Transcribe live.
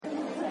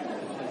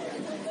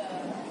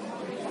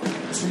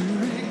to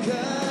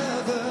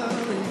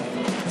recovery,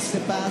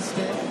 step by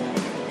step,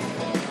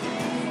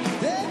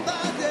 day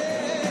by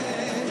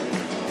day,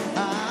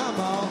 I'm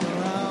on the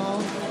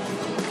road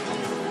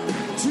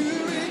to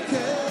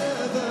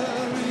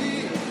recovery,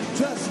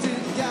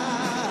 trusting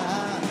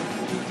God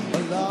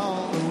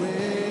along the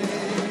way,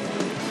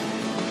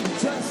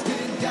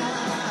 trusting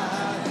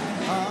God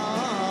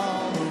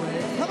all the way.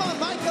 Come on,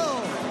 Michael.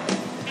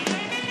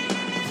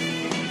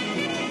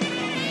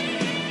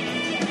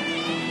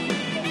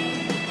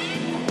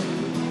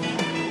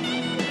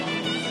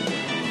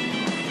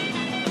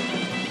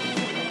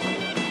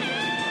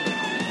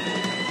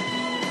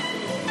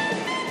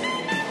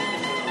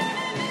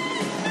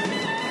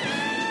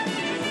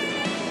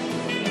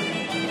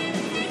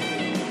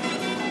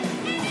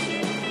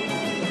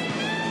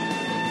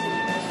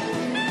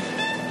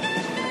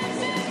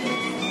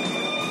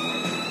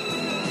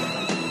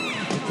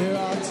 There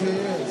are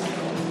tears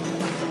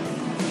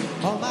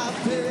on my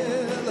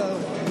pillow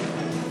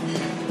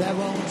that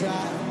won't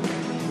dry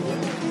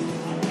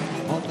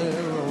on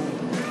their own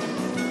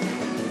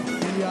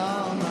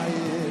beyond my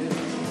ears.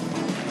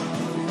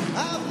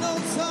 I've no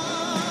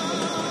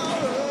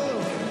sorrow,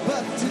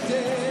 but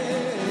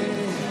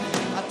today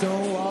I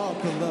don't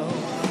walk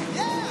alone.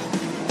 Yeah,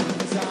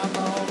 'cause I'm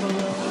on the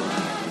road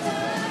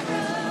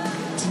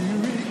to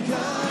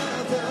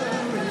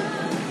recovery,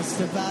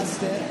 step by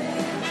step.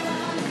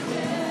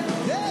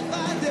 Day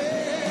by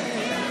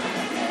day,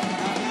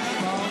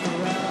 I'm on the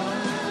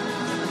road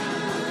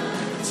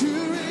to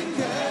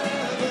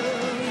recovery,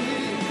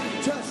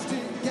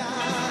 trusting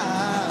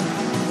God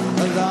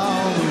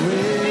along the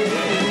way,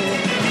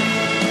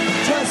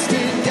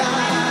 trusting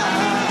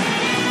God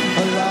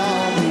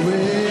along the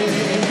way,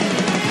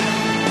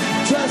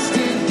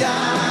 trusting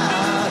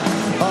God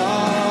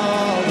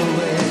all the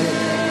way.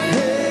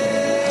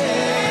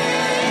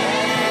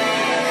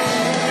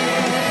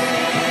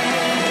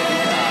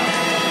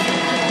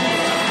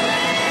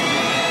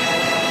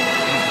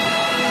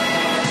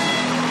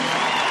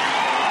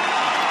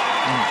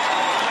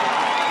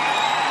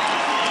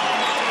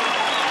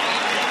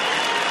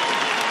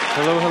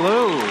 Hello,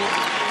 hello.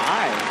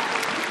 Hi.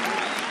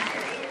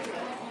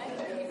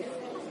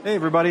 Hey,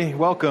 everybody.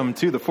 Welcome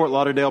to the Fort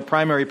Lauderdale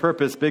Primary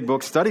Purpose Big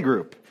Book Study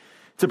Group.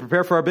 To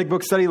prepare for our Big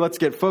Book study, let's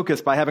get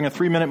focused by having a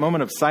 3-minute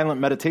moment of silent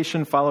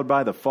meditation followed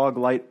by the fog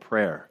light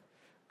prayer.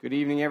 Good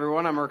evening,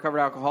 everyone. I'm a recovered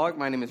alcoholic.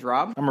 My name is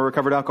Rob. I'm a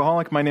recovered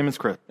alcoholic. My name is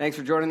Chris. Thanks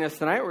for joining us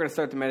tonight. We're going to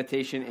start the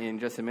meditation in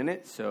just a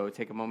minute, so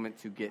take a moment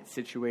to get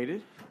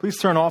situated. Please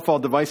turn off all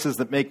devices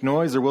that make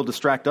noise or will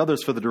distract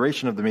others for the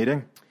duration of the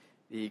meeting.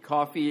 The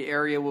coffee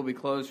area will be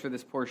closed for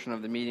this portion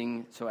of the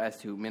meeting so as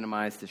to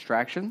minimize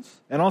distractions.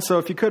 And also,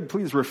 if you could,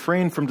 please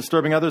refrain from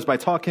disturbing others by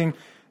talking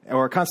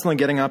or constantly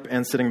getting up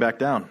and sitting back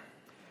down.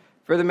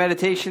 For the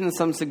meditation,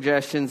 some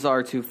suggestions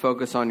are to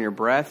focus on your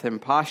breath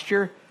and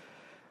posture.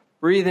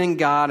 Breathe in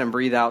God and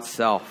breathe out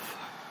self.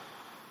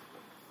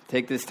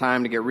 Take this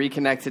time to get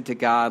reconnected to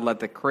God. Let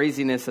the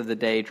craziness of the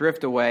day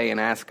drift away and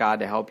ask God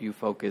to help you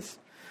focus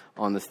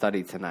on the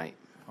study tonight.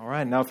 All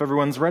right, now if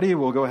everyone's ready,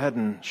 we'll go ahead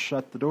and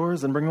shut the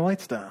doors and bring the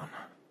lights down.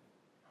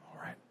 All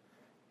right,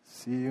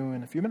 see you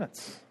in a few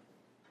minutes.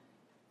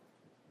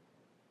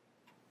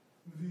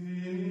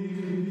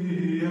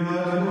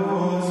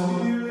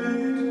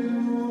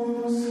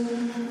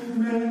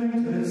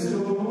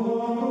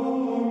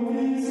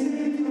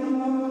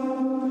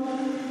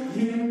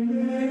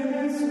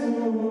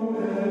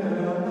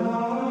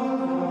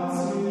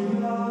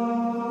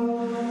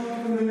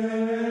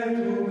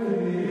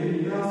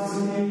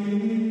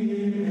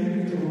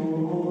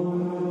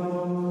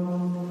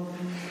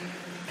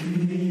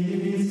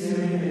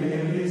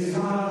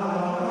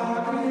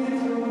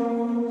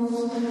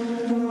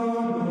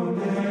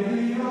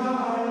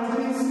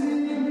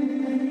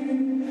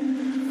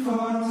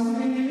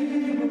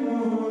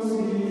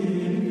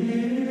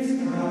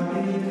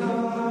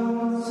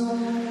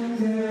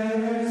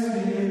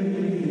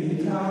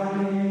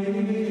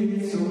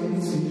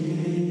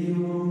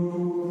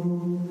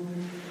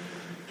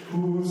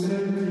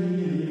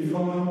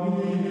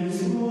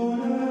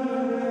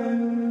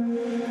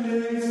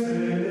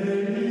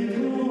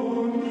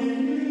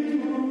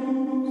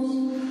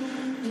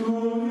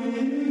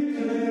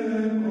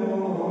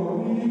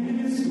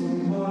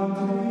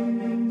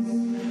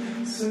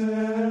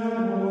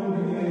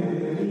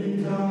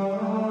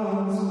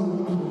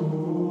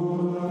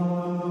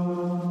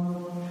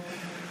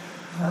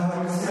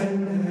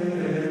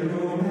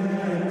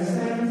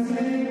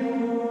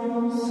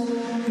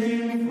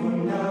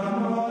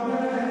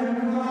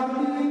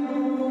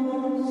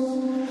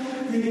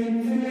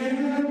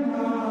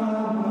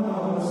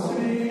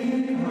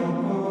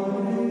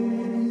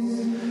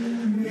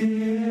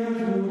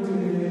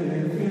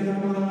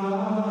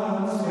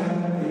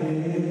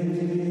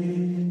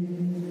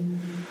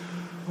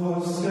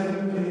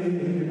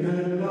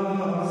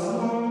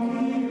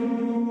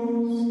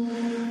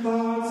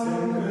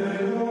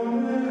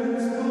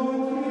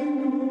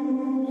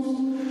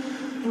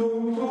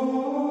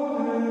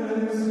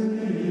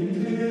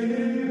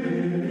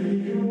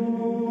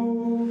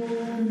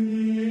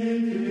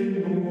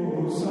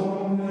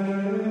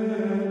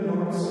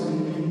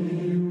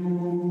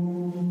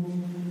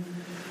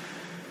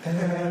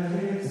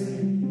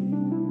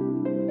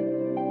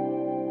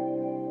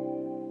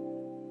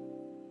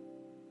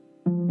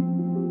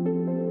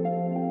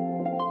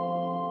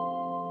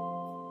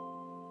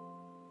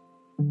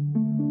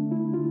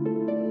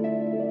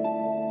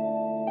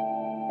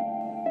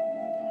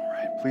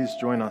 please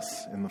join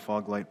us in the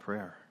fog light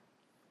prayer?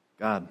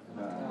 God,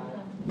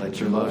 let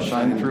your love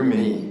shine through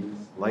me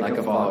like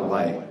a fog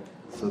light,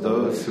 so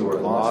those who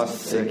are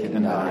lost, sick,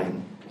 and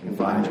dying can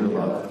find your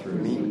love through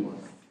me.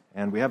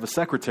 And we have a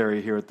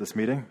secretary here at this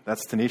meeting.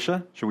 That's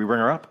Tanisha. Should we bring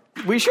her up?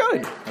 We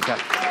should. Okay.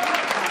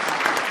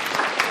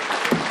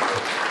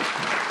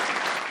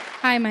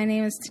 Hi, my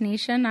name is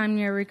Tanisha, and I'm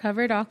your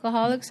recovered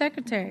alcoholic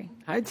secretary.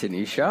 Hi,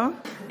 Tanisha.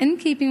 In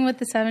keeping with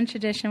the seventh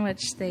tradition, which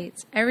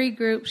states, every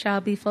group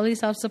shall be fully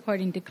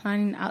self-supporting,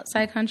 declining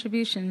outside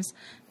contributions,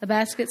 the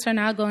baskets are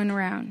now going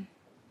around.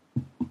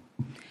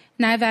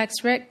 And I've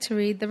asked Rick to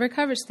read the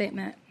recovered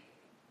statement.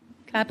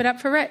 Clap it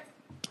up for Rick.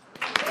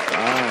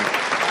 Wow.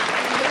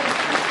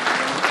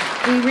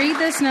 We read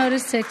this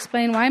notice to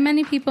explain why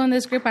many people in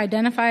this group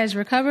identify as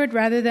recovered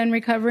rather than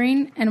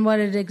recovering, and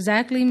what it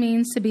exactly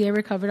means to be a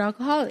recovered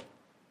alcoholic.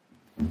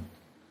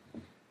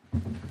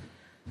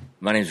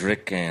 My name's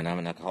Rick, and I'm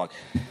an alcoholic.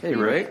 Hey,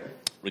 Rick.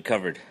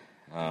 Recovered.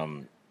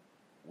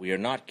 We are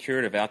not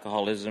cured of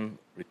alcoholism,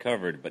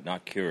 recovered but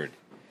not cured.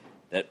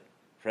 That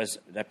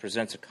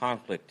presents a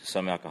conflict to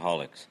some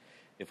alcoholics.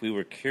 If we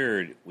were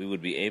cured, we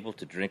would be able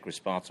to drink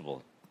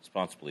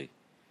responsibly.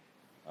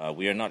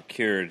 We are not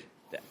cured.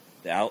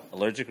 The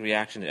allergic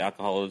reaction to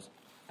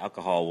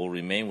alcohol will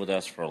remain with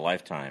us for a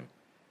lifetime.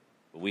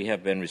 But we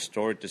have been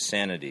restored to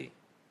sanity.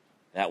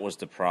 That was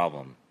the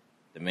problem.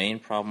 The main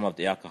problem of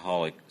the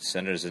alcoholic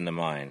centers in the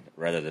mind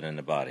rather than in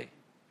the body.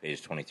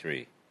 Page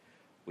 23.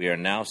 We are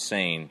now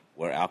sane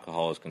where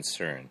alcohol is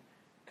concerned.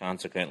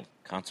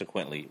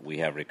 Consequently, we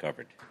have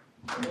recovered.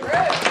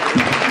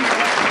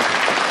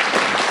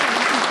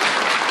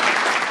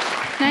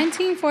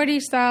 1940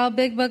 style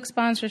Big Book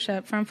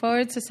sponsorship from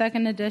forward to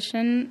second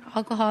edition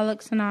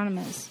Alcoholics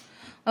Anonymous.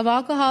 Of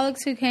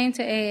alcoholics who came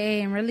to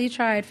AA and really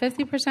tried,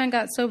 50%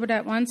 got sobered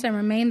at once and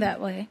remained that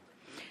way.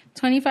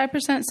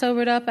 25%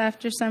 sobered up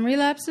after some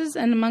relapses,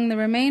 and among the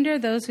remainder,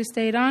 those who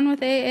stayed on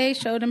with AA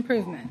showed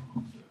improvement.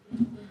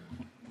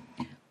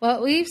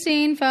 What we've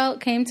seen,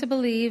 felt, came to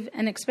believe,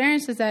 and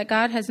experienced is that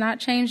God has not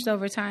changed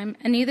over time,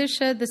 and neither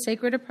should the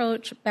sacred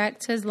approach back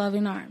to his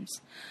loving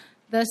arms.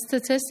 The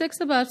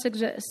statistics above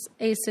suggest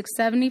a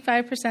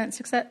 75%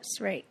 success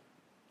rate.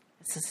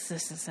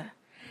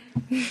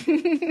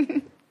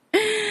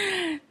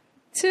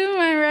 To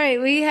my right,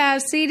 we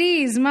have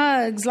CDs,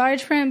 mugs,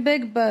 large print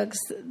big books,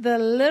 the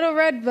little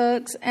red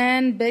books,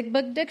 and big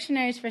book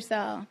dictionaries for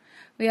sale.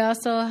 We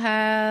also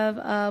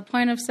have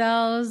point of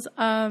sales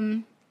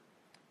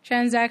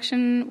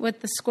transaction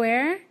with the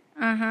square.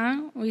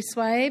 We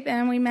swipe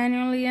and we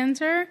manually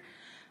enter,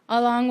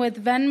 along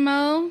with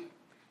Venmo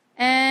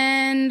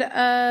and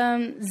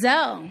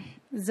Zelle.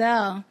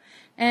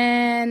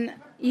 And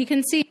you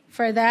can see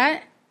for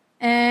that.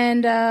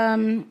 And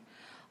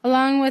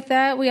along with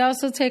that, we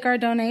also take our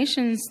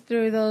donations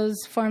through those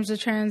forms of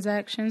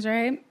transactions,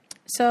 right?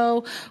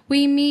 So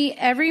we meet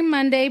every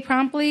Monday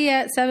promptly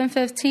at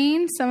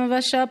 7:15. Some of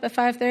us show up at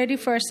 5:30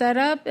 for a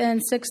setup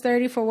and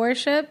 6:30 for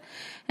worship.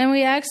 And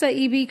we ask that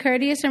you be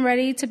courteous and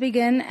ready to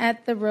begin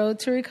at the Road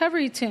to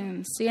Recovery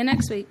tunes. See you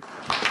next week.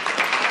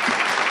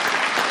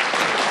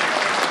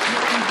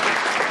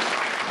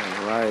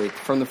 Right.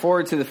 From the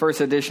forward to the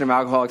first edition of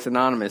Alcoholics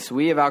Anonymous,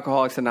 we of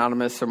Alcoholics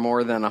Anonymous are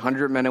more than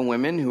 100 men and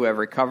women who have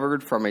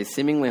recovered from a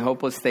seemingly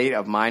hopeless state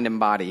of mind and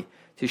body.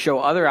 To show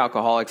other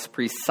alcoholics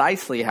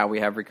precisely how we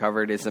have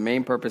recovered is the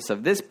main purpose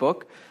of this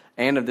book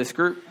and of this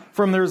group.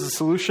 From There's a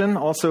Solution,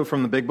 also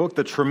from the Big Book,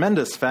 the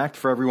tremendous fact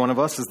for every one of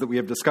us is that we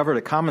have discovered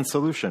a common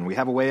solution. We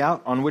have a way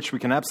out on which we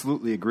can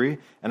absolutely agree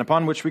and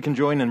upon which we can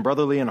join in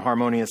brotherly and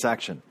harmonious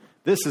action.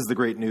 This is the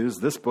great news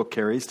this book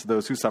carries to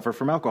those who suffer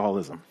from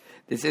alcoholism.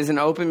 This is an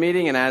open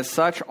meeting, and as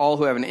such, all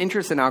who have an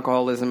interest in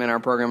alcoholism in our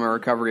program of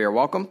recovery are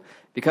welcome.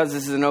 Because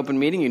this is an open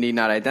meeting, you need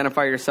not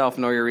identify yourself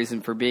nor your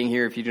reason for being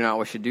here if you do not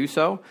wish to do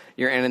so.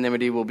 Your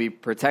anonymity will be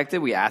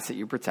protected. We ask that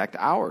you protect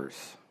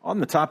ours. On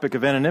the topic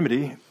of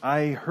anonymity,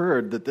 I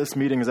heard that this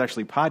meeting is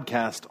actually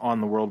podcast on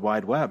the World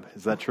Wide Web.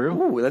 Is that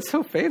true? Ooh, that's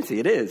so fancy.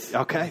 It is.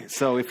 Okay,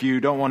 so if you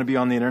don't want to be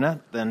on the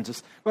internet, then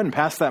just go ahead and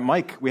pass that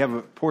mic. We have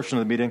a portion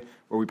of the meeting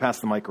where we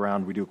pass the mic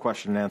around. We do a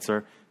question and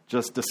answer.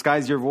 Just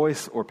disguise your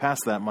voice or pass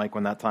that mic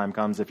when that time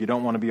comes if you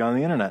don't want to be on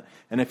the internet.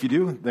 And if you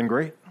do, then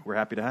great. We're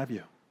happy to have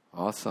you.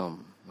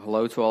 Awesome.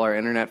 Hello to all our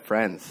internet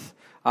friends.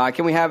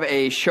 Can we have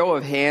a show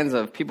of hands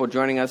of people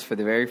joining us for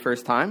the very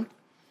first time?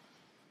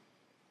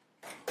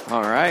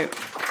 All right.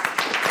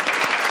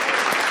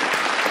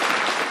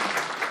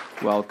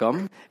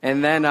 Welcome.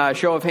 And then a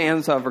show of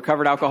hands of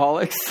recovered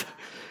alcoholics.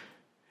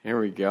 Here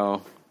we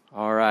go.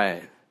 All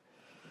right.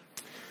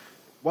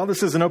 While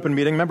this is an open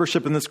meeting,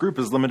 membership in this group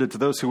is limited to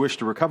those who wish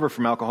to recover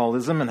from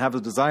alcoholism and have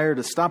a desire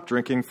to stop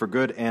drinking for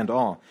good and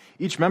all.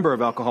 Each member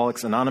of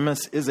Alcoholics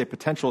Anonymous is a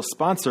potential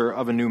sponsor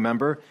of a new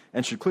member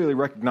and should clearly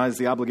recognize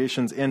the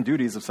obligations and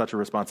duties of such a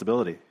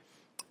responsibility.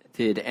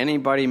 Did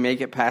anybody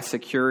make it past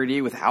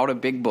security without a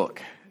big book?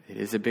 It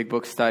is a big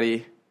book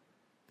study.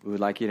 We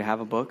would like you to have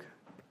a book.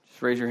 Just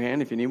raise your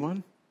hand if you need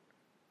one.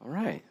 All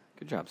right.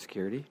 Good job,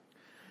 security.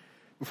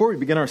 Before we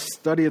begin our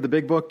study of the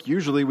Big Book,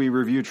 usually we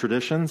review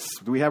traditions.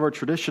 Do we have our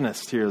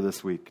traditionist here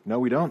this week? No,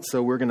 we don't,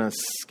 so we're going to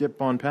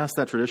skip on past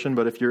that tradition.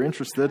 But if you're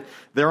interested,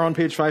 they're on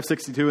page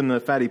 562 in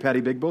the Fatty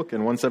Patty Big Book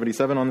and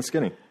 177 on the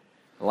Skinny.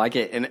 I like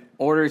it. In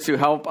order to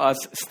help us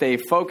stay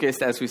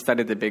focused as we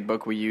study the Big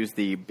Book, we use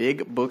the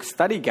Big Book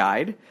Study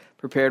Guide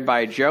prepared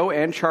by Joe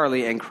and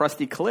Charlie and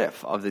Krusty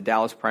Cliff of the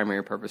Dallas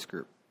Primary Purpose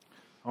Group.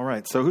 All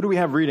right, so who do we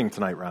have reading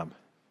tonight, Rob?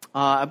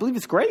 I believe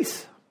it's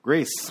Grace.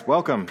 Grace,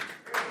 welcome.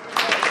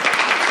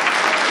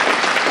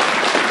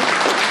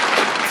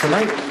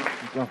 Tonight,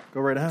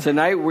 go right ahead.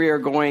 Tonight we are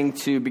going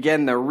to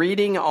begin the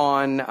reading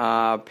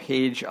on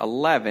page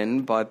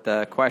 11, but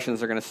the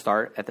questions are going to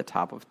start at the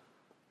top of,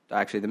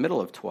 actually the middle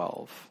of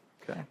 12.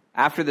 Okay.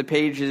 After the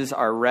pages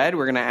are read,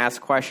 we're going to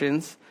ask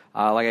questions.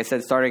 Like I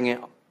said,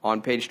 starting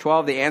on page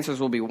 12, the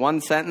answers will be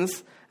one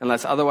sentence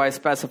unless otherwise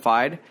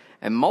specified,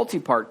 and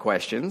multi-part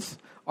questions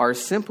are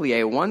simply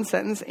a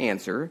one-sentence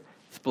answer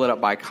split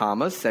up by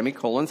commas,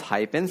 semicolons,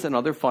 hyphens, and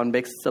other fun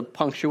bits of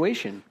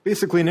punctuation.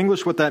 Basically, in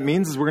English, what that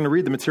means is we're going to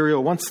read the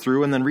material once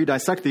through and then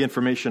redissect the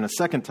information a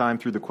second time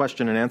through the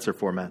question and answer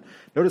format.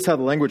 Notice how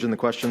the language in the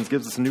questions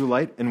gives us a new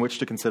light in which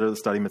to consider the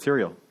study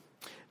material.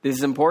 This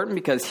is important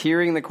because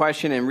hearing the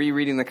question and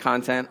rereading the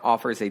content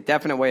offers a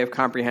definite way of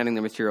comprehending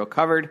the material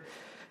covered.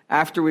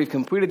 After we've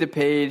completed the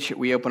page,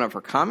 we open up for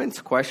comments,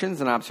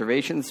 questions, and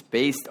observations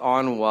based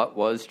on what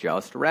was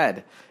just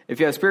read. If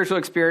you have spiritual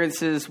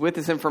experiences with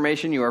this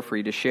information, you are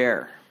free to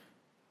share.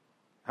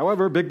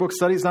 However, Big Book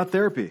Study is not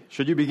therapy.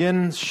 Should you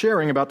begin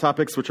sharing about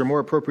topics which are more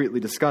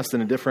appropriately discussed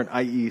in a different,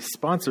 i.e.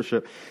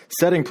 sponsorship,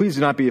 setting, please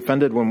do not be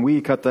offended when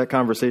we cut that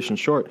conversation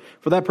short.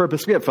 For that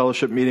purpose, we have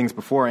fellowship meetings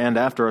before and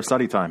after our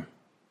study time.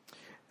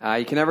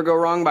 You can never go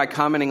wrong by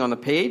commenting on the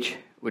page,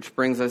 which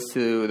brings us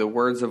to the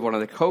words of one of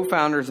the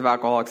co-founders of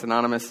Alcoholics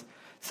Anonymous: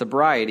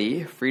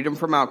 sobriety, freedom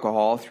from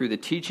alcohol, through the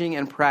teaching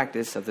and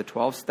practice of the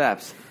 12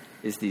 steps,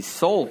 is the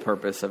sole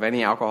purpose of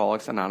any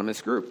Alcoholics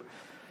Anonymous group.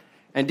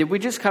 And did we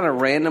just kind of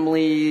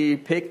randomly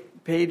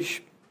pick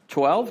page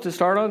 12 to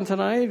start on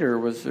tonight, or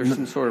was there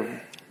some sort of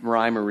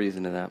rhyme or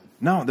reason to that?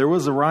 No, there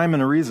was a rhyme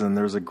and a reason.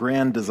 There's a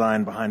grand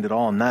design behind it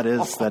all, and that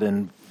is that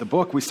in the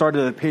book, we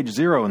started at page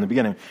 0 in the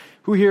beginning.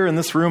 Who here in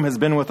this room has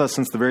been with us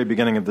since the very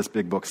beginning of this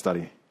Big Book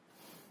study?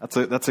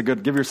 That's a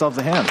good, give yourselves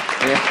a hand.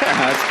 Yeah,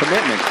 that's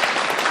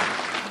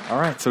commitment. All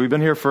right, so we've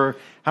been here for,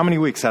 how many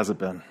weeks has it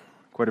been?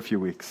 Quite a few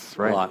weeks,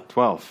 right? A lot.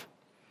 12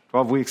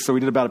 weeks, so we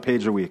did about a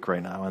page a week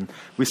right now. And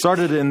we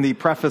started in the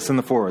preface and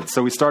the forward.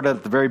 So we started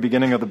at the very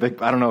beginning of the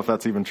big, I don't know if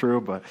that's even true,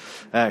 but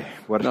hey,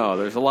 what? No,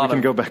 there's a lot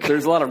of, go back.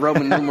 There's a lot of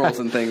Roman numerals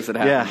and things that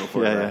happen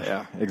before that.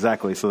 Yeah,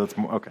 exactly. So that's,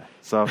 okay.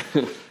 So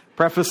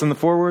preface and the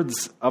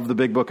forwards of the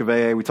Big Book of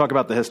AA. We talk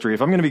about the history.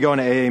 If I'm going to be going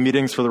to AA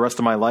meetings for the rest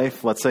of my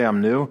life, let's say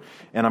I'm new,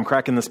 and I'm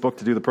cracking this book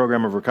to do the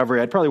program of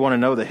recovery, I'd probably want to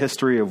know the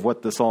history of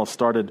what this all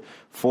started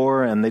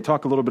for, and they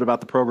talk a little bit about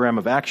the program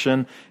of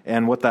action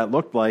and what that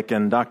looked like,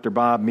 and Dr.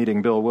 Bob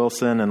meeting Bill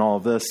Wilson and all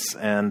of this,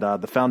 and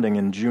the founding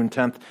in June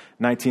 10th,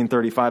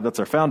 1935. That's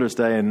our Founders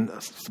Day, and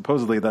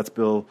supposedly that's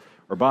Bill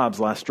or Bob's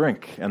last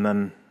drink. And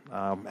then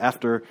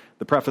after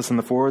the preface and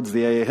the forwards,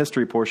 the AA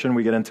history portion,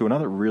 we get into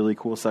another really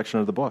cool section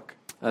of the book.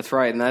 That's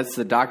right, and that's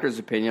the doctor's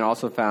opinion,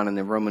 also found in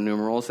the Roman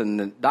numerals. In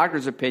the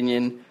doctor's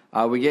opinion,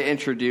 we get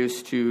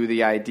introduced to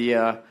the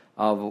idea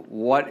of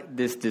what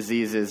this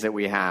disease is that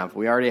we have.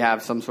 We already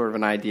have some sort of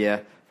an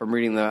idea from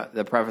reading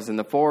the preface and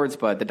the forwards,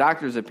 but the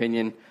doctor's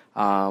opinion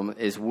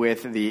is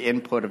with the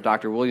input of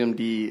Dr. William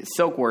D.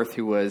 Silkworth,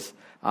 who was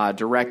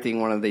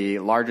directing one of the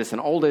largest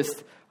and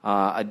oldest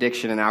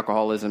addiction and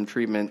alcoholism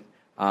treatment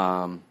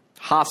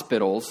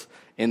hospitals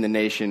in the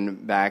nation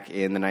back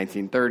in the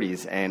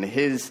 1930s. And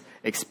his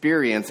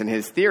experience and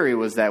his theory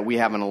was that we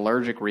have an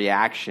allergic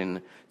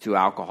reaction to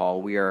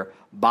alcohol. We are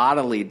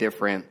bodily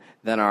different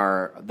than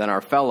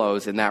our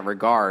fellows in that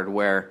regard,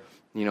 where,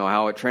 you know,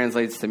 how it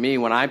translates to me,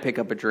 when I pick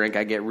up a drink,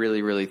 I get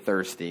really, really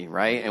thirsty,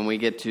 right? And we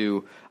get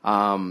to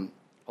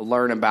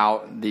learn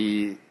about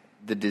the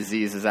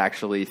disease is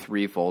actually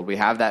threefold. We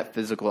have that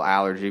physical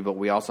allergy, but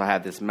we also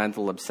have this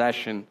mental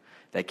obsession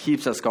that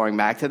keeps us going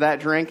back to that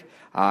drink,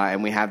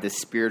 and we have this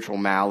spiritual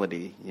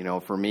malady. You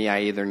know, for me,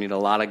 I either need a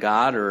lot of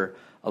God or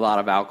a lot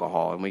of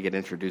alcohol, and we get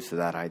introduced to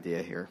that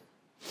idea here.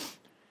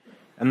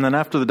 And then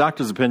after the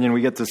doctor's opinion, we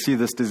get to see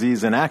this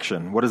disease in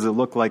action. What does it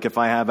look like if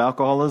I have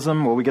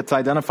alcoholism? Well, we get to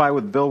identify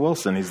with Bill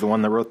Wilson. He's the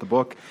one that wrote the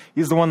book.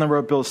 He's the one that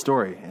wrote Bill's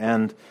story.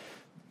 And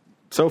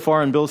so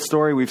far in Bill's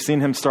story, we've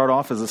seen him start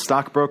off as a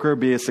stockbroker,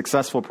 be a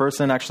successful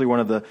person, actually one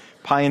of the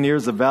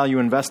pioneers of value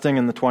investing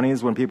in the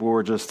 20s when people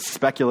were just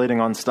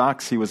speculating on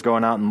stocks. He was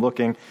going out and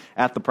looking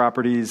at the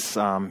properties.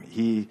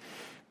 He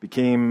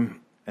became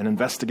an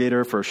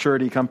investigator for a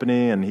surety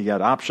company, and he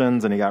got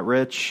options, and he got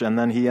rich, and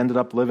then he ended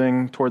up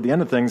living, toward the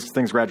end of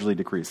things gradually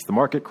decreased. The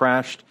market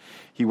crashed.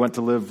 He went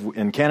to live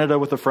in Canada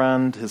with a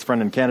friend. His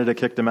friend in Canada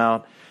kicked him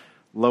out.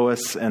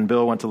 Lois and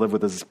Bill went to live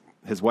with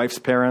his wife's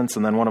parents,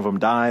 and then one of them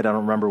died. I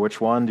don't remember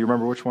which one. Do you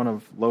remember which one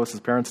of Lois's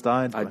parents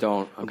died? I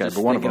don't. I'm okay, just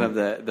but one thinking of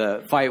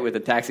the fight with the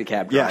taxi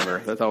cab driver.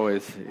 Yeah. That's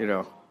always, you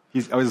know.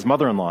 His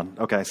mother-in-law.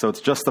 Okay, so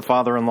it's just the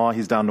father-in-law.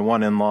 He's down to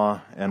one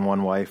in-law and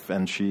one wife,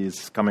 and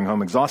she's coming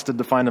home exhausted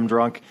to find him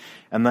drunk.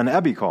 And then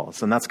Ebby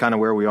calls, and that's kind of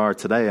where we are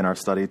today in our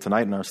study.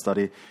 Tonight in our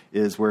study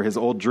is where his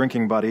old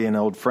drinking buddy and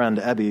old friend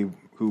Ebby,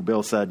 who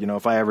Bill said,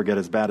 if I ever get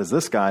as bad as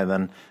this guy,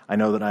 then I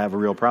know that I have a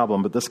real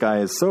problem. But this guy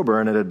is sober,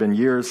 and it had been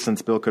years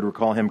since Bill could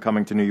recall him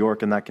coming to New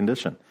York in that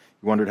condition.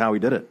 He wondered how he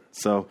did it.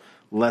 So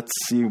let's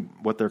see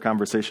what their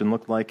conversation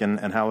looked like and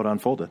how it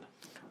unfolded.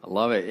 I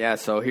love it. Yeah,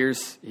 so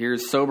here's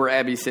sober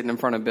Ebby sitting in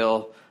front of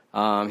Bill.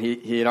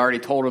 He had already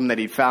told him that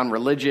he'd found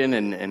religion,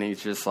 and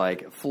he's just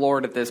like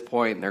floored at this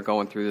point, and they're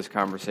going through this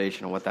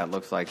conversation and what that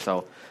looks like.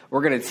 So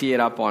we're going to tee it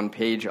up on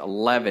page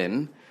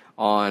 11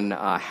 on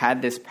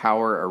Had This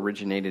Power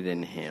Originated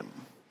in Him.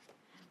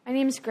 My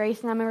name is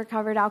Grace, and I'm a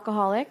recovered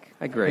alcoholic.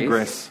 Hi, Grace. Hey,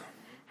 Grace.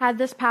 Had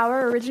this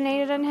power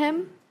originated in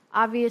him?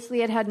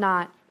 Obviously it had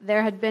not.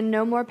 There had been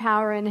no more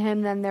power in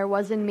him than there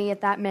was in me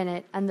at that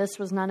minute, and this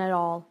was none at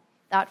all.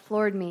 That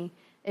floored me.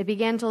 It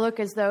began to look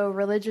as though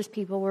religious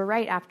people were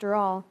right after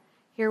all.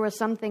 Here was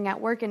something at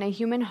work in a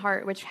human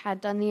heart which had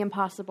done the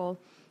impossible.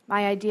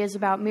 My ideas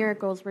about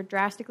miracles were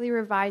drastically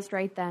revised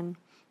right then.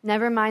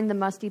 Never mind the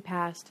musty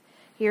past.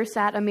 Here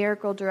sat a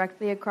miracle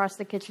directly across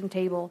the kitchen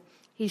table.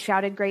 He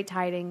shouted great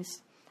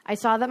tidings. I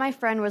saw that my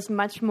friend was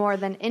much more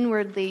than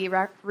inwardly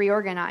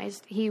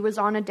reorganized. He was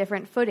on a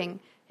different footing.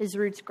 His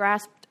roots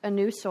grasped a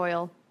new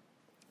soil.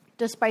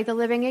 Despite the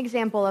living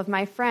example of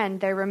my friend,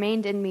 there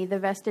remained in me the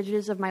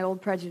vestiges of my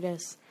old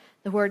prejudice.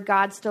 The word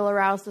God still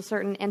aroused a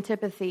certain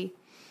antipathy.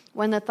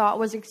 When the thought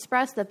was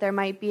expressed that there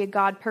might be a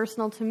God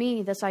personal to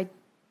me,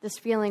 this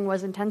feeling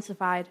was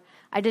intensified.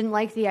 I didn't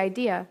like the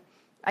idea.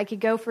 I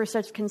could go for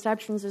such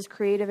conceptions as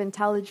creative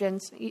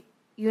intelligence,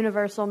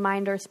 universal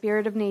mind, or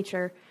spirit of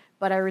nature,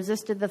 but I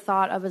resisted the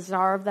thought of a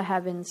czar of the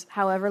heavens,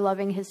 however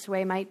loving his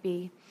sway might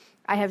be.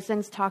 I have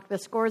since talked with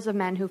scores of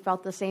men who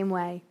felt the same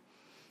way.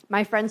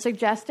 My friend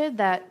suggested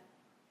that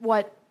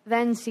what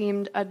then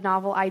seemed a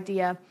novel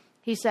idea.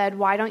 He said,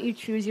 "Why don't you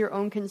choose your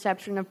own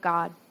conception of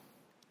God?"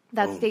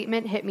 That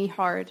statement hit me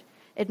hard.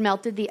 It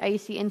melted the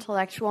icy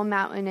intellectual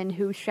mountain in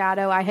whose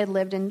shadow I had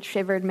lived and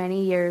shivered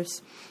many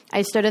years.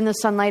 I stood in the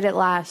sunlight at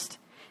last.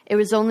 It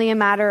was only a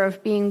matter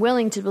of being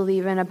willing to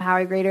believe in a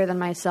power greater than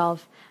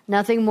myself.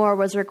 Nothing more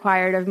was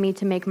required of me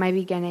to make my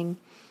beginning.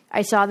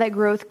 I saw that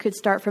growth could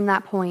start from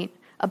that point.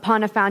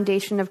 Upon a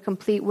foundation of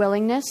complete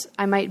willingness,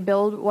 I might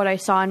build what I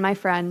saw in my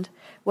friend.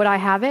 Would I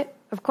have it?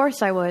 Of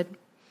course I would.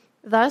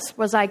 Thus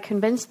was I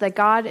convinced that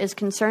God is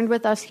concerned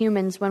with us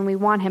humans when we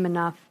want him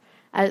enough.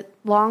 At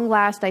long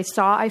last I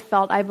saw, I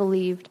felt, I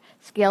believed.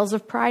 Scales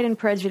of pride and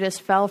prejudice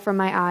fell from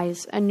my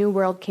eyes. A new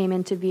world came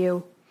into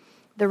view.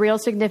 The real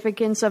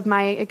significance of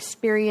my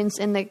experience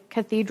in the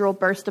cathedral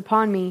burst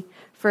upon me.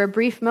 For a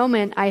brief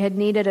moment I had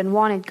needed and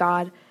wanted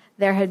God.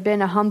 There had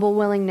been a humble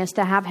willingness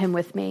to have him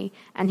with me,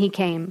 and he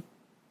came.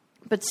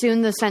 But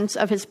soon the sense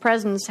of his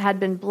presence had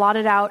been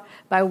blotted out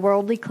by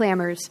worldly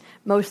clamors,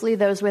 mostly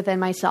those within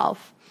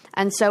myself.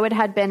 And so it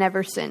had been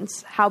ever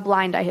since. How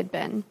blind I had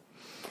been.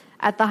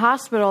 At the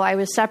hospital, I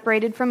was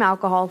separated from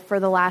alcohol for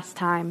the last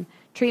time.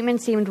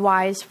 Treatment seemed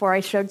wise, for I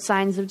showed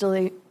signs of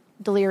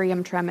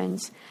delirium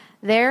tremens.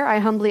 There, I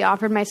humbly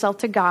offered myself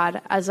to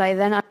God, as I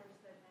then understood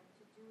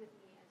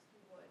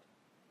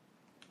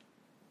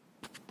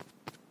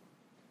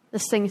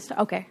him to do with me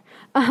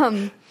as he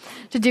would.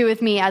 To do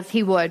with me as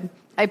he would.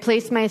 I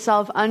placed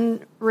myself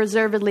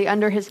unreservedly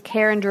under his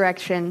care and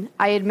direction.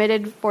 I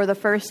admitted for the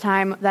first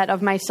time that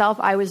of myself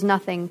I was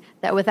nothing,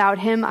 that without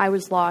him I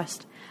was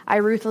lost. I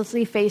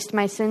ruthlessly faced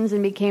my sins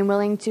and became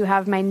willing to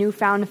have my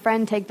newfound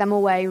friend take them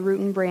away,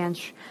 root and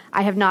branch.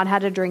 I have not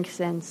had a drink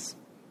since.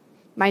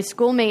 My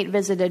schoolmate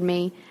visited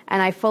me,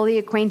 and I fully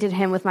acquainted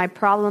him with my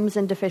problems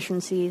and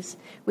deficiencies.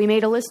 We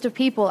made a list of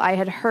people I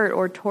had hurt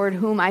or toward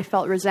whom I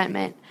felt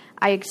resentment.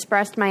 I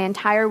expressed my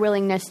entire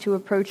willingness to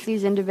approach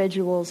these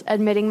individuals,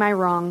 admitting my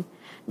wrong.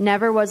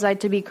 Never was I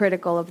to be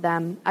critical of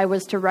them. I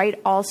was to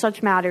write all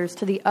such matters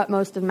to the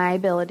utmost of my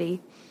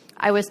ability.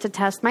 I was to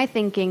test my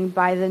thinking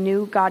by the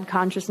new God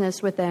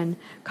consciousness within.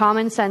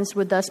 Common sense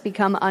would thus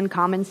become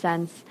uncommon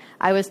sense.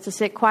 I was to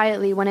sit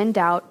quietly when in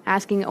doubt,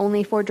 asking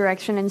only for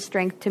direction and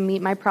strength to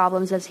meet my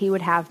problems as he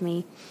would have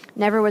me.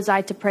 Never was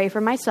I to pray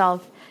for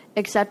myself,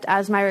 except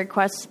as my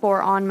requests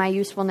bore on my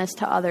usefulness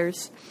to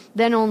others.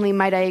 Then only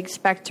might I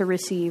expect to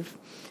receive.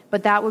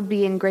 But that would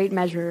be in great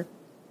measure.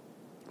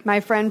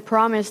 My friend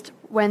promised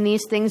when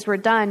these things were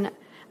done,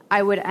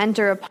 I would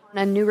enter upon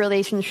a new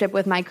relationship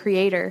with my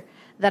Creator,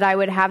 that I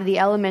would have the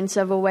elements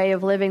of a way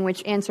of living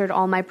which answered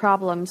all my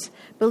problems.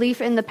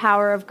 Belief in the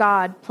power of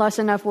God, plus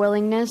enough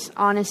willingness,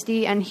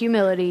 honesty, and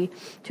humility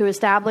to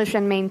establish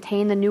and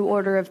maintain the new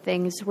order of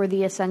things were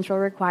the essential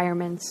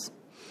requirements.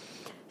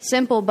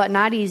 Simple but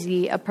not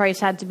easy, a price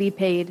had to be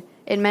paid.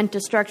 It meant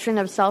destruction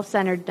of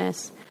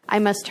self-centeredness. I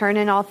must turn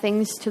in all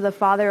things to the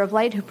Father of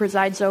Light who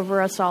presides over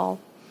us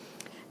all.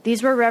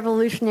 These were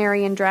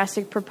revolutionary and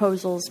drastic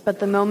proposals, but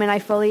the moment I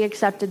fully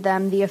accepted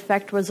them, the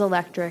effect was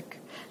electric.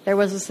 There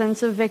was a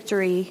sense of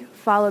victory,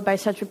 followed by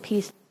such a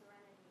peace and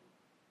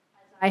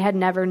serenity as I had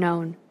never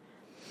known.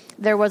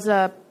 There was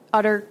a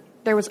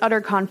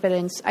utter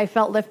confidence. I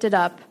felt lifted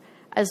up,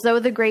 as though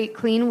the great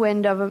clean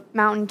wind of a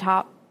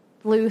mountaintop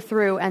blew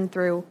through and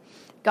through.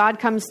 God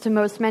comes to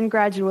most men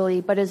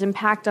gradually, but his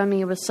impact on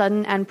me was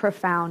sudden and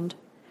profound.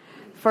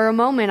 For a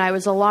moment I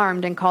was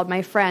alarmed and called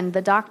my friend,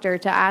 the doctor,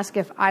 to ask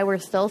if I were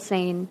still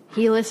sane.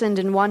 He listened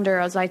in wonder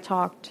as I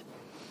talked.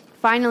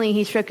 Finally,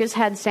 he shook his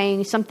head,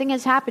 saying, "Something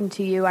has happened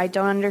to you I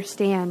don't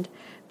understand,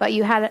 but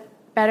you had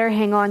better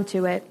hang on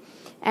to it.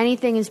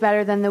 Anything is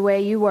better than the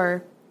way you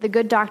were. The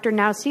good doctor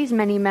now sees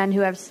many men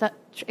who have such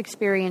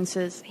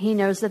experiences. He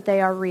knows that they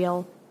are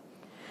real."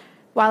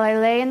 While I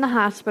lay in the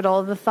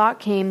hospital, the thought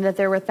came that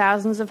there were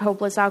thousands of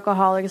hopeless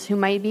alcoholics who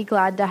might be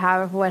glad to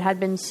have what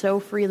had been so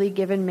freely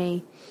given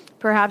me.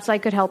 Perhaps I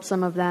could help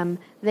some of them.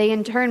 They,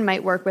 in turn,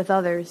 might work with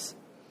others.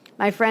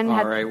 My friend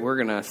had... All right, we're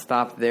going to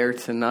stop there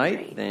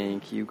tonight.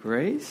 Thank you,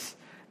 Grace.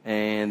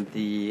 And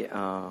the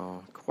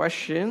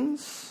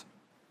questions.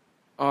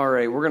 All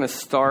right, we're going to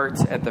start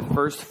at the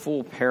first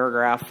full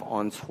paragraph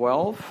on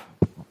 12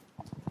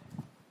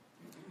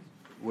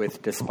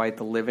 with "Despite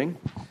the Living."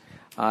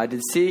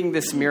 Did seeing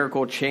this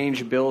miracle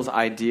change Bill's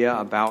idea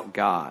about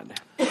God?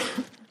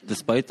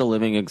 Despite the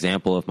living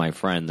example of my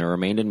friend, there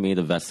remained in me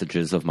the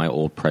vestiges of my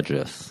old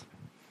prejudice.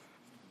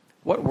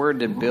 What word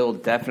did Bill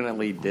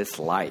definitely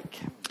dislike?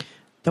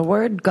 The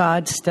word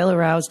God still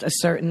aroused a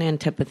certain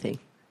antipathy.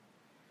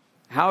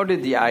 How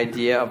did the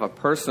idea of a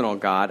personal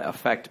God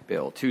affect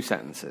Bill? 2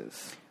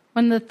 sentences.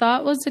 When the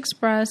thought was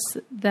expressed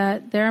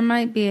that there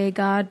might be a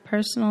God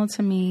personal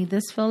to me,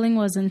 this feeling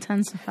was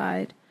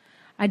intensified.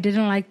 I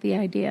didn't like the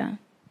idea.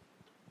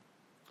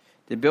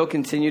 Did Bill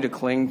continue to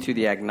cling to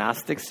the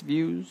agnostic's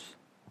views?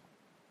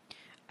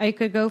 I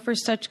could go for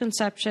such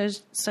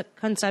conceptions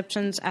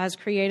as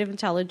creative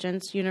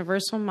intelligence,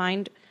 universal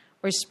mind,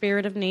 or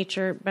spirit of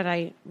nature, but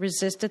I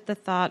resisted the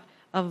thought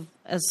of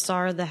a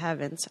czar of the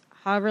heavens,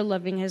 however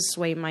loving his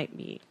sway might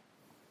be.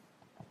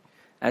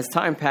 As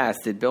time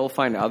passed, did Bill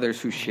find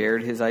others who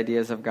shared his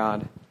ideas of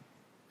God?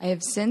 I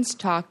have since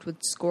talked with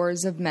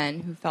scores of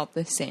men who felt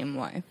the same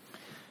way.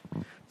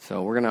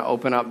 So we're going to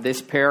open up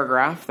this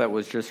paragraph that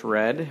was just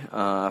read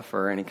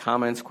for any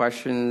comments,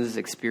 questions,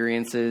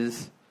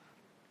 experiences.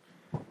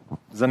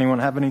 Does anyone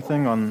have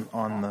anything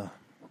on the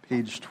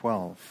page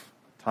 12,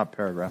 top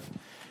paragraph?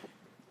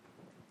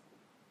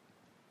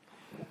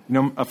 You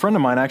know, a friend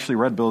of mine actually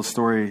read Bill's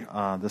story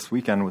this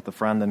weekend with a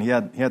friend, and he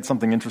had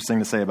something interesting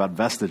to say about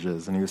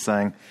vestiges. And he was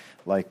saying,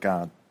 like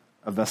a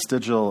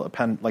vestigial,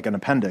 like an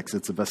appendix,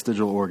 it's a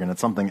vestigial organ.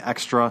 It's something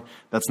extra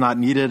that's not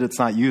needed, it's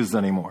not used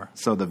anymore.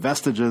 So the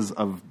vestiges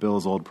of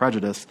Bill's old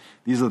prejudice,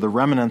 these are the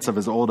remnants of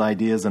his old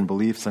ideas and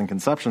beliefs and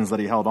conceptions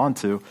that he held on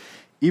to,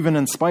 even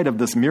in spite of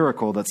this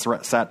miracle that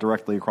sat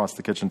directly across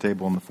the kitchen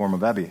table in the form of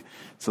Ebby.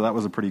 So that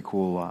was a pretty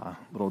cool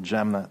little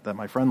gem that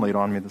my friend laid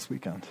on me this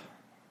weekend.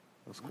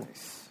 That was cool.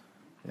 Nice.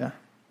 Yeah.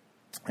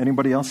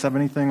 Anybody else have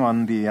anything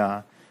on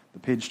the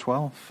page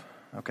 12?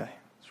 Okay.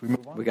 Should we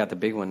move on? We got the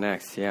big one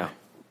next, yeah.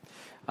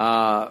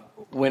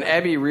 When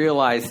Ebby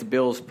realized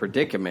Bill's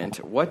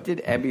predicament, what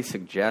did Ebby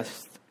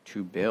suggest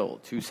to Bill?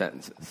 2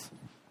 sentences.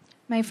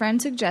 My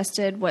friend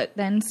suggested what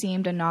then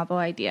seemed a novel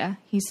idea.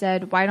 He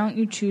said, "Why don't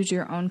you choose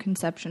your own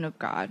conception of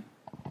God?"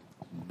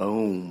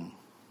 Boom.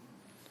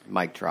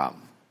 Mic drop.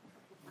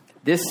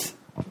 This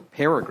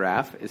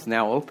paragraph is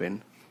now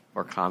open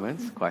for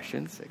comments,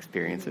 questions,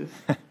 experiences,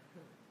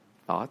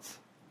 thoughts,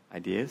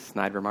 ideas,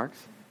 snide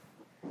remarks.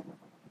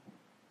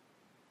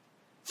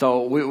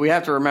 So we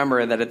have to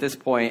remember that at this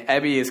point,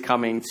 Ebby is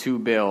coming to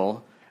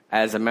Bill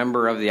as a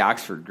member of the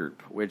Oxford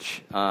group,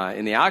 which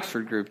in the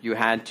Oxford group, you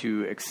had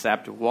to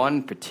accept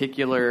one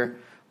particular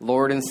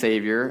Lord and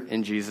Savior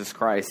in Jesus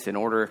Christ.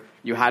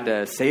 You had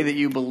to say that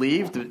you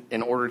believed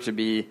in order to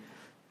be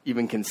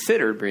even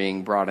considered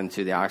being brought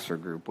into the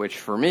Oxford group, which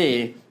for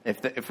me,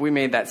 if we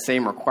made that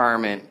same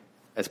requirement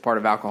as part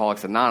of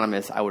Alcoholics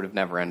Anonymous, I would have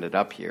never ended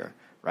up here,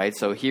 right?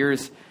 So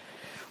here's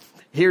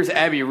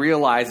Ebby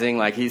realizing,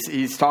 like,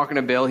 he's talking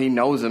to Bill, he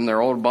knows him,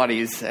 they're old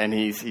buddies, and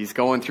he's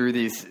going through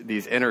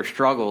these inner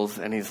struggles,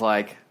 and he's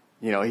like,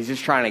 you know, he's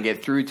just trying to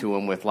get through to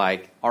him with,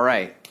 like, all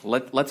right,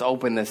 let's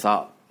open this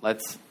up,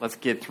 let's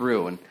get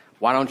through, and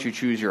why don't you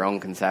choose your own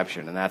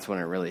conception? And that's when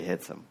it really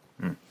hits him.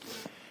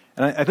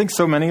 And I think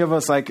so many of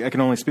us, I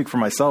can only speak for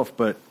myself,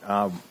 but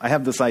I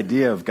have this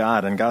idea of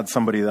God, and God's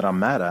somebody that I'm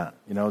mad at.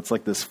 You know, it's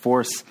like this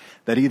force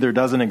that either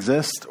doesn't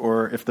exist,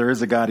 or if there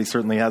is a God, he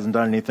certainly hasn't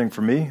done anything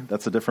for me.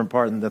 That's a different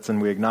part, and that's in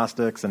We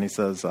Agnostics. And he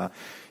says,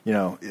 you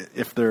know,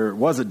 if there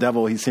was a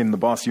devil, he's seen the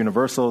boss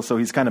universal. So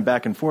he's kind of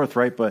back and forth,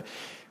 right? But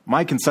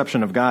my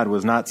conception of God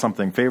was not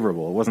something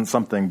favorable. It wasn't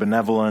something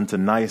benevolent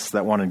and nice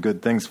that wanted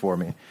good things for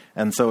me.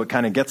 And so it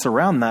kind of gets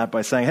around that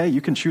by saying, hey, you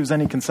can choose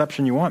any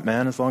conception you want,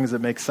 man, as long as it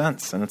makes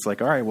sense. And it's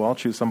like, all right, well, I'll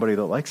choose somebody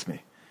that likes me.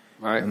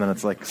 Right. And then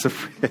it's like,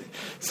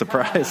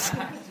 surprise.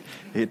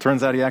 It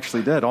turns out he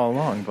actually did all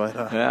along. But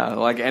yeah,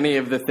 like any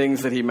of the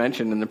things that he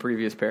mentioned in the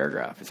previous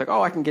paragraph. It's like,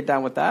 oh, I can get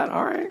down with that.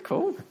 All right,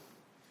 cool.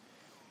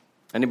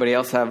 Anybody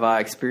else have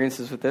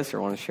experiences with this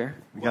or want to share?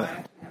 We got I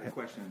have a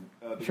question.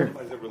 Sure.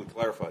 Nobody's ever really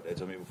clarified that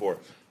to me before.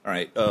 All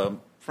right.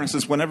 For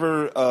instance,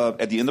 whenever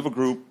at the end of a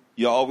group,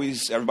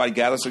 everybody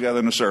gathers together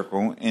in a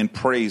circle and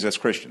prays as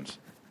Christians.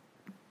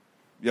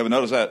 You ever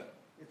notice that?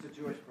 It's a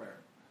Jewish prayer.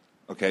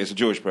 Okay, it's a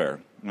Jewish prayer.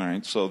 All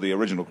right. So the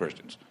original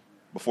Christians,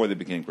 before they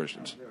became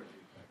Christians.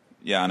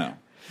 Yeah, I know.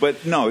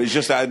 But no, it's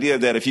just the idea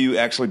that if you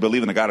actually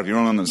believe in a God of your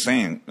own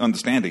understanding,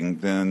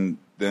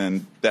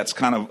 then that's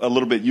kind of a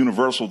little bit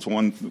universal to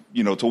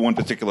one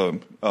particular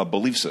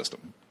belief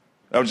system.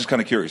 I was just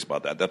kind of curious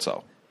about that. That's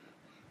all.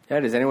 Yeah,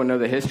 does anyone know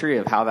the history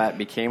of how that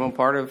became a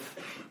part of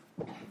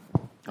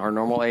our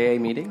normal AA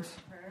meetings?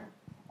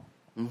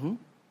 Mm-hmm.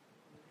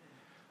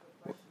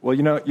 Well,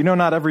 you know,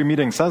 not every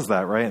meeting says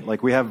that, right?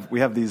 Like we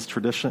have these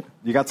tradition.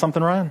 You got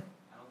something, Ryan?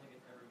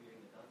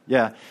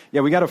 Yeah,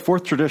 we got a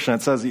fourth tradition.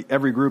 It says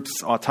every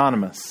group's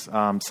autonomous,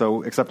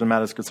 so except in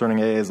matters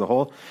concerning AA as a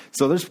whole.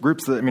 So there's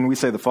groups that, we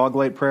say the fog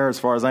light prayer. As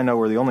far as I know,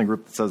 we're the only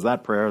group that says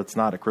that prayer. It's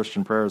not a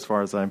Christian prayer as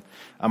far as I'm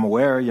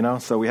aware,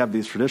 So we have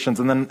these traditions.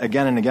 And then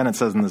again and again it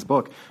says in this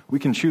book, we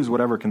can choose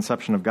whatever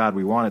conception of God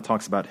we want. It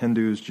talks about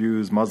Hindus,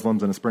 Jews,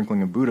 Muslims, and a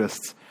sprinkling of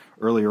Buddhists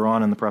earlier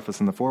on in the preface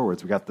and the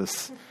forewords. We got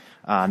this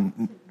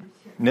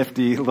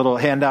nifty little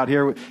handout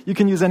here. You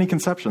can use any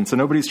conception, so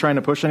nobody's trying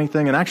to push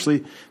anything, and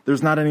actually,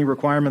 there's not any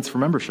requirements for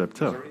membership,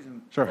 too.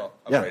 Sure. Well,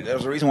 yeah. Right.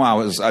 There's a reason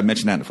why I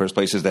mentioned that in the first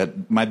place, is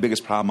that my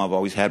biggest problem I've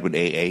always had with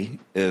AA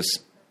is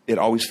it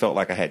always felt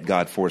like I had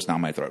God forced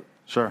down my throat.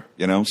 Sure.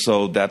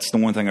 So that's the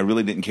one thing I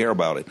really didn't care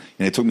about it.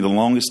 And it took me the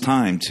longest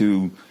time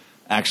to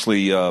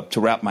actually to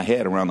wrap my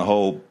head around the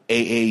whole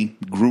AA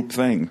group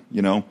thing,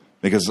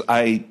 because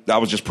I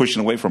was just pushing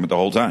away from it the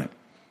whole time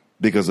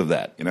because of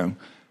that,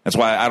 That's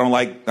why I don't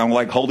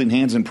like holding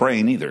hands and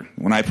praying either.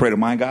 When I pray to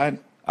my God,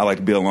 I like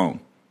to be alone.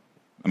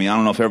 I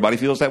don't know if everybody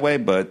feels that way,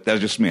 but that's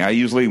just me. I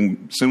usually,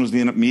 as soon as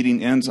the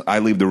meeting ends, I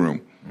leave the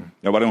room.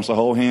 Everybody wants to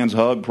hold hands,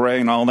 hug, pray,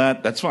 and all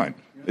that. That's fine.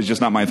 It's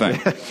just not my thing.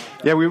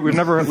 Yeah, we've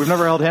never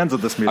held hands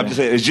at this meeting. I'm just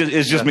saying,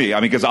 it's just me.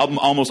 Because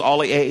almost all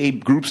the AA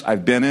groups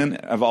I've been in,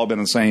 I've all been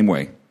the same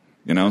way.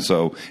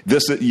 So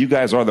you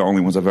guys are the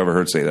only ones I've ever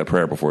heard say that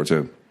prayer before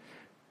too.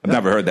 I've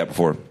never heard that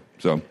before.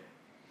 So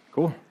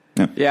cool.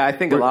 Yeah, I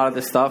think a lot of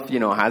this stuff,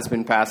 has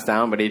been passed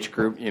down, but each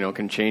group,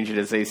 can change it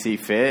as they see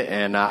fit,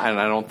 and I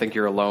don't think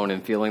you're alone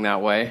in feeling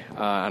that way.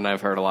 And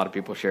I've heard a lot of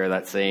people share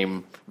that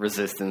same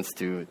resistance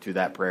to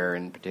that prayer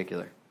in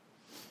particular.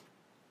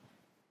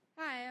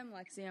 Hi, I'm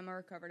Lexi. I'm a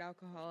recovered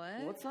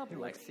alcoholic. What's up,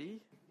 Lexi?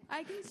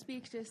 I can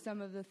speak to some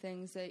of the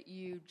things that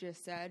you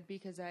just said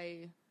because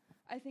I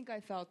think I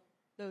felt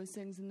those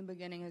things in the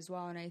beginning as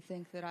well, and I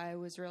think that I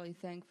was really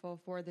thankful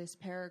for this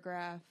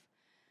paragraph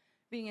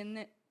being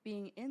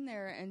in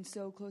there and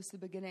so close to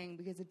the beginning,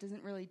 because it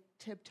doesn't really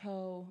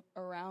tiptoe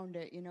around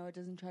it, it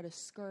doesn't try to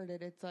skirt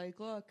it. It's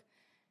like, look,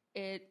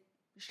 it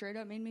straight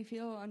up made me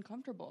feel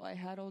uncomfortable. I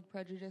had old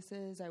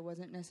prejudices. I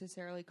wasn't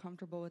necessarily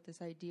comfortable with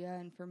this idea.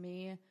 And for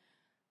me,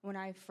 when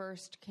I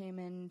first came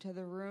into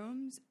the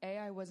rooms, A,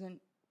 I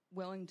wasn't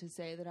willing to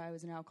say that I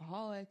was an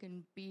alcoholic,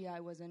 and B, I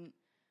wasn't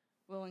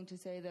willing to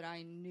say that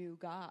I knew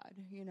God,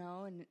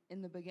 and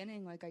in the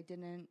beginning,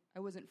 I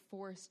wasn't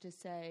forced to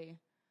say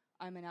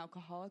I'm an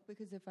alcoholic,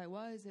 because if I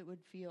was, it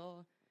would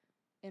feel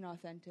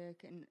inauthentic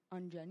and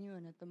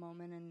ungenuine at the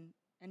moment.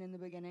 And in the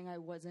beginning, I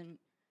wasn't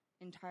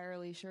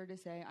entirely sure to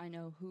say I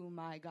know who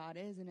my God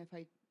is. And if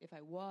I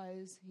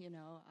was,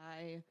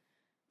 I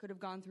could have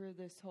gone through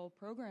this whole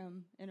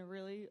program in a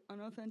really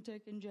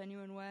unauthentic and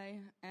genuine way.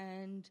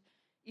 And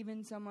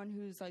even someone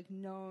who's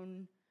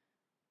known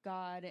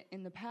God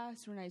in the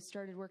past, when I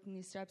started working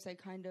these steps, I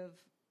kind of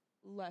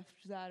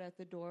left that at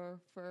the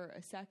door for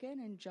a second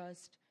and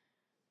just,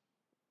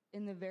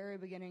 in the very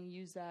beginning,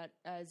 use that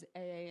as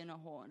AA in a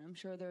whole. And I'm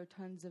sure there are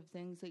tons of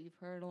things that you've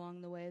heard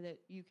along the way that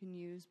you can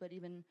use, but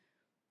even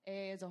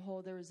AA as a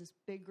whole, there was this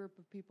big group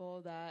of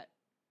people that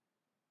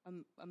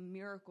a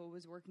miracle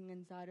was working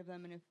inside of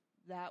them, and if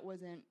that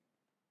wasn't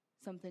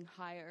something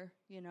higher,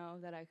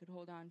 that I could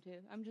hold on to.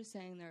 I'm just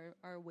saying there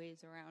are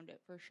ways around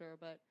it for sure,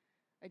 but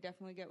I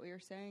definitely get what you're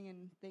saying,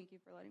 and thank you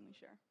for letting me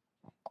share.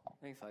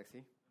 Thanks,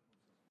 Lexi.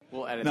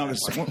 We'll edit No,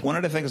 that one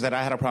of the things that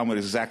I had a problem with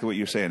is exactly what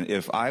you're saying.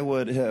 If I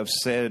would have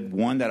said,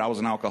 one, that I was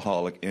an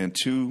alcoholic, and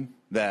two,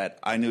 that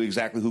I knew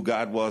exactly who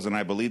God was and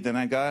I believed in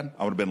that God,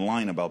 I would have been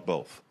lying about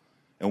both.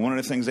 And one of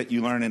the things that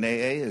you learn in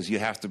AA is you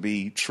have to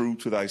be true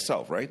to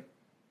thyself, right?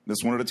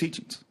 That's one of the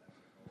teachings.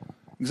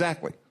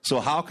 Exactly. So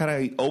how could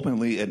I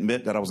openly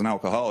admit that I was an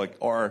alcoholic,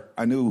 or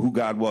I knew who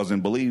God was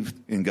and believed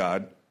in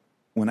God,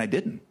 when I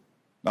didn't?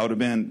 I would have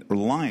been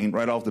lying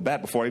right off the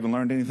bat before I even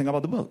learned anything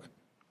about the book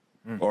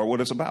or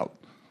what it's about.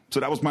 So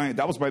that was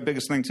my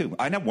biggest thing too.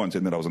 I never wanted to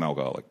admit I was an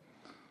alcoholic.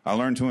 I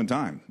learned to in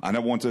time. I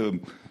never want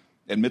to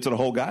admit to the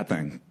whole God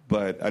thing,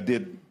 but I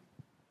did,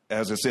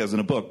 as it says in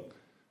the book,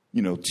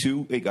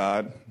 to a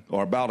God,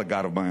 or about a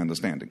God of my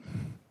understanding.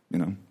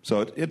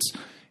 So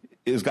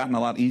it's gotten a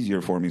lot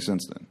easier for me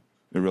since then.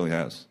 It really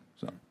has.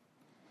 So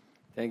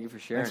Thank you for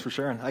sharing. Thanks for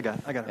sharing. I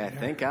got it. Yeah,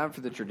 thank God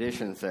for the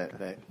traditions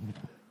that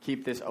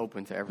keep this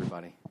open to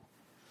everybody.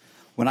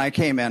 When I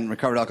came in,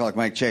 recovered alcoholic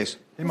Mike Chase.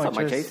 Hey,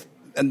 Mike Chase.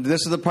 And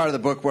this is the part of the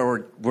book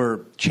where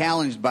we're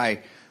challenged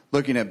by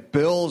looking at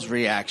Bill's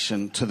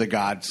reaction to the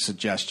God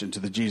suggestion, to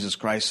the Jesus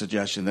Christ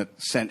suggestion that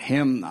sent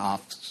him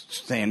off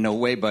saying, no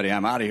way, buddy,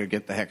 I'm out of here.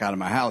 Get the heck out of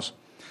my house.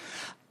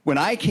 When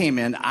I came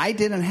in, I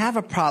didn't have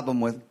a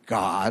problem with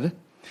God.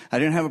 I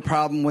didn't have a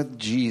problem with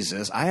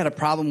Jesus. I had a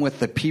problem with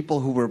the people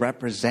who were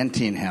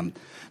representing him,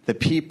 the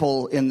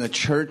people in the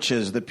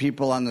churches, the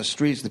people on the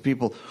streets, the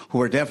people who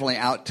were definitely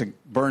out to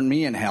burn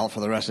me in hell for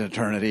the rest of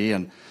eternity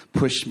and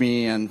push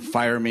me and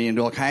fire me and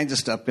do all kinds of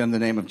stuff in the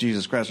name of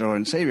Jesus Christ, our Lord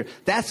and Savior.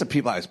 That's the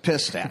people I was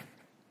pissed at.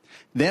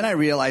 Then I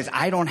realized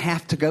I don't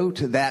have to go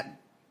to that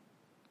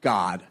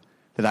God,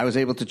 that I was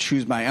able to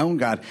choose my own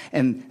God.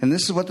 And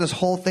this is what this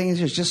whole thing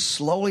is just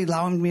slowly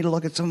allowing me to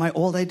look at some of my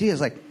old ideas.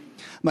 Like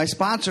my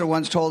sponsor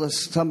once told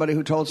us, somebody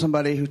who told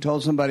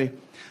somebody,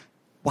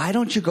 why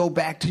don't you go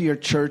back to your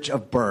church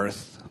of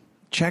birth,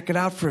 check it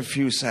out for a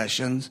few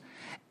sessions,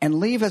 and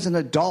leave as an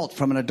adult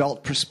from an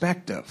adult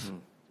perspective?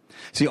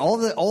 See, all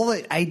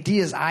the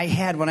ideas I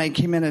had when I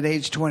came in at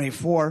age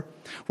 24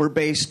 were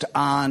based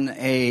on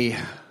a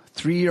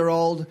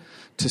 3-year-old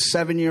to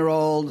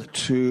 7-year-old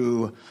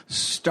to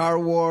Star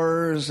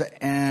Wars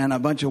and a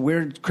bunch of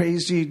weird,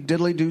 crazy,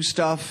 diddly-do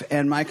stuff.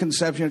 And my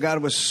conception of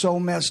God was so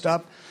messed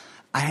up,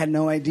 I had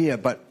no idea.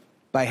 But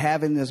by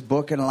having this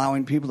book and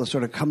allowing people to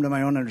sort of come to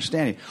my own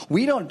understanding,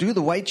 we don't do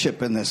the white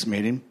chip in this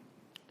meeting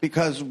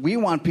because we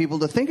want people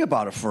to think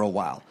about it for a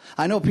while.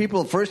 I know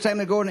people, the first time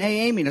they go to an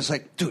AA meeting, it's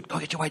like, dude, go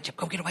get your white chip.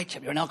 Go get a white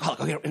chip. You're an alcoholic.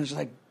 Go get it. And it's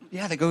like,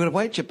 yeah, they go get a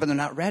white chip, and they're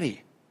not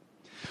ready.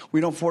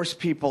 We don't force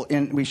people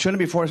in. We shouldn't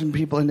be forcing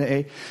people into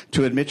AA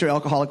to admit you're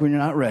alcoholic when you're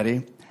not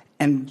ready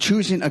and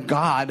choosing a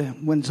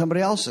God when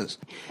somebody else is.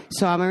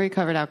 So I'm a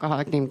recovered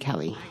alcoholic named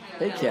Kelly.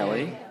 Hey,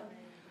 Kelly.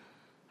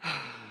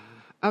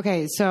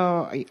 Okay,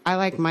 so I,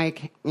 like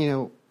Mike,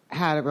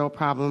 had a real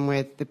problem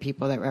with the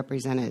people that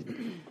represented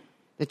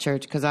the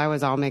church because I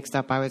was all mixed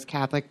up. I was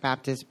Catholic,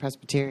 Baptist,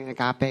 Presbyterian,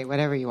 Agape,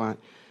 whatever you want.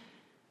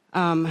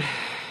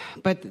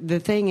 But the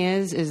thing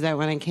is that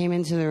when I came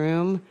into the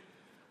room,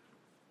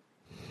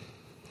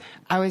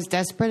 I was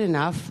desperate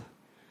enough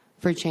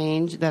for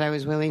change that I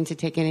was willing to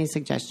take any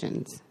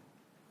suggestions.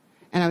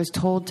 And I was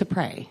told to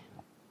pray.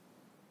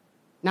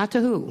 Not to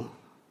who.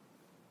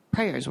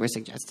 Prayers were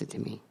suggested to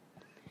me.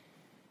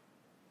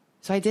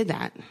 So I did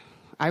that.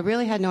 I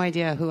really had no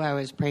idea who I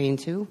was praying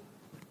to,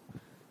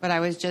 but I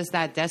was just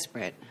that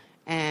desperate.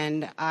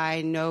 And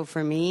I know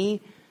for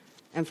me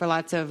and for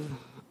lots of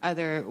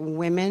other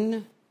women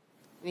and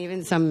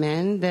even some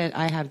men that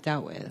I have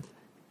dealt with,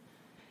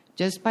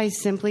 just by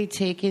simply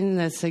taking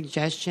the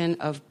suggestion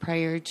of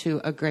prayer to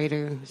a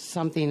greater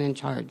something in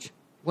charge,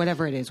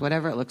 whatever it is,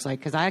 whatever it looks like,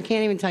 because I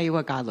can't even tell you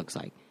what God looks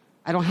like.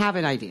 I don't have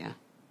an idea.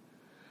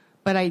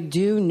 But I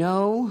do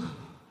know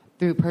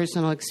through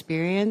personal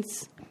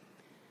experience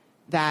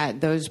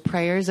that those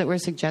prayers that were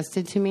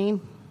suggested to me,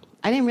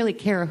 I didn't really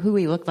care who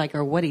he looked like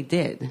or what he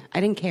did.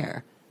 I didn't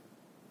care.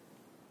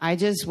 I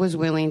just was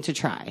willing to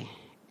try.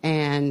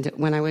 And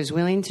when I was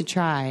willing to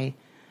try,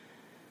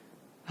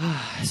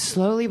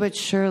 slowly but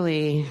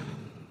surely,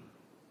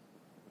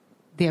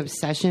 the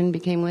obsession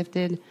became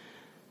lifted.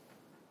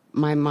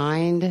 My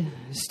mind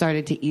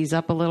started to ease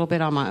up a little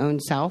bit on my own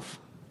self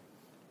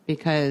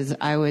because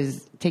I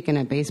was taking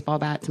a baseball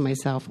bat to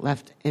myself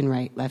left and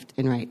right, left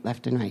and right,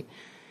 left and right.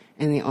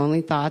 And the only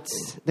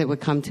thoughts that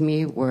would come to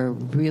me were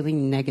really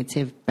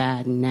negative,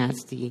 bad,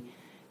 nasty,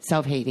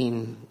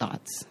 self-hating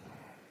thoughts.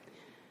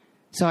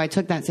 So I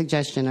took that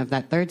suggestion of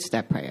that third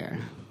step prayer.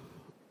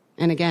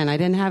 And again, I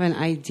didn't have an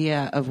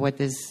idea of what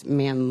this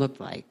man looked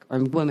like,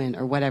 or woman,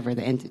 or whatever,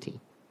 the entity.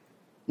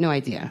 No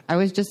idea. I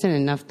was just in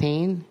enough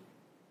pain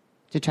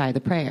to try the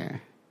prayer.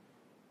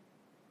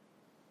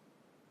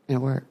 And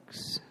it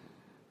works.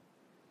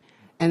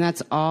 And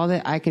that's all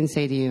that I can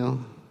say to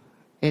you.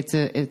 It's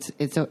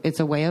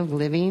a way of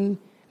living,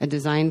 a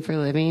design for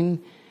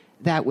living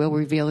that will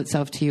reveal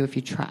itself to you if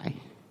you try.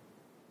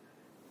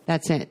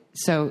 That's it.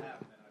 So,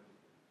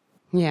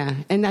 yeah,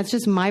 and that's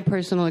just my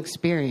personal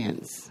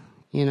experience,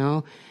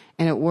 and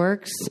it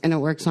works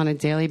on a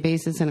daily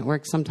basis, and it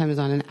works sometimes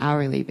on an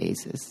hourly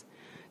basis.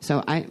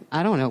 So I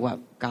don't know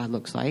what God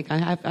looks like.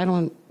 I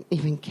don't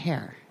even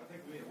care. I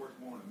think it works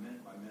more on a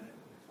minute by minute,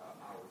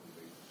 hourly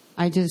basis.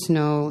 I just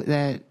know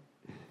that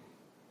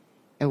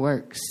it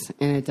works,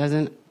 and it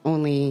doesn't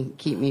only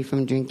keep me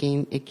from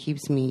drinking, it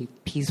keeps me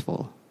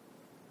peaceful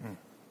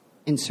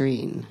and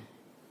serene,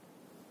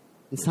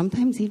 and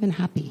sometimes even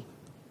happy.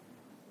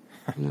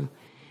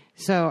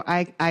 So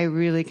I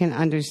really can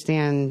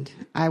understand.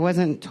 I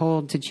wasn't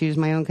told to choose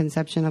my own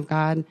conception of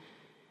God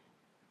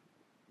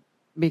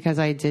because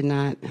I did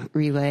not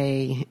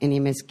relay any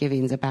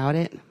misgivings about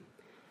it,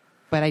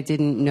 but I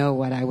didn't know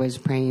what I was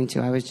praying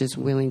to. I was just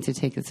willing to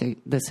take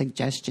the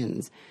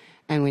suggestions.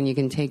 And when you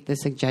can take the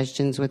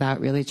suggestions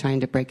without really trying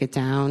to break it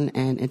down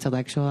and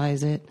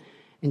intellectualize it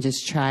and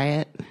just try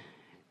it,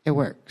 it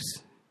works.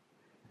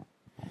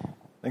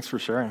 Thanks for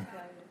sharing.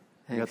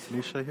 You got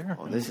Tanisha here?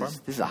 Oh, this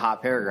is a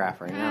hot paragraph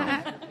right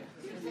now.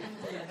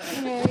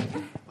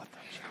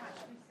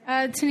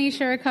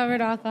 Tanisha,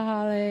 recovered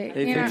alcoholic.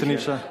 Hey,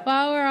 Tanisha.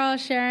 While we're all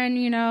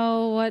sharing,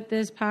 what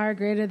this power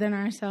greater than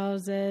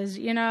ourselves is,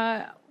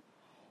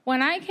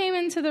 when I came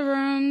into the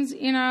rooms,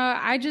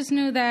 I just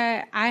knew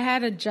that I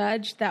had a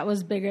judge that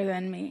was bigger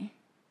than me.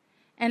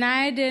 And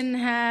I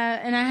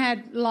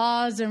had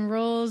laws and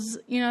rules,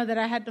 that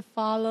I had to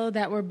follow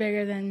that were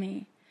bigger than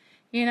me.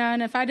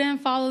 And if I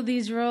didn't follow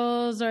these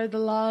rules or the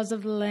laws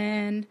of the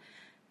land,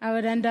 I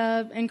would end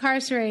up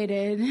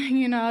incarcerated,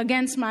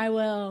 against my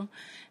will.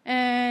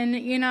 And,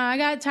 I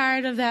got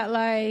tired of that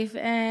life.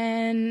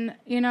 And,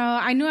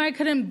 I knew I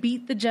couldn't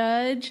beat the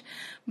judge,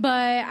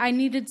 but I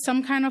needed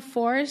some kind of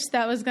force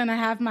that was going to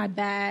have my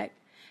back.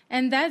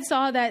 And that's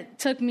all that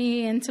took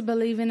me into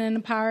believing in a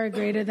power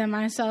greater than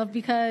myself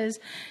because,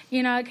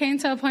 it came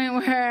to a point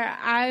where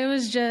I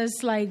was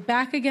just like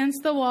back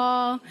against the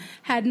wall,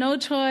 had no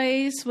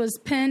choice, was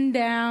pinned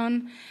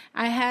down.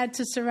 I had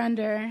to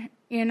surrender,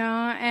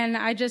 and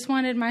I just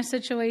wanted my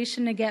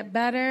situation to get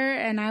better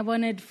and I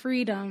wanted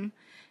freedom.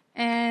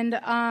 And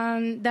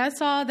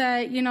that's all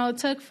that, it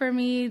took for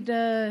me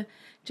to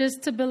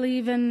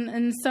believe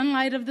in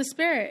sunlight of the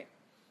Spirit.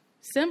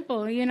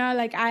 Simple,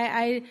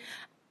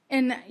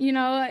 And,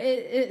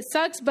 it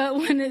sucks, but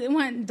when it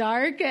went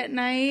dark at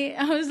night,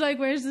 I was like,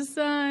 where's the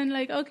sun?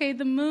 Like, okay,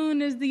 the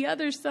moon is the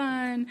other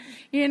sun,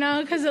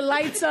 because it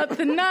lights up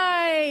the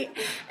night.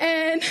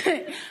 And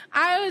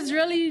I was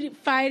really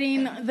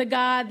fighting the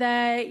God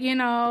that,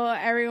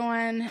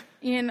 everyone,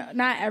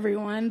 not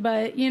everyone,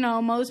 but,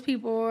 most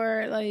people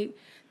were like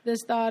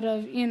this thought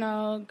of,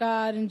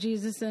 God and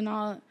Jesus and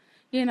all,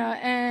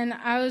 and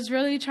I was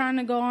really trying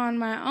to go on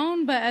my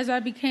own. But as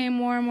I became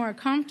more and more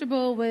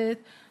comfortable with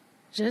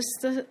just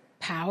the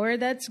power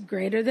that's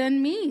greater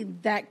than me,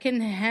 that can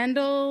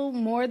handle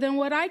more than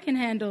what I can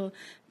handle,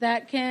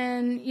 that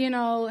can,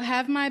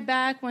 have my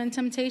back when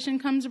temptation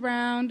comes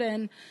around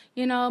and,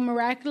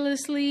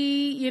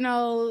 miraculously,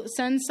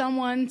 send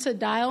someone to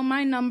dial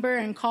my number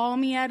and call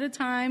me at a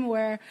time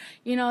where,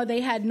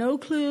 they had no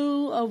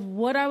clue of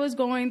what I was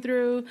going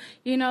through,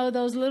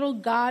 those little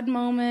God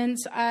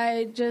moments.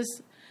 I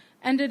just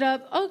ended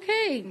up,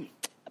 okay,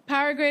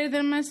 power greater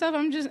than myself.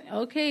 I'm just,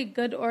 okay,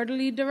 good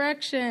orderly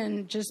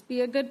direction. Just be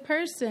a good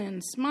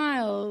person.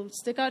 Smile.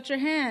 Stick out your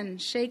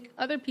hand. Shake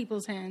other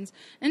people's hands.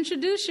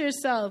 Introduce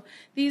yourself.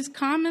 These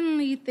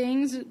commonly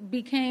things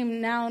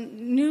became now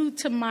new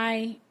to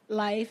my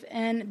life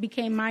and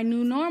became my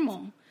new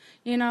normal.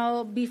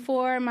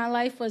 Before my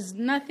life was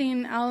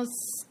nothing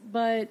else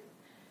but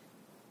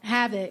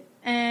havoc.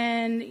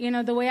 And,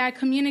 the way I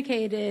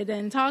communicated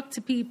and talked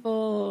to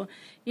people,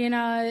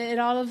 it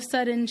all of a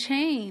sudden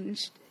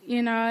changed.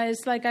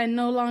 It's like I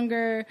no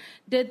longer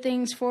did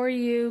things for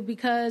you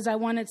because I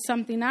wanted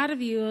something out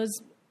of you. It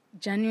was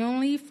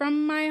genuinely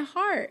from my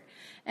heart.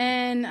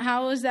 And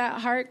how was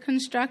that heart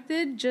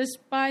constructed? Just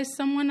by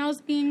someone else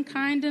being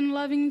kind and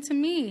loving to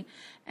me.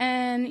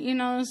 And,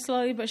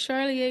 slowly but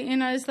surely,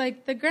 it's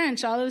like the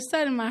Grinch. All of a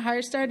sudden, my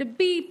heart started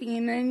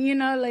beeping.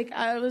 And,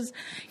 I was,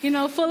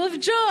 full of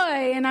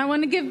joy. And I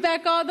want to give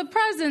back all the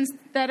presents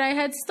that I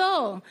had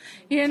stole,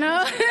 And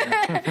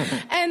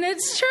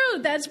it's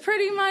true. That's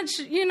pretty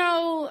much,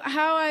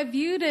 how I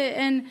viewed it.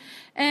 And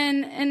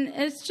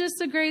it's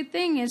just a great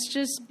thing. It's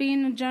just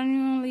being a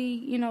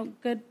genuinely,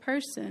 good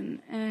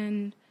person.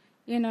 And,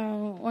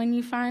 when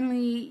you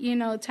finally,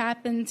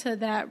 tap into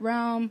that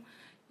realm,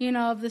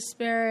 of the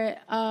Spirit,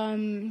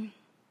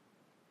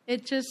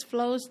 it just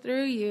flows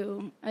through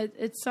you.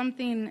 It's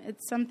something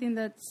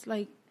that's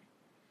like,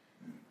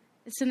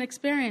 it's an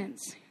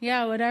experience.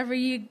 Yeah, whatever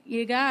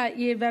you got,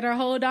 you better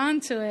hold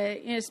on to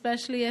it,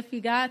 especially if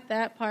you got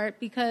that part,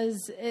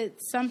 because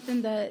it's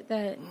something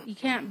that you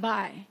can't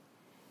buy,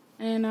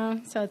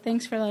 So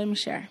thanks for letting me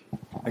share.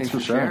 Thanks for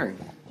sharing.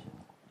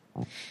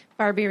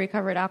 Barbie,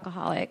 recovered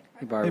alcoholic.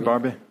 Hey, Barbie. Hey,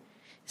 Barbie.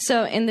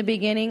 So in the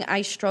beginning,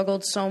 I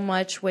struggled so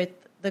much with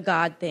the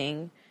God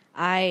thing.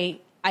 I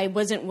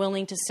wasn't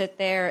willing to sit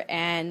there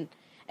and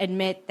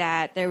admit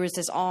that there was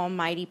this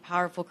almighty,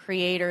 powerful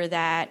creator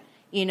that,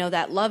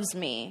 that loves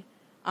me.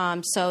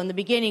 So in the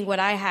beginning, what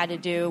I had to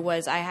do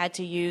was I had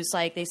to use,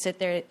 like, they sit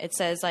there, it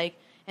says, like,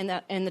 in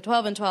the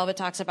 12 and 12, it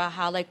talks about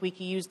how, like, we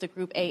could use the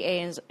group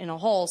AA in a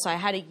whole. So I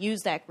had to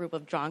use that group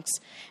of drunks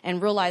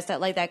and realize that,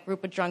 like, that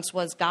group of drunks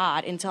was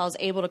God until I was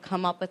able to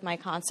come up with my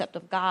concept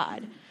of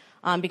God.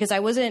 Because I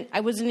wasn't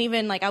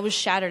even, like, I was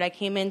shattered. I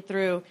came in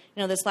through,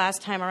 this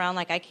last time around,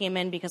 like, I came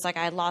in because, like,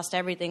 I had lost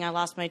everything. I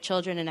lost my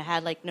children, and I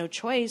had, like, no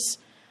choice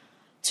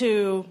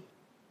to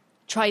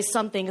try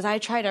something because I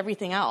had tried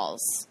everything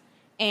else.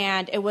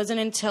 And it wasn't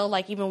until,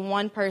 like, even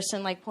one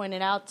person, like,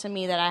 pointed out to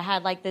me that I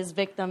had, like, this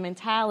victim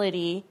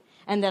mentality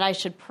and that I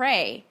should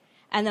pray.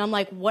 And then I'm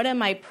like, what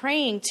am I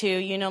praying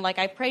to? Like,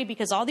 I pray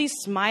because all these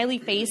smiley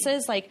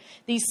faces, like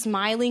these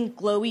smiling,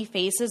 glowy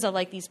faces of,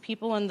 like, these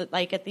people in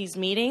like at these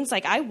meetings,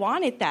 like, I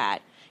wanted that.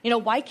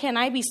 Why can't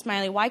I be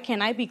smiling? Why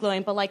can't I be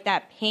glowing? But, like,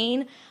 that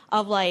pain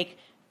of, like,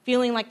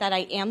 feeling like that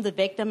I am the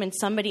victim and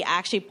somebody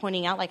actually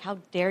pointing out, like, how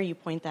dare you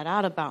point that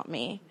out about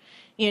me?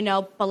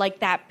 but like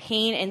that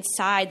pain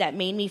inside that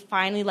made me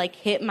finally like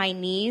hit my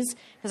knees.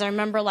 Because I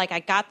remember like I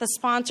got the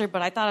sponsor,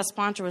 but I thought a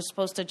sponsor was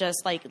supposed to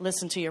just like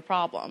listen to your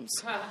problems.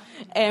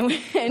 And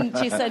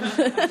she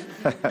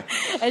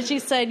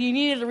said, you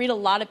needed to read a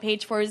lot of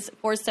page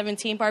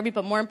 417, Barbie,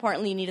 but more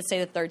importantly, you need to say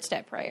the third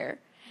step prayer.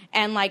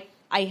 And like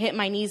I hit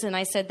my knees and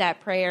I said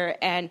that prayer,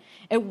 and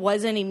it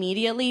wasn't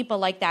immediately, but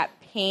like that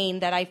pain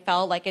that I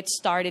felt, like it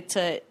started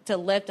to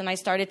lift, and I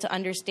started to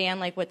understand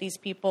like what these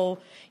people,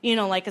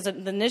 like as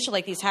an initial,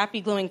 like these happy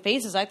glowing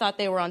faces, I thought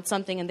they were on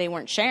something and they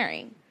weren't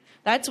sharing.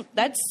 That's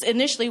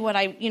initially what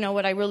I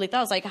really thought.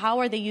 I was like, how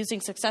are they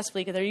using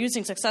successfully? Because they're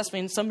using successfully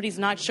and somebody's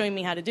not showing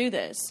me how to do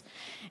this.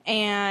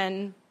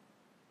 And,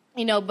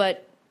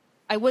 but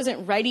I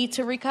wasn't ready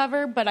to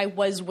recover, but I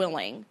was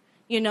willing.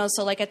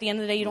 So like at the end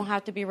of the day, you don't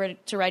have to be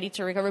ready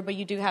to recover, but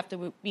you do have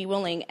to be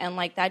willing. And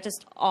like that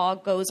just all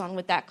goes on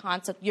with that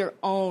concept, your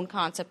own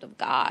concept of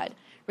God.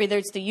 Whether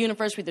it's the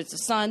universe, whether it's the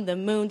sun, the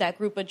moon, that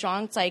group of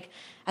John, it's like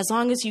as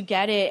long as you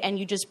get it and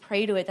you just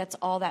pray to it, that's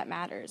all that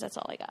matters. That's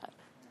all I got.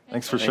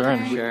 Thanks for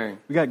sharing.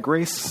 We got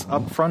Grace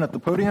up front at the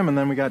podium, and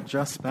then we got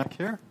Jess back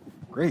here.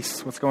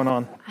 Grace, what's going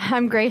on?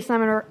 I'm Grace.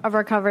 I'm a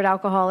recovered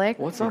alcoholic.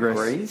 What's up,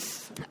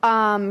 Grace?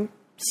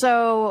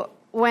 So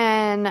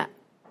when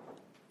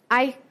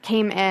I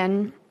came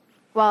in,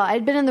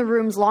 I'd been in the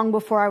rooms long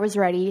before I was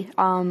ready.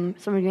 Some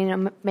of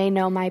you may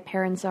know my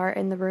parents are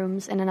in the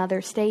rooms in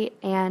another state.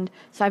 And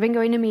so I've been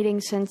going to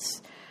meetings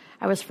since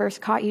I was first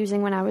caught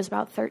using when I was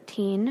about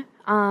 13.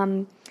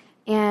 I'm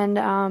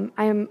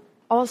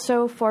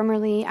also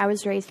formerly, I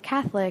was raised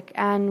Catholic.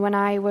 And when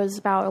I was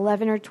about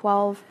 11 or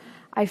 12,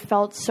 I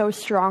felt so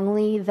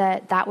strongly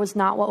that was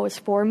not what was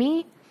for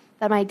me,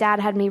 that my dad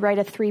had me write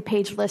a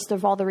 3-page list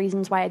of all the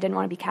reasons why I didn't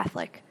want to be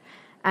Catholic.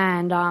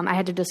 And I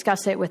had to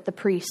discuss it with the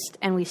priest,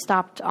 and we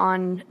stopped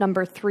on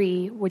number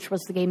 3, which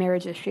was the gay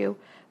marriage issue.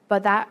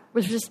 But that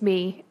was just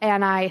me,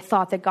 and I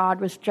thought that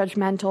God was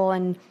judgmental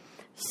and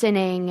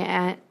sinning,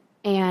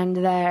 and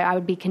that I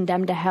would be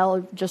condemned to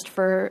hell just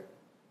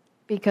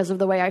because of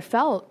the way I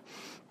felt.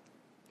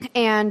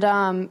 And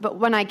but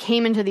when I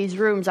came into these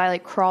rooms, I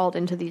crawled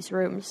into these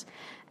rooms.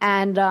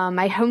 And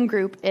my home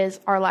group is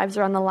Our Lives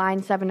Are on the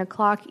Line, 7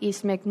 o'clock,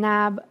 East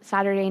McNabb,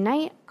 Saturday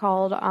night,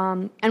 called,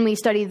 and we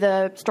study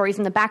the stories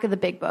in the back of the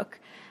big book.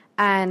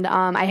 And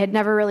I had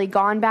never really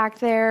gone back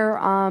there,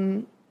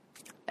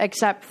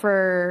 except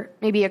for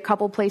maybe a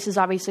couple places,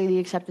 obviously the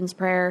acceptance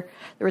prayer,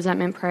 the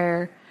resentment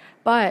prayer.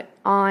 But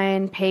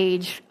on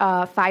page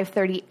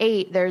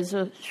 538, there's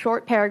a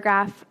short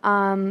paragraph,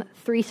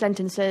 3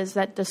 sentences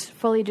that just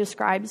fully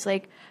describes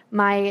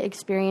my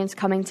experience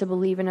coming to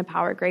believe in a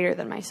power greater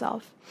than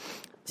myself.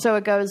 So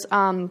it goes,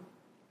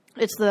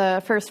 it's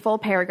the first full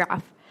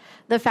paragraph.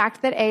 The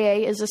fact that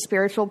AA is a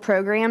spiritual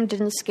program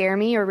didn't scare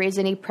me or raise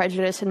any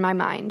prejudice in my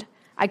mind.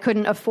 I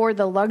couldn't afford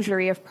the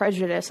luxury of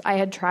prejudice. I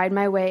had tried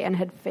my way and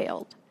had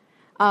failed.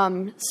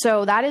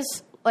 So that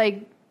is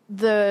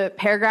the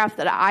paragraph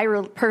that I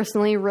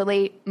personally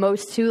relate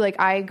most to.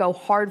 I go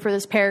hard for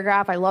this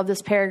paragraph. I love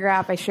this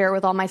paragraph. I share it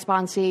with all my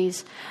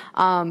sponsees.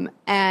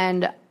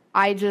 And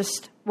I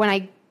just, when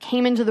I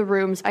came into the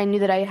rooms, I knew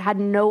that I had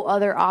no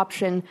other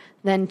option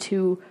than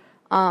to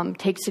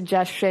take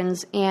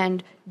suggestions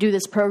and do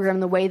this program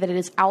the way that it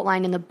is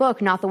outlined in the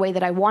book, not the way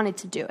that I wanted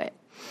to do it.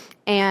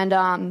 And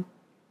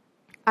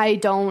I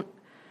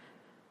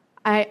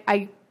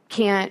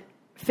can't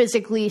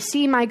physically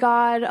see my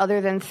God other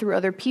than through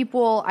other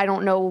people. I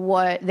don't know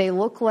what they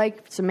look like,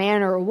 if it's a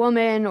man or a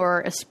woman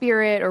or a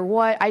spirit or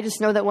what. I just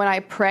know that when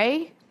I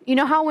pray, you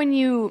know how when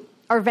you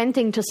are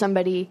venting to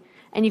somebody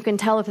and you can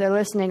tell if they're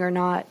listening or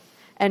not,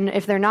 and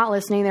if they're not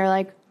listening, they're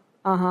like,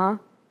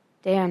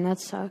 damn, that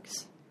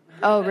sucks.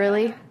 Oh,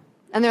 really?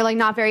 And they're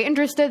not very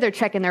interested. They're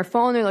checking their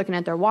phone. They're looking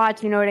at their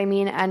watch. You know what I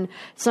mean? And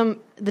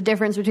the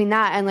difference between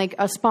that and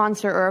a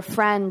sponsor or a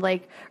friend,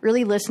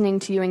 really listening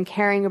to you and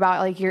caring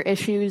about your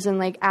issues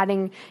and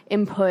adding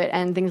input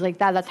and things like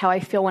that. That's how I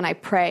feel when I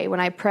pray.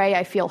 When I pray,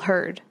 I feel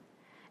heard.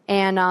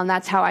 And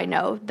that's how I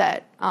know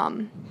that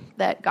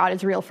that God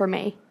is real for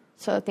me.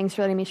 So thanks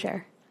for letting me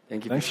share.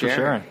 Thank you for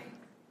sharing.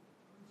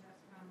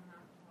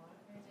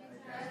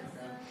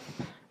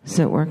 Is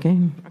it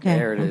working? Okay.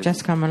 There it is.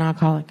 Jessica, I'm an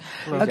alcoholic.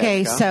 Hello,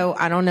 okay, Jessica. so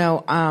I don't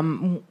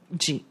know.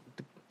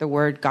 The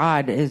word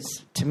God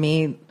is, to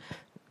me,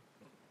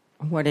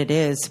 what it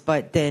is,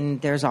 but then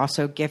there's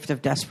also gift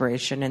of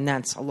desperation, and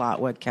that's a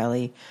lot what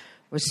Kelly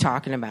was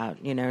talking about.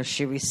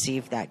 She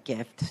received that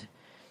gift,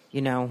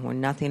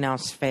 when nothing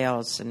else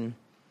fails, and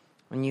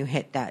when you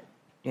hit that,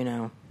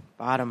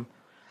 bottom,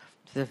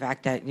 to the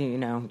fact that,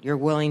 you're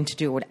willing to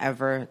do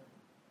whatever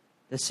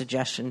the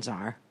suggestions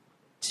are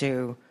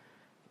to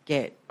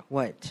get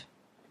what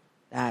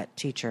that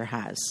teacher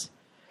has,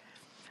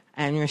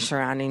 and your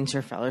surroundings,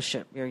 your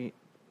fellowship,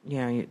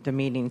 the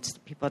meetings,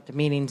 people at the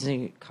meetings,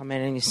 and you come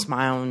in and you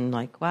smile and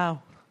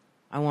wow,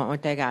 I want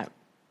what they got.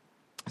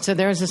 So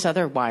there's this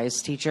other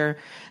wise teacher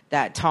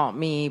that taught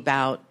me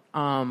about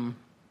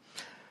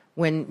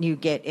when you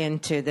get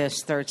into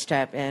this third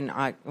step, and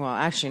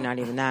actually not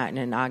even that, in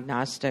an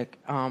agnostic,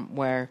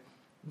 where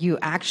you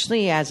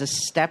actually, as a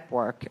step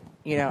work,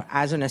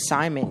 as an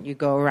assignment, you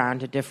go around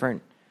to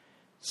different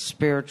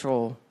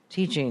spiritual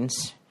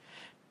teachings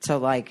to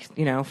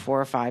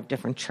 4 or 5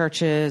 different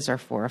churches or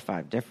 4 or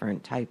 5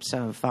 different types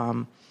of,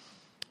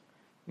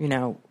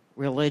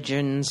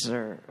 religions,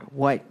 or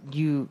what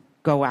you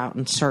go out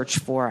and search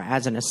for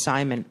as an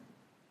assignment.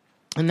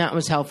 And that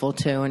was helpful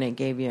too. And it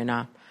gave you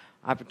an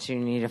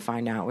opportunity to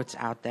find out what's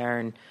out there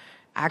and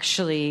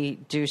actually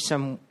do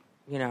some,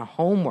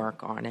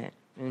 homework on it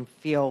and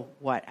feel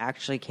what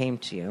actually came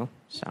to you.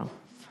 So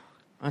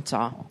that's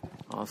all.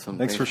 Awesome.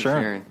 Thanks for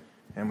sharing.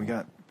 And we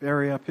got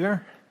Barry up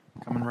here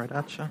coming right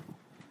at you.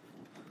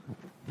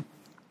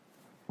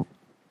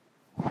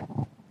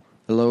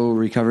 Hello,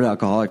 recovered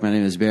alcoholic. My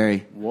name is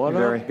Barry. What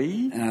up,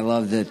 B? And I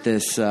love that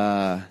this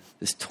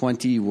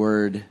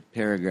 20-word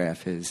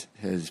paragraph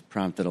has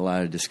prompted a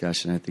lot of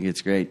discussion. I think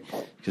it's great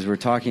because we're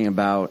talking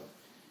about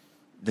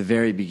the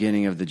very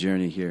beginning of the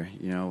journey here.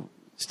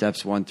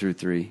 Steps 1 through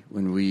 3.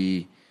 When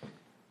we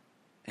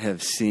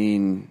have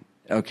seen,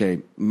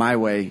 okay, my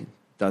way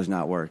does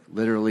not work,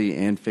 literally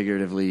and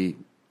figuratively,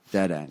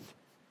 dead end.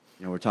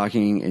 We're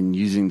talking and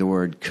using the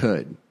word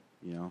could.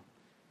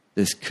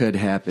 This could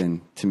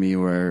happen to me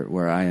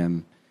where I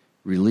am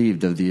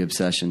relieved of the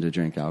obsession to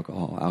drink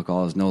alcohol.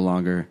 Alcohol is no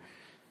longer,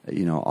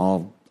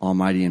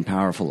 almighty and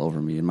powerful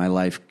over me, and my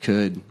life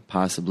could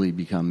possibly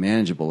become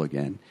manageable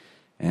again.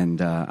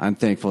 And I'm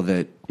thankful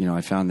that,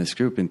 I found this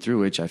group, and through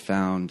which I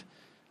found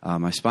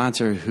my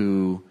sponsor,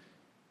 who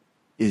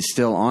is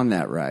still on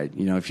that ride.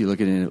 If you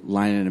look at a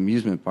line at an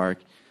amusement park,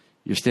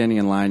 you're standing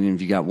in line, and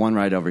if you got one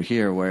ride over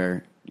here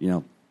where,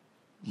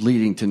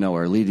 leading to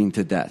nowhere, leading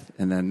to death.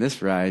 And then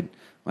this ride,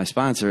 my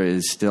sponsor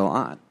is still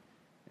on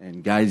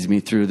and guides me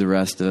through the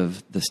rest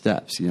of the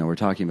steps. We're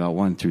talking about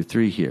 1 through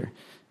 3 here.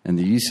 And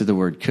the use of the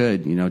word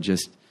could,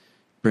 just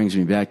brings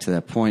me back to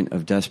that point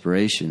of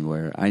desperation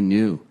where I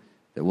knew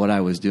that what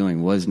I was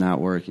doing was not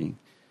working.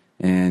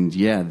 And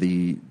yeah,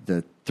 the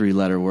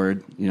 3-letter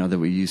word, that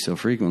we use so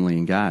frequently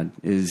in God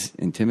is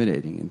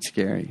intimidating and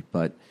scary,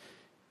 but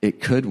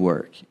it could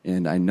work.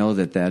 And I know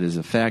that is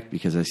a fact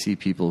because I see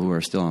people who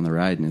are still on the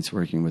ride and it's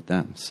working with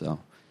them. So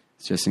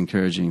it's just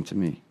encouraging to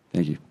me.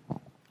 Thank you.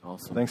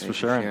 Awesome. Thanks for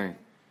sharing.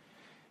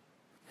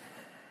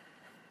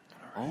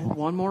 Oh,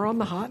 one more on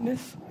the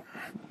hotness.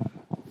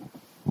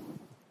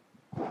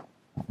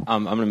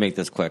 I'm going to make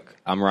this quick.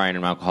 I'm Ryan.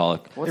 I'm an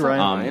alcoholic. What's up,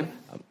 Ryan?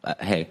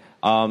 Hey.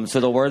 So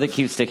the word that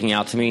keeps sticking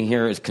out to me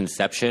here is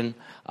conception.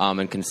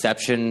 And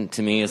conception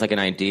to me is like an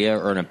idea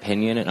or an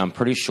opinion. And I'm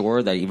pretty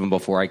sure that even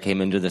before I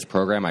came into this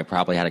program, I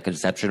probably had a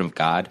conception of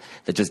God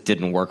that just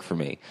didn't work for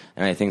me.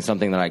 And I think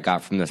something that I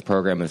got from this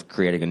program is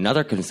creating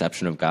another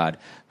conception of God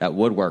that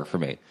would work for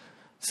me.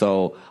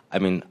 So, I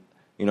mean,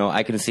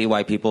 I can see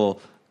why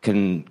people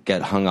can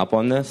get hung up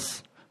on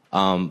this.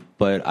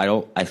 But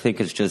I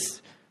think it's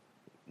just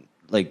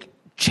like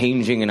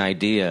changing an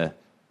idea.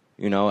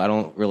 I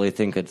don't really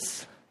think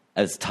it's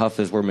as tough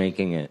as we're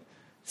making it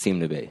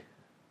seem to be.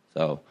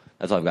 So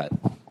that's all I've got.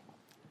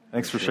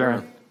 Thanks for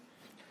sharing.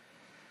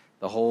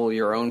 The whole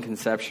your own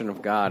conception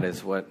of God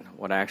is what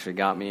actually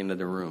got me into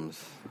the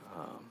rooms.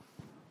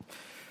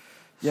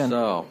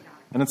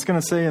 And it's going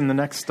to say in the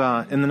next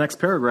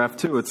paragraph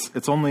too.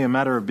 It's only a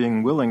matter of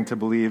being willing to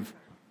believe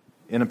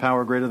in a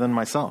power greater than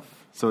myself.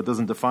 So it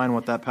doesn't define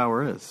what that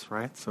power is,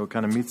 right? So it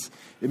kind of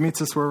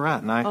meets us where we're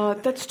at.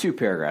 And that's 2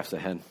 paragraphs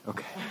ahead.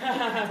 Okay.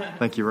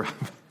 Thank you, Rob.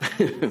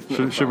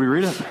 should we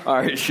read it? All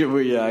right. Should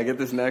we get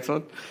this next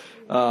one?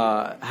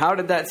 How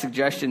did that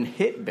suggestion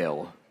hit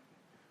Bill?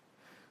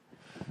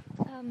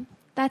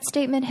 That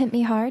statement hit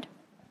me hard.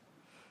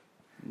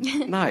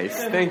 Nice.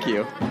 Thank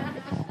you.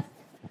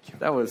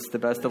 That was the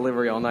best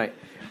delivery all night.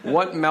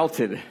 What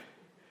melted?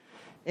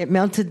 It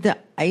melted the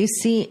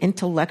icy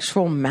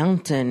intellectual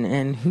mountain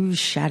in whose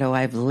shadow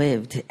I've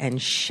lived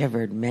and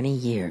shivered many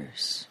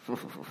years.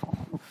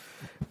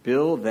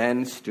 Bill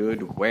then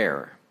stood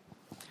where?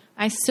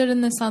 I stood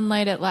in the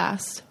sunlight at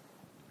last.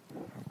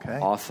 Okay.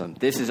 Awesome.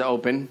 This is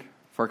open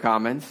for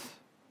comments.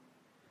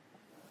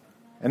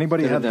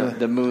 Anybody had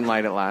the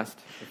moonlight at last?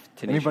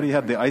 Anybody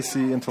had the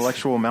icy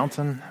intellectual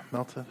mountain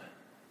melted?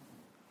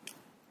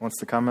 Wants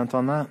to comment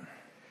on that?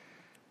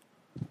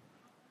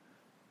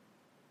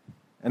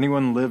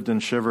 Anyone lived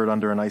and shivered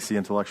under an icy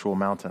intellectual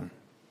mountain?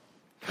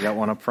 You got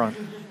one up front?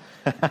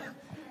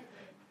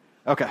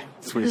 Okay,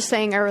 sweet. Just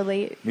saying I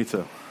relate. Me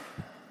too.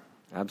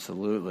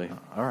 Absolutely.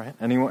 All right.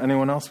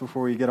 Anyone else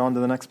before we get on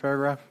to the next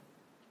paragraph?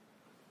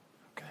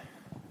 Okay.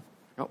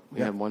 Oh,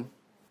 we have one.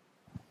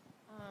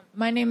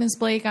 My name is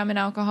Blake. I'm an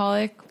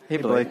alcoholic. Hey,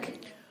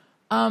 Blake.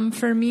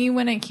 For me,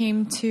 when it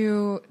came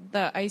to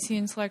the icy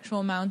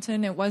intellectual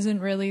mountain, it wasn't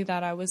really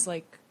that I was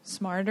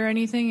smart or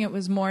anything. It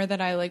was more that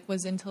I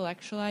was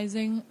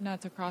intellectualizing,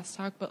 not to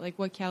crosstalk, but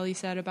what Kelly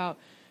said about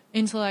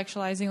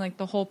intellectualizing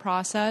the whole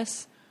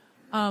process.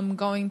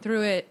 Going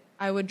through it,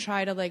 I would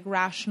try to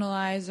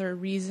rationalize or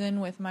reason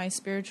with my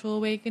spiritual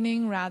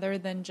awakening rather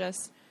than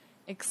just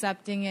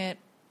accepting it.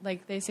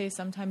 Like they say,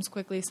 sometimes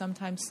quickly,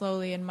 sometimes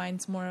slowly, and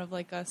mine's more of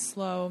a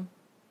slow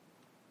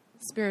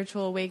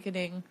spiritual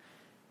awakening.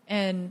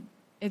 And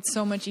it's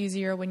so much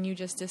easier when you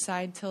just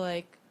decide to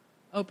like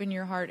open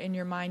your heart and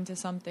your mind to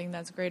something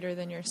that's greater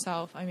than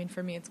yourself. I mean,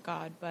 for me, it's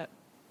God, but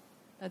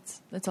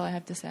that's all I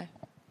have to say.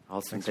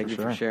 Awesome. Thank you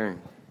for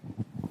sharing.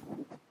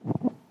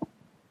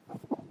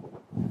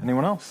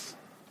 Anyone else?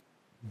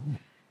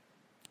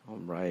 All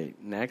right.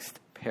 Next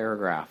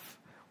paragraph.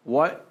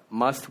 What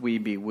must we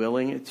be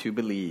willing to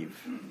believe?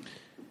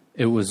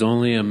 It was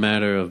only a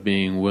matter of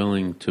being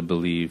willing to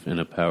believe in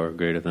a power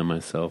greater than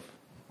myself.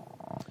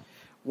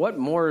 What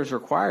more is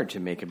required to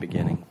make a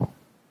beginning?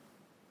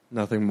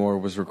 Nothing more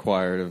was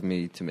required of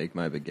me to make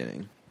my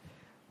beginning.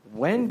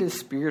 When does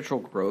spiritual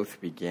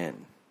growth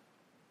begin?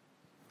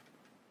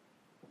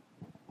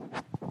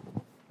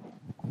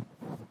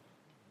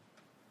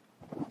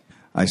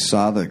 I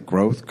saw that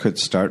growth could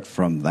start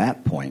from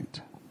that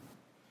point.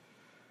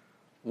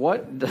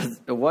 What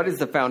is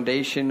the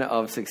foundation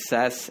of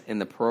success in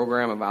the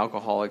program of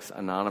Alcoholics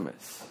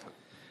Anonymous?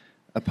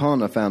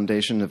 Upon a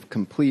foundation of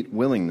complete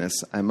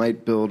willingness, I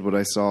might build what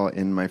I saw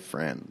in my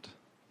friend.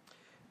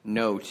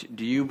 Note,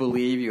 do you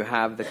believe you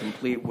have the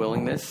complete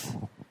willingness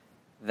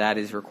that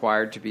is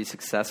required to be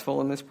successful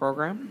in this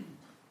program?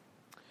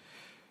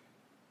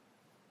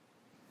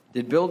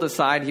 Did Bill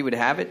decide he would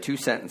have it? 2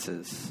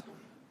 sentences.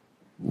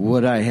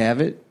 Would I have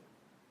it?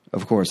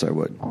 Of course I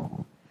would.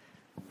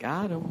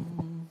 Got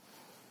him.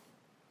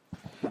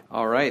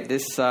 All right,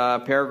 this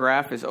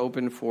paragraph is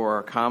open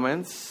for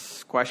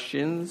comments,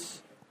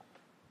 questions,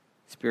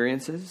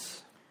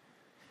 experiences.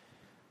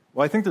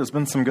 Well, I think there's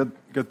been some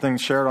good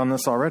things shared on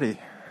this already,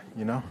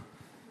 you know.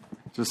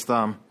 Just,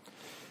 I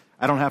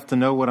don't have to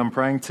know what I'm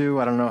praying to.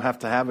 I don't have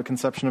to have a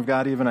conception of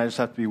God even. I just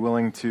have to be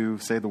willing to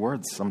say the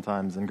words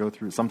sometimes and go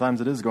through.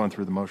 Sometimes it is going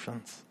through the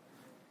motions.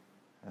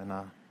 And,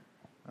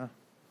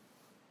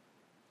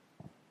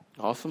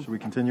 Awesome. Should we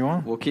continue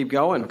on? We'll keep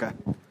going. Okay.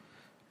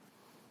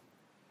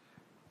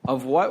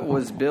 Of what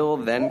was Bill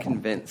then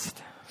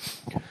convinced?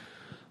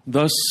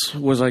 Thus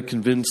was I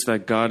convinced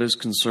that God is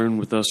concerned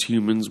with us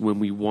humans when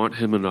we want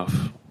him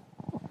enough.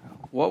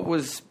 What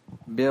was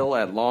Bill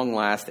at long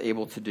last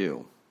able to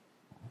do?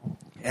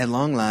 At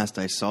long last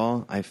I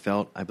saw, I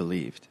felt, I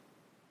believed.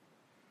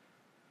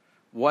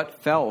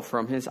 What fell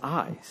from his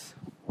eyes?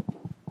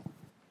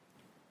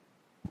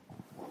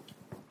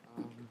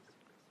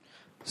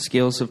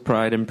 Scales of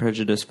pride and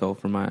prejudice fell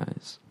from my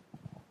eyes.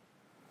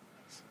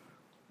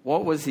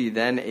 What was he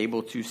then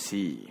able to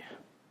see?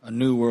 A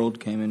new world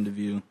came into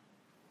view.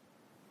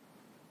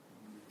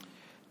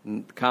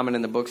 The comment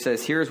in the book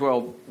says, here's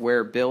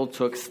where Bill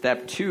took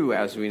step 2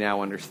 as we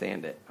now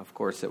understand it. Of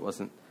course, it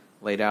wasn't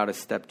laid out as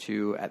step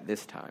 2 at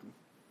this time.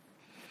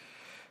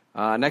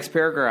 Next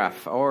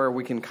paragraph, or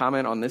we can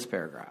comment on this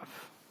paragraph.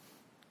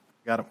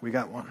 We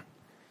got one.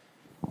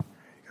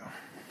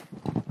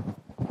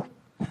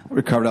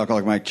 Recovered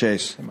alcoholic Mike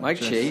Chase. Mike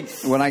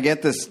Chase. When I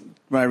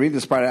read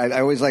this part, I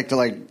always like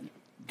to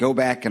go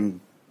back and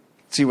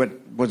see what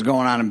was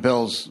going on in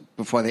Bill's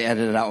before they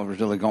edited out what was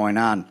really going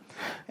on.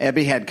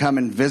 Ebby had come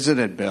and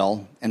visited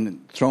Bill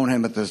and thrown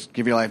him at this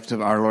 "Give Your Life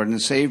to Our Lord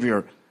and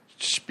Savior"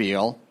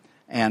 spiel,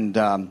 and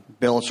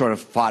Bill sort of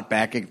fought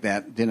back at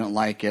that, didn't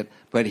like it,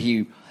 but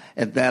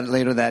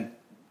later that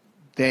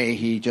day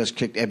he just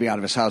kicked Ebby out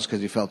of his house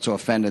because he felt so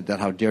offended that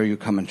how dare you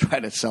come and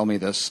try to sell me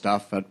this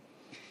stuff. But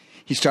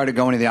he started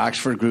going to the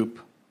Oxford group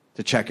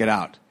to check it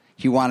out.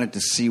 He wanted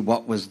to see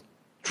what was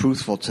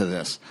truthful to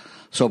this.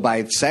 So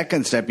by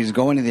second step, he's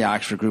going to the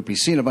Oxford group.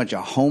 He's seen a bunch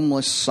of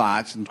homeless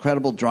sots,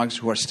 incredible drunks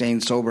who are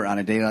staying sober on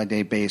a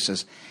day-by-day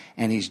basis.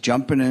 And he's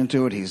jumping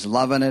into it. He's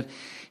loving it.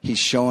 He's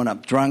showing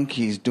up drunk.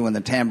 He's doing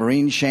the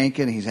tambourine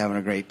shanking. He's having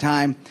a great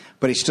time.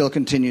 But he still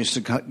continues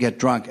to get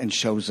drunk and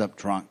shows up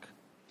drunk.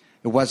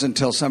 It wasn't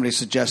until somebody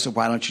suggested,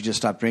 why don't you just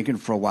stop drinking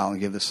for a while and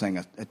give this thing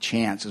a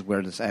chance, is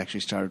where this actually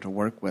started to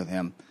work with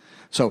him.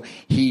 So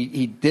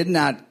he did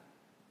not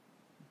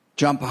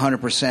jump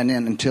 100%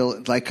 in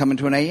until like coming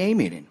to an AA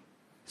meeting,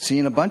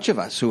 seeing a bunch of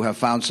us who have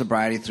found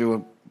sobriety through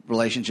a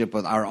relationship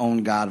with our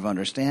own God of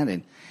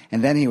understanding.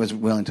 And then he was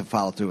willing to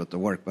follow through with the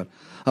work. But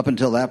up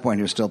until that point,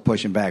 he was still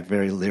pushing back,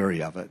 very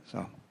leery of it.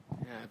 So,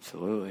 yeah,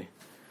 absolutely.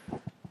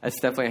 That's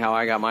definitely how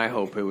I got my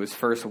hope. It was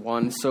first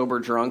one sober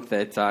drunk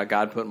that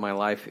God put in my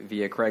life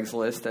via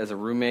Craigslist as a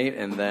roommate.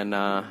 And then,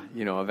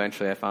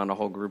 eventually I found a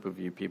whole group of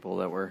you people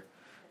that were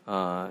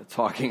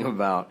talking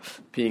about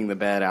peeing the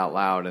bed out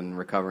loud and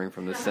recovering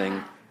from this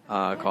thing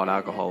called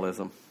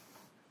alcoholism.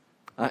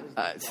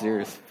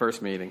 Serious.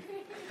 First meeting.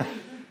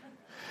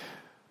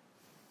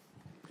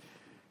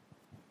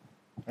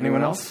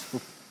 Anyone else?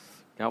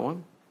 Got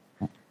one?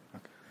 I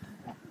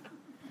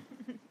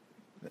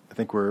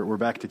think we're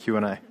back to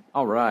Q&A.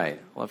 All right.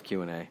 Love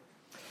Q&A.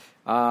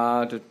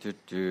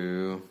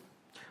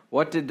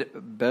 What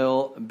did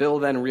Bill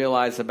then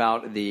realize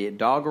about the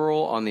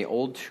doggerel on the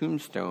old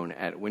tombstone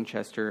at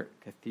Winchester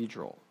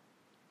Cathedral?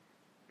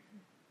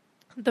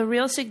 The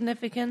real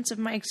significance of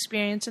my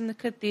experience in the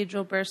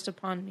cathedral burst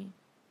upon me.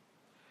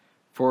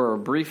 For a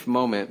brief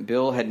moment,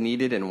 Bill had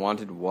needed and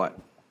wanted what?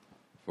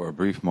 For a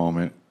brief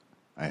moment,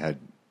 I had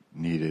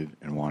needed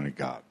and wanted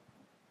God.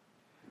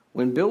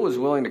 When Bill was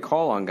willing to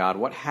call on God,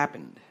 what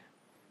happened?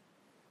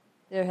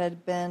 There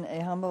had been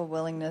a humble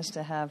willingness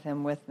to have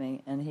him with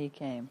me, and he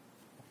came.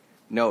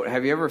 Note,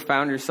 have you ever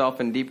found yourself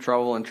in deep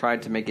trouble and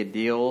tried to make a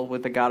deal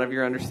with the God of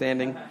your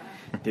understanding?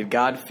 Did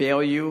God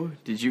fail you?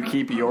 Did you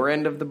keep your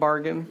end of the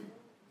bargain?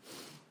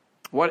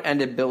 What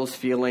ended Bill's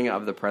feeling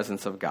of the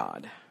presence of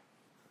God?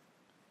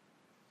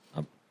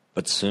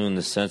 But soon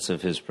the sense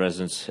of his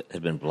presence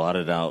had been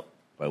blotted out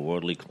by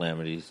worldly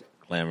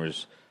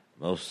clamors,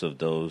 most of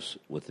those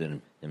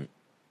within him,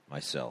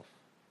 myself.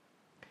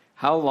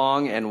 How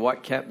long and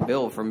what kept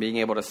Bill from being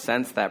able to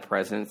sense that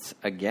presence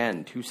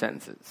again? 2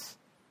 sentences.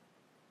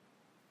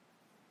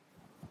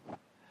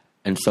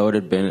 And so it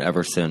had been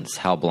ever since,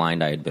 how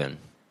blind I had been.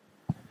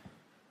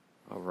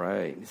 All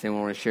right. Does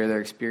anyone want to share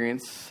their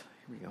experience?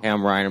 Here we go. Hey,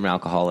 I'm Ryan. I'm an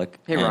alcoholic.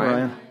 Hey, And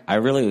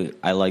Ryan.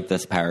 I like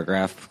this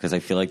paragraph because I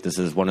feel like this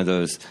is one of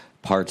those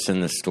parts in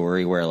the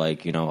story where,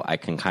 like, you know, I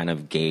can kind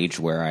of gauge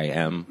where I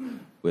am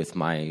with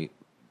my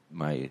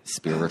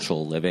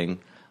spiritual living.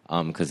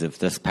 Because if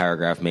this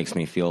paragraph makes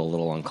me feel a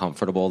little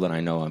uncomfortable, then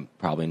I know I'm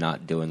probably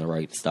not doing the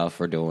right stuff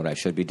or doing what I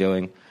should be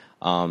doing.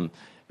 I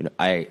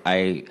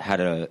had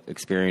an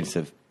experience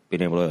of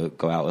being able to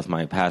go out with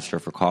my pastor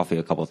for coffee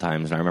a couple of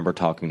times, and I remember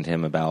talking to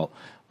him about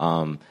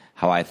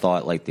how I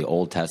thought like the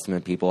Old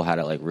Testament people had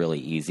it like really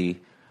easy,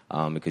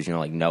 because you know,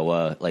 like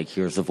Noah, like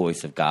here's the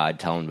voice of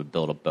God telling him to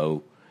build a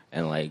boat,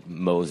 and like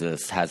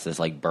Moses has this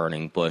like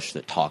burning bush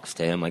that talks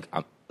to him. Like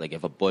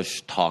if a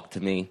bush talked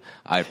to me,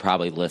 I'd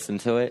probably listen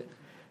to it.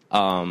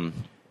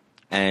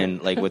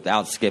 And like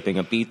without skipping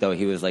a beat, though,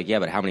 he was like, "Yeah,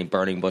 but how many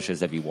burning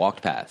bushes have you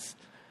walked past?"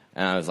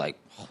 And I was like,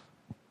 oh,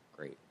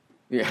 "Great,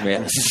 yeah,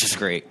 this is just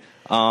great."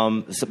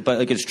 But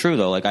like it's true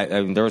though. Like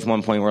there was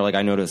one point where like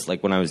I noticed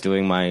like when I was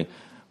doing my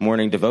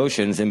morning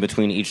devotions, in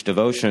between each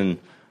devotion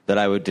that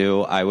I would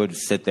do, I would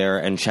sit there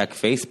and check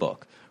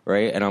Facebook,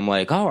 right? And I'm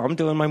like, "Oh, I'm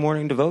doing my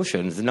morning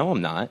devotions." No,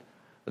 I'm not,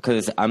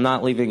 because I'm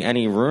not leaving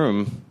any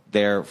room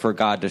there for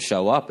God to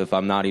show up if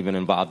I'm not even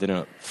involved in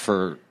it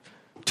for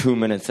 2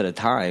 minutes at a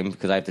time,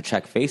 because I have to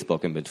check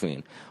Facebook in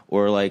between.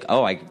 Or like,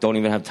 oh, I don't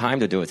even have time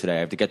to do it today. I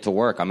have to get to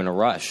work. I'm in a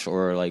rush.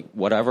 Or like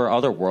whatever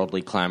other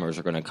worldly clamors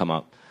are going to come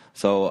up.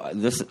 So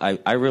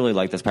I really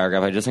like this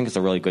paragraph. I just think it's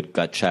a really good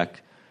gut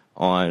check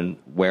on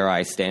where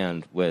I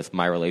stand with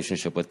my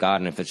relationship with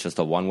God, and if it's just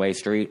a one-way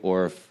street,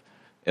 or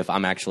if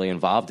I'm actually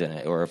involved in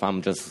it, or if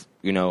I'm just,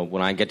 you know,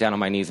 when I get down on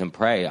my knees and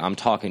pray, I'm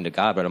talking to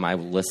God, but am I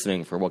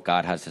listening for what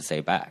God has to say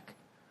back?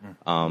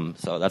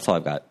 So that's all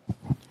I've got.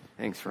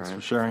 Thanks, Ryan. Thanks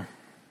for sharing.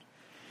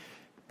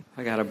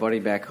 I got a buddy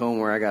back home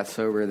where I got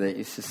sober that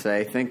used to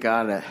say, "Thank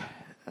God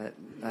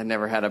I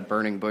never had a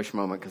burning bush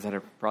moment, because I'd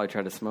have probably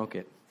tried to smoke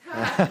it."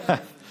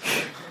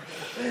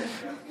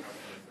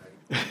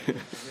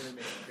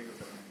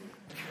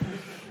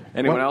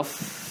 Anyone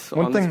else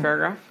on this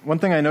paragraph? One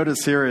thing I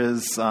notice here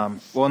is,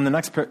 in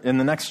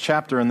the next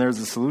chapter, and there's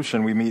a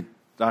solution, we meet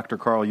Dr.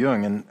 Carl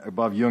Jung, and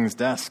above Jung's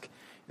desk,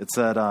 it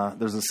said,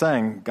 there's a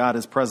saying, "God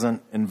is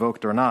present,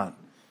 invoked or not."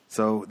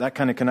 So that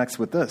kind of connects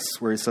with this,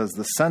 where he says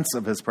the sense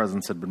of his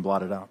presence had been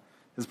blotted out.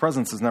 His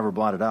presence is never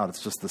blotted out.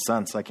 It's just the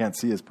sense. I can't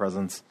see his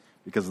presence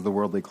because of the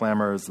worldly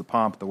clamors, the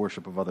pomp, the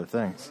worship of other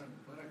things.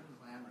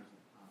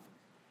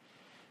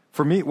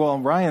 For me, well,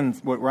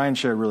 what Ryan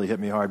shared really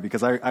hit me hard,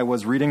 because I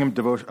was reading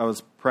I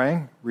was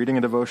praying, reading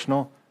a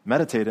devotional,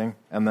 meditating,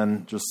 and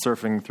then just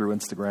surfing through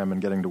Instagram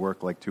and getting to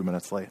work like 2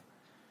 minutes late.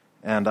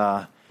 And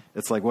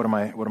it's like, what am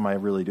I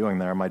really doing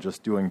there? Am I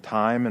just doing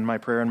time in my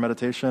prayer and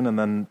meditation, and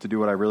then to do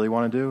what I really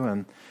want to do?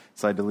 And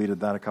so I deleted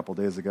that a couple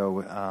days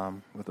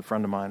ago with a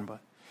friend of mine.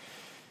 But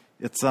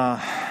it's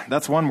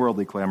that's one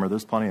worldly clamor.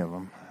 There's plenty of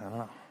them. I don't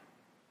know.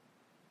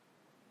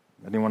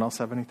 Anyone else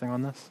have anything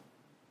on this?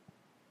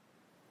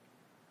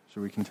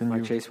 Should we continue?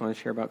 Mike Chase, want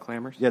to share about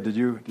clamors? Yeah. Did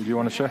you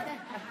want to share?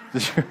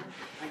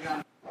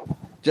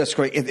 Just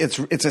great.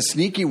 It's a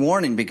sneaky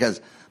warning,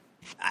 because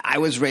I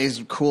was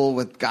raised cool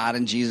with God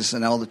and Jesus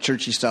and all the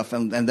churchy stuff,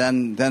 and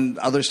then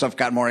other stuff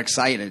got more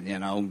excited, you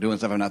know, doing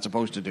stuff I'm not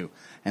supposed to do,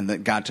 and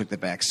that God took the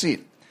back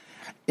seat.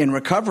 In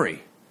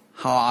recovery,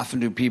 how often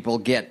do people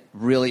get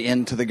really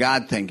into the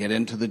God thing, get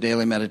into the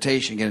daily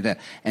meditation, get into,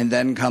 and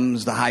then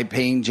comes the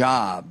high-paying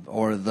job,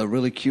 or the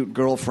really cute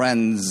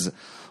girlfriends,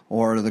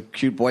 or the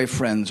cute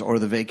boyfriends, or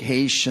the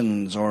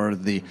vacations, or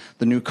the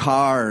new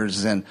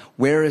cars, and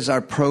where is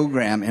our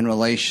program in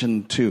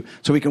relation to,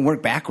 so we can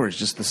work backwards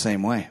just the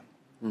same way.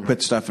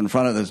 Put stuff in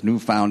front of this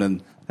newfound,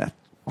 and that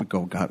we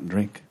go out and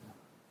drink.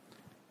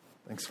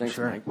 Thanks for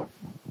sharing.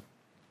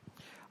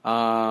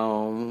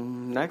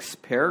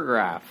 Next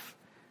paragraph.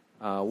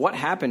 What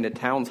happened at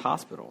Towns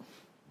Hospital?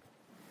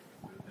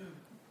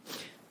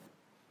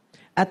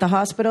 At the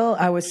hospital,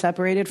 I was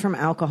separated from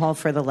alcohol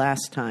for the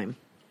last time.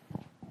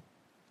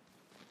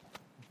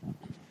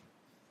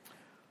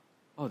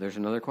 Oh, there's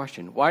another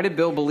question. Why did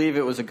Bill believe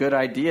it was a good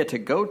idea to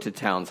go to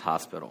Towns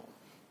Hospital?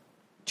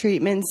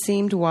 Treatment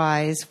seemed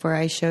wise, for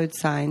I showed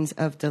signs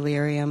of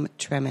delirium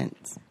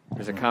tremens.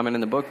 There's a comment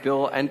in the book.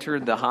 Bill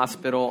entered the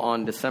hospital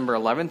on December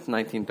 11th,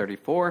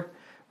 1934.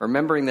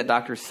 remembering that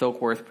Dr.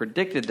 Silkworth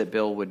predicted that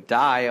Bill would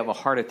die of a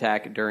heart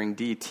attack during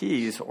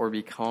DTs or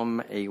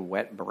become a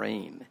wet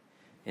brain.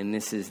 And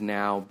this is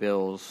now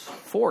Bill's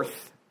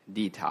fourth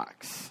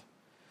detox.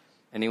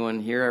 Anyone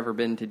here ever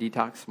been to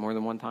detox more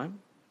than one time?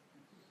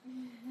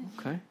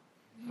 Okay.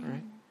 All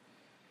right.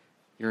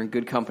 You're in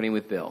good company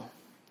with Bill.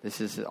 This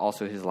is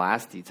also his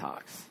last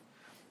detox.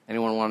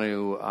 Anyone want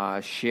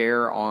to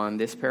share on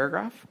this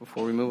paragraph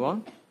before we move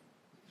on?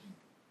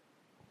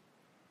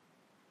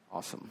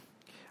 Awesome.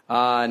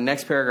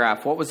 Next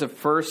paragraph. What was the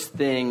first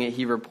thing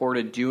he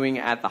reported doing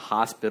at the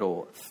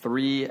hospital?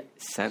 3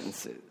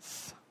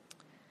 sentences.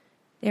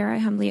 There I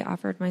humbly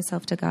offered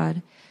myself to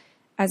God,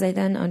 as I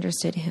then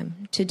understood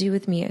him, to do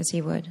with me as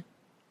he would.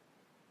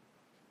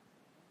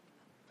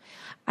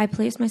 I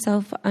placed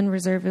myself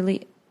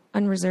unreservedly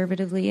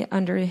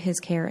under his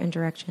care and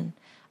direction.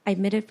 I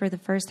admitted for the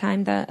first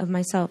time that of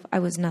myself I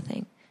was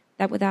nothing,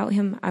 that without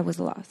him I was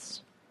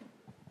lost.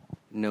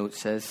 Note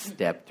says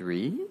step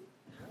 3.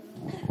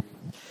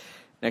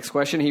 Next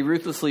question. He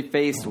ruthlessly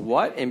faced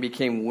what and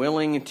became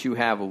willing to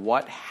have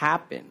what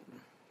happen?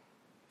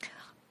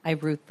 I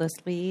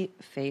ruthlessly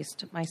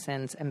faced my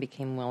sins and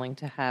became willing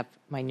to have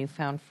my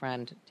newfound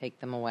friend take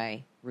them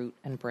away, root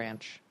and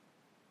branch.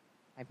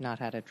 I've not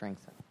had a drink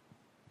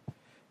since.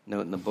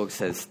 Note in the book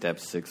says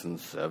steps 6 and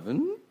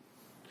 7.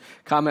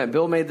 Comment,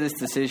 Bill made this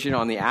decision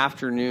on the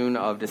afternoon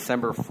of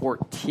December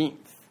 14th,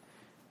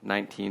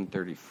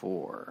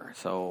 1934.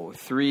 So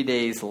 3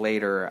 days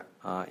later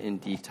in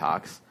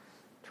detox.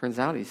 Turns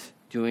out he's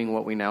doing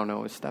what we now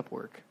know as step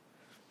work.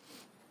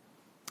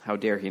 How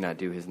dare he not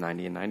do his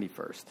 90 and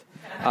 91st?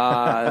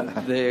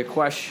 The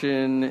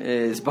question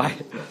is,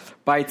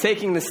 by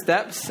taking the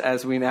steps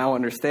as we now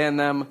understand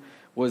them,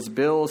 was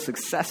Bill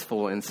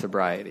successful in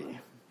sobriety?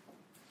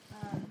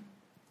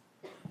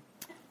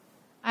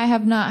 I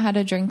have not had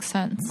a drink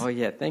since. Oh,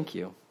 yeah, thank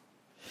you.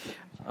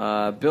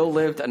 Bill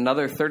lived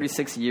another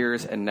 36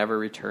 years and never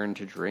returned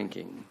to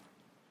drinking.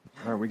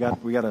 All right,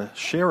 we got a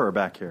sharer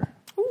back here.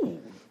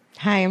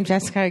 Hi, I'm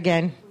Jessica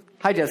again.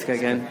 Hi, Jessica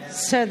again.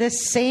 So the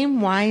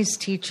same wise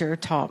teacher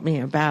taught me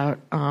about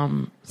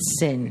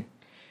sin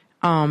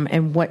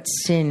and what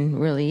sin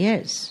really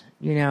is.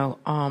 You know,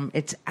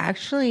 it's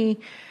actually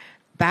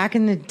back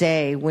in the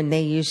day when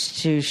they used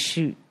to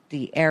shoot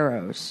the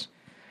arrows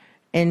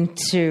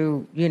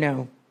into, you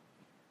know,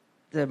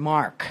 the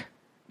mark.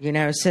 You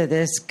know, so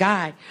this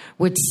guy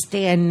would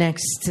stand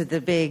next to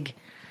the big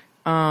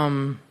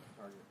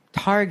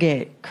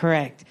target,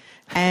 correct.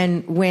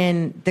 And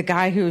when the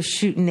guy who was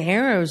shooting the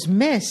arrows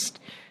missed,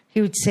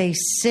 he would say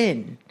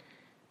sin,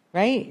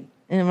 right?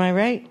 Am I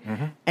right?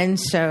 Mm-hmm. And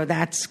so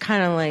that's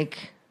kind of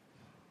like...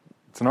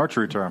 It's an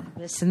archery term.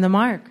 Missing the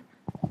mark.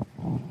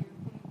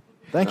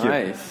 Thank you.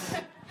 Nice.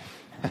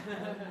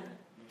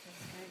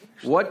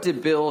 What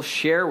did Bill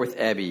share with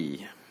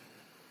Ebby?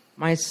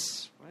 My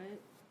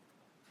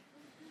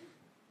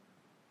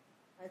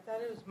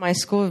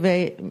school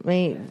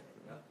mate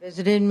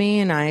visited me,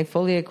 and I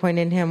fully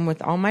acquainted him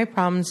with all my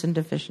problems and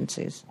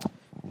deficiencies.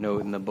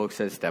 Note in the book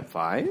says step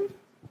 5.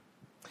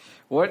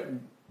 What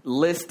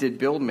list did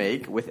Bill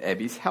make with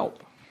Ebby's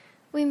help?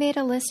 We made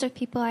a list of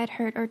people I'd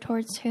hurt or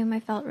towards whom I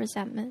felt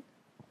resentment.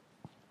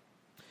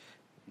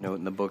 Note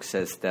in the book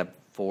says step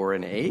 4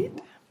 and 8.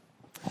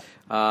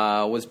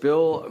 Was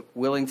Bill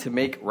willing to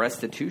make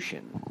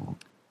restitution?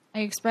 I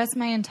expressed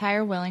my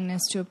entire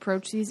willingness to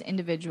approach these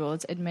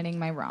individuals, admitting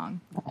my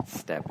wrong.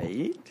 Step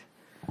 8.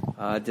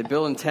 Did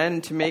Bill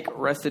intend to make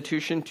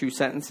restitution? 2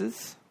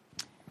 sentences.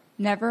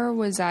 Never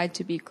was I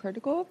to be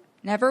critical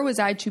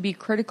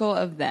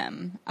of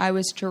them. I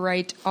was to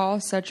right all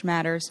such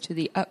matters to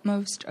the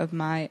utmost of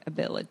my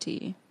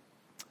ability.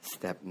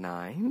 Step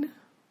 9.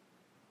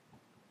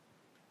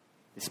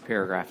 This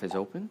paragraph is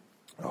open.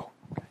 Oh,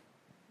 okay.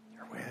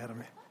 You're way ahead of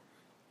me.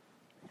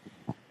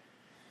 All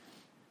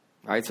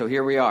right, so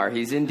here we are.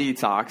 He's in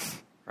detox,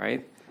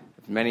 right?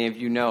 If many of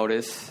you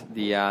notice,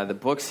 the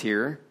books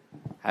here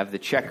have the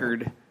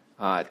checkered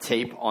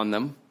tape on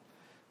them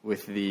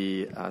with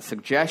the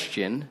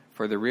suggestion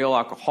for the real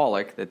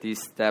alcoholic that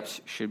these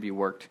steps should be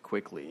worked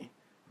quickly,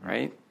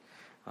 right?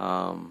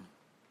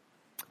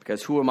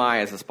 Because who am I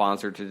as a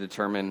sponsor to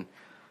determine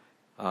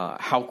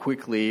how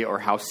quickly or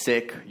how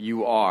sick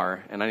you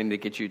are, and I need to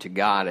get you to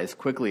God as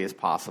quickly as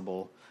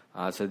possible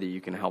so that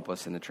you can help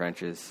us in the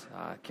trenches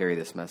carry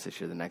this message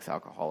to the next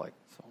alcoholic.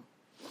 So,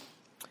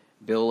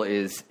 Bill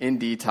is in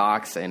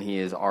detox, and he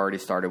has already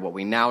started what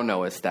we now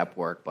know as step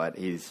work, but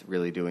he's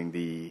really doing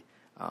the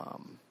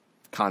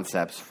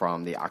concepts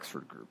from the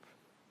Oxford group,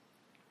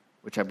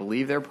 which I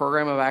believe their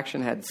program of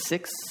action had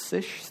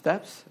 6-ish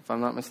steps, if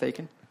I'm not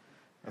mistaken.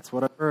 That's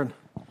what I've heard.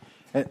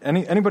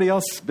 Anybody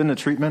else been to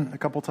treatment a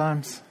couple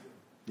times?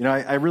 You know,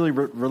 I really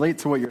relate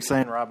to what you're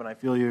saying, Rob, and I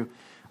feel you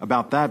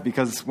about that,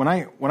 because when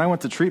I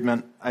went to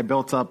treatment, I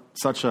built up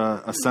such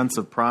a sense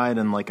of pride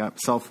and like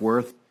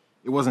self-worth.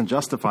 It wasn't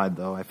justified,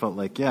 though. I felt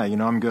like, yeah, you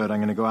know, I'm good. I'm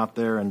going to go out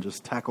there and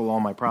just tackle all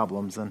my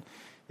problems. And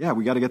yeah,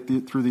 we got to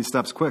get through these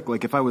steps quick.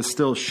 Like if I was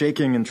still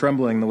shaking and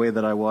trembling the way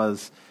that I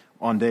was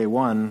on day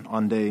 1,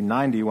 on day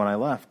 90 when I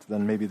left,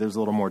 then maybe there's a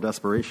little more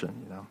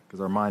desperation, because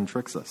our mind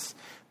tricks us.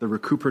 The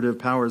recuperative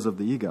powers of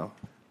the ego.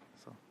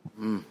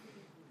 So.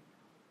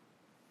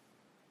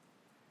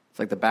 It's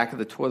like the back of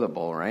the toilet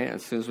bowl, right?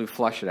 As soon as we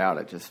flush it out,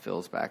 it just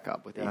fills back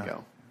up with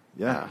ego.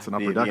 Yeah, it's an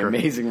upper decker. The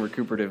amazing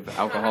recuperative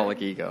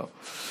alcoholic ego.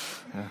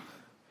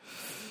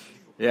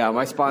 Yeah,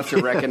 my sponsor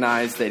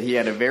recognized that he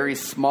had a very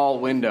small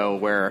window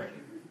where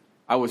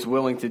I was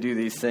willing to do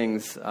these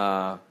things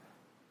that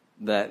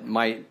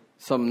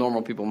some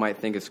normal people might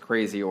think is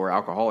crazy, or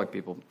alcoholic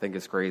people think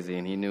is crazy,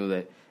 and he knew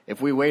that if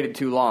we waited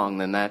too long,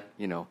 then that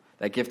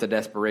gift of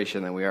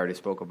desperation that we already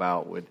spoke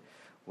about would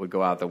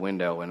go out the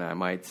window, and I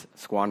might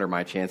squander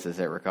my chances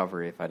at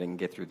recovery if I didn't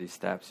get through these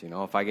steps.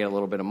 If I get a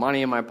little bit of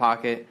money in my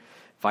pocket,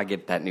 if I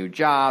get that new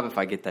job, if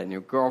I get that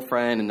new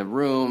girlfriend in the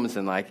rooms,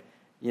 and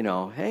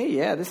hey,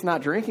 yeah, this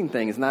not drinking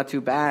thing is not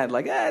too bad.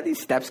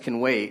 These steps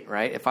can wait,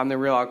 right? If I'm the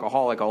real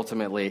alcoholic,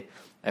 ultimately,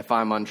 if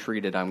I'm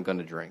untreated, I'm going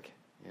to drink,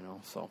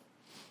 So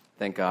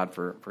thank God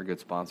for good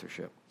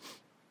sponsorship.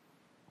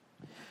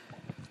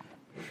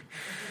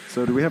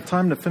 So do we have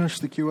time to finish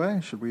the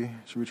QA? Should we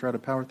try to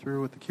power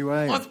through with the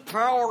QA? Let's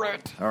power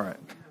it. All right.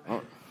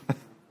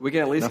 We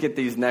can at least get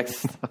these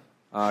next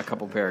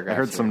couple paragraphs. I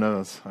heard some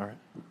no's. All right.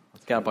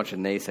 It's got a bunch of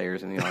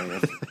naysayers in the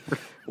audience.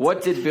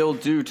 What did Bill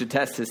do to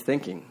test his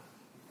thinking?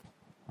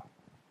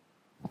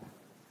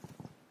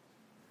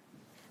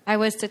 I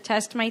was to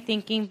test my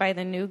thinking by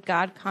the new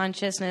God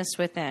consciousness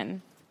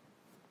within.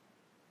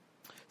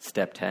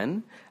 Step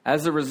 10.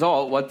 As a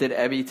result, what did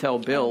Ebby tell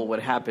Bill would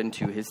happen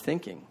to his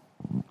thinking?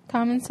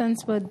 Common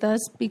sense would thus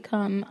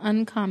become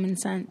uncommon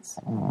sense.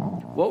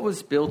 What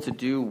was Bill to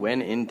do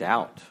when in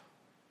doubt?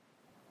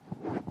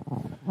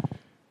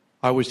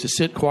 I was to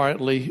sit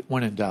quietly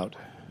when in doubt,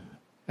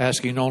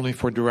 asking only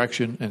for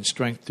direction and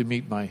strength to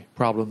meet my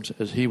problems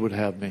as he would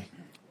have me.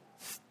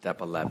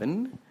 Step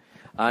 11.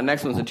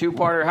 Next one's a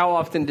two-parter. How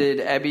often did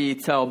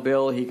Ebby tell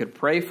Bill he could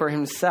pray for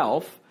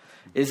himself?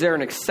 Is there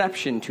an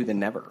exception to the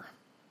never?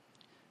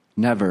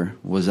 Never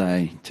was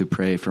I to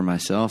pray for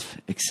myself,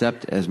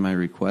 except as my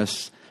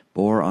requests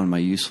bore on my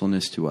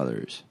usefulness to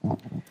others.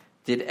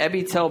 Did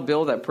Ebby tell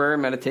Bill that prayer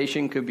and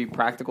meditation could be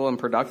practical and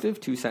productive?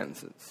 2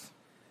 sentences.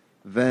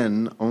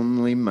 Then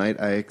only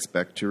might I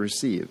expect to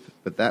receive,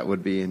 but that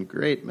would be in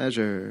great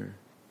measure.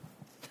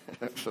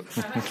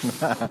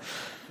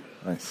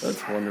 Nice.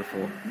 That's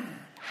wonderful.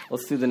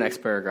 Let's do the next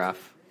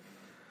paragraph.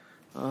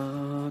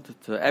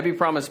 Ebby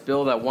promised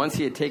Bill that once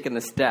he had taken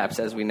the steps,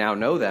 as we now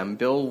know them,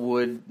 Bill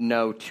would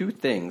know 2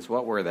 things.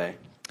 What were they?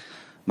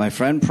 My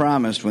friend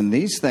promised when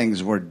these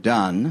things were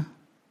done,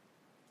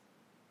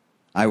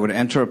 I would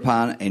enter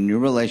upon a new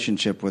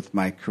relationship with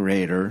my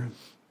Creator,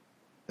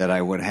 that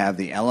I would have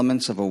the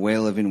elements of a way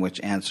of living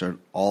which answered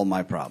all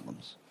my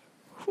problems.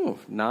 Whew,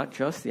 not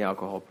just the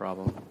alcohol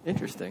problem.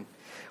 Interesting.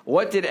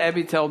 What did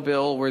Ebby tell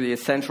Bill were the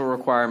essential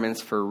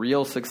requirements for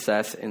real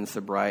success in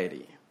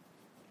sobriety?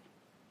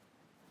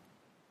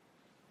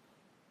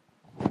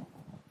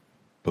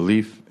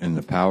 Belief in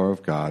the power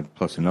of God,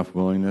 plus enough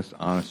willingness,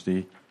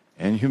 honesty,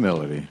 and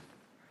humility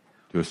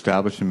to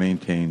establish and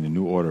maintain the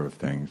new order of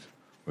things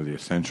were the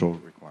essential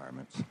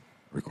requirements.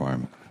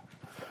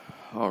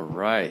 All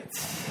right.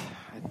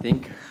 I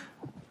think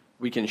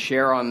we can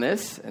share on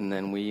this, and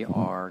then we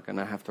are going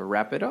to have to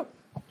wrap it up.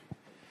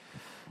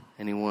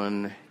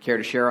 Anyone care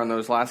to share on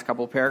those last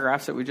couple of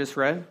paragraphs that we just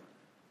read?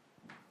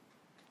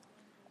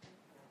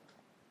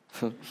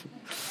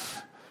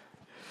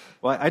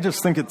 Well, I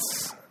just think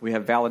it's... We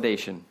have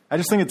validation. I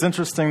just think it's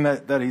interesting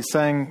that he's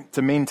saying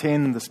to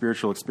maintain the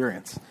spiritual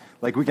experience.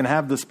 Like, we can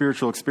have the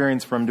spiritual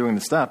experience from doing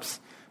the steps,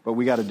 but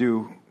we got to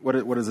do...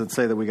 What does it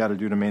say that we got to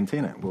do to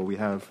maintain it? Well, we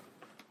have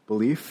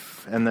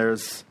belief, and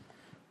there's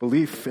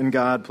belief in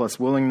God plus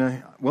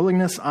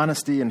willingness,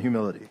 honesty, and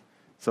humility.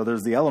 So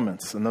there's the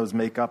elements, and those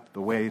make up the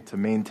way to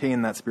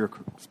maintain that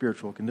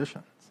spiritual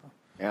condition. So.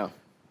 Yeah.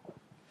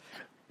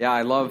 Yeah,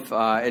 I love,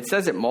 it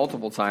says it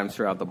multiple times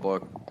throughout the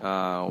book,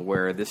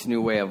 where this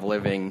new way of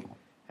living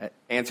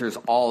answers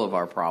all of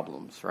our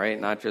problems, right?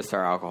 Not just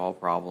our alcohol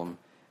problem.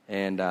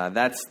 And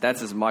that's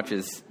as much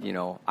as,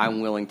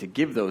 I'm willing to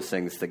give those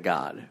things to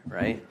God,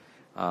 right?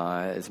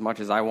 As much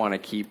as I want to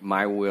keep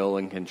my will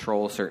and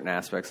control certain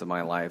aspects of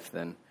my life,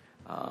 then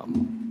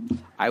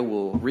I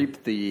will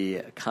reap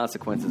the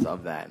consequences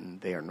of that, and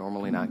they are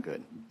normally not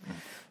good.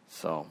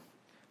 So,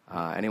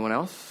 anyone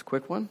else?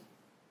 Quick one?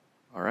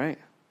 All right.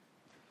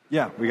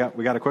 Yeah, we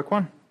got a quick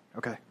one?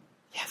 Okay.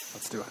 Yes.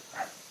 Let's do it.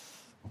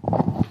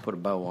 Put a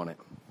bow on it.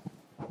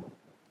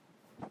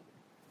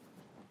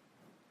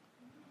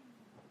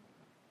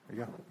 There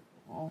you go.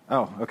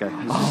 Oh, okay.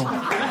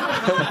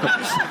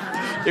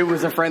 It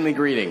was a friendly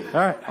greeting.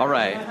 All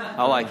right.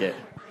 I like it.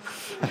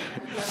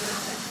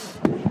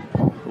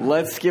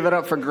 Let's give it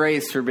up for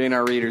Grace for being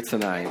our reader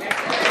tonight.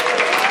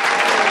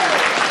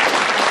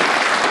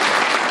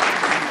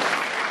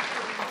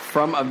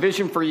 From A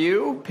Vision for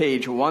You,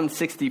 page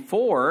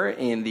 164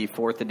 in the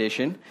 4th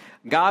edition.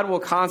 God will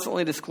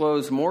constantly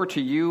disclose more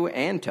to you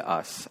and to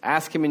us.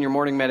 Ask him in your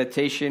morning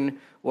meditation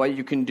what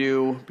you can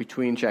do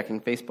between checking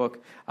Facebook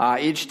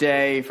each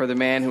day for the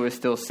man who is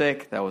still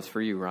sick. That was for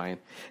you, Ryan.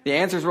 The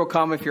answers will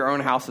come if your own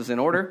house is in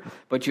order,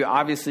 but you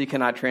obviously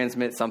cannot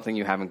transmit something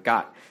you haven't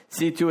got.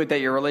 See to it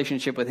that your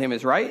relationship with him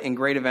is right, and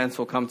great events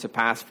will come to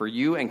pass for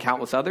you and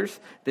countless others.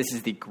 This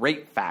is the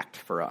great fact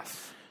for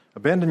us.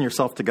 Abandon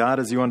yourself to God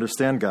as you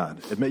understand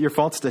God. Admit your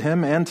faults to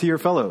him and to your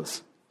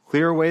fellows.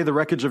 Clear away the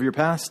wreckage of your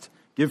past.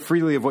 Give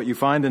freely of what you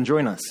find and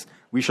join us.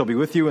 We shall be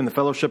with you in the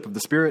fellowship of the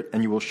Spirit,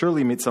 and you will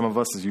surely meet some of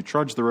us as you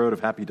trudge the road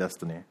of happy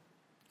destiny.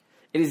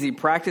 It is the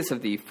practice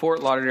of the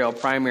Fort Lauderdale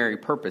Primary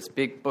Purpose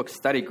Big Book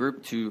Study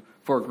Group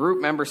for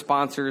group member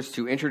sponsors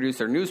to introduce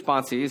their new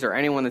sponsees, or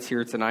anyone that's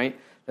here tonight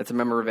that's a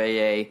member of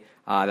AA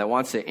that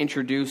wants to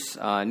introduce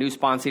a new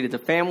sponsee to the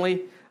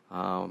family.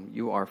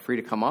 You are free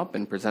to come up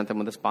and present them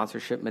with a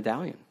sponsorship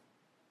medallion.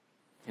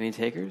 Any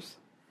takers?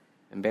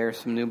 Embarrass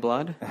some new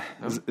blood?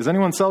 No? Is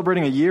anyone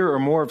celebrating a year or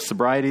more of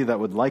sobriety that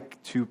would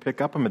like to pick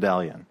up a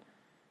medallion?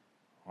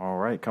 All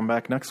right, come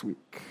back next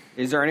week.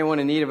 Is there anyone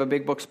in need of a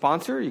Big Book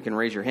sponsor? You can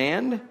raise your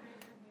hand.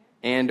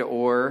 And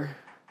or...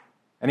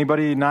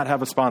 Anybody not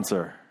have a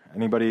sponsor?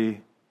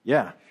 Anybody?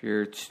 Yeah.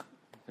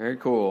 Very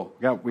cool.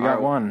 We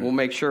got one. We'll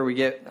make sure we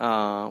get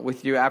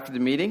with you after the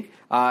meeting.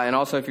 And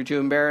also, if you're too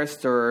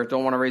embarrassed or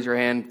don't want to raise your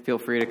hand, feel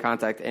free to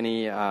contact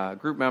any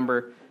group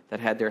member that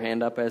had their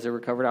hand up as a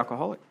recovered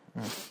alcoholic.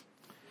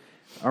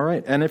 All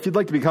right. And if you'd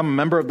like to become a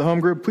member of the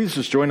home group, please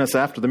just join us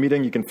after the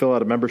meeting. You can fill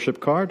out a membership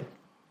card.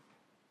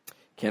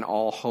 Can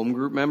all home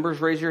group members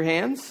raise your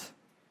hands?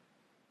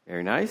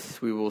 Very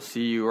nice. We will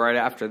see you right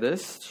after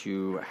this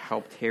to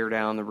help tear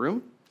down the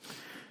room.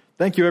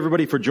 Thank you,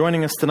 everybody, for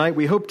joining us tonight.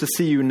 We hope to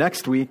see you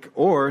next week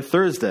or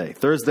Thursday.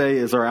 Thursday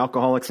is our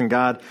Alcoholics and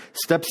God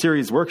Step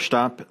Series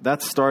workshop.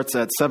 That starts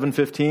at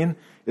 7:15.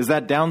 Is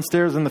that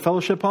downstairs in the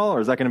fellowship hall,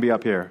 or is that going to be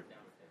up here?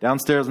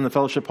 Downstairs in the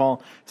fellowship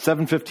hall,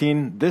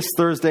 7:15. This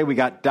Thursday, we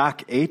got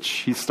Doc H.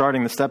 He's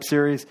starting the Step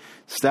Series.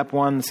 Step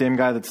 1, the same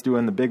guy that's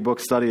doing the Big Book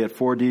study at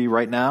 4D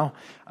right now.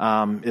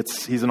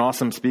 He's an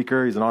awesome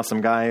speaker. He's an awesome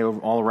guy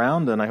all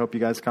around, and I hope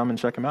you guys come and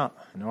check him out.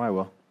 I know I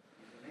will.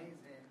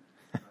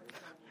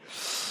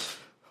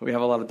 We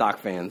have a lot of Doc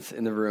fans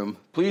in the room.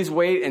 Please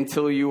wait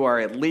until you are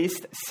at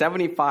least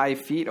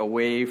 75 feet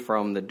away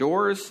from the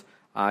doors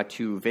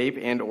to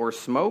vape and or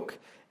smoke.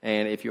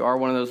 And if you are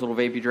one of those little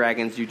vapey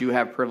dragons, you do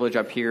have privilege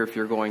up here if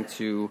you're going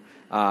to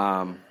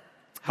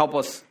help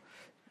us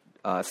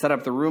set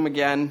up the room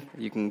again.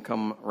 You can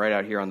come right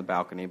out here on the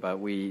balcony. But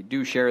we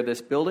do share this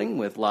building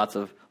with lots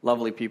of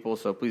lovely people,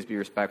 so please be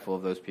respectful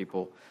of those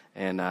people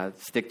and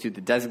stick to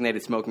the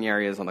designated smoking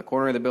areas on the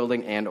corner of the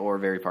building and or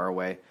very far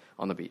away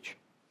on the beach.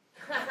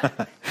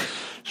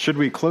 Should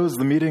we close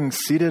the meeting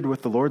seated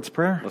with the Lord's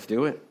Prayer? Let's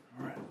do it.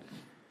 All right.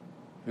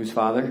 Whose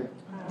Father?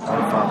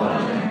 Our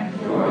Father,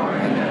 who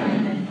art in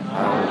heaven,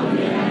 hallowed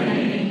be thy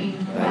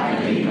name. Thy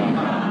kingdom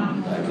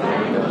come,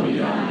 thy will be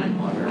done,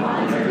 on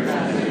earth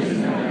as it is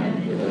in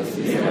heaven. Give us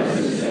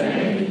this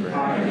day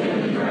our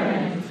daily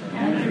bread,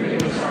 and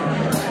forgive us our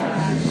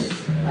trespasses,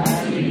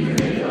 as we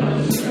forgive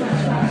those who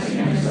trespass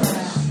against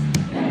us.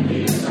 And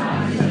lead us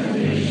not into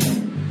temptation,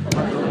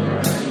 but deliver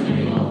us from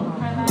evil.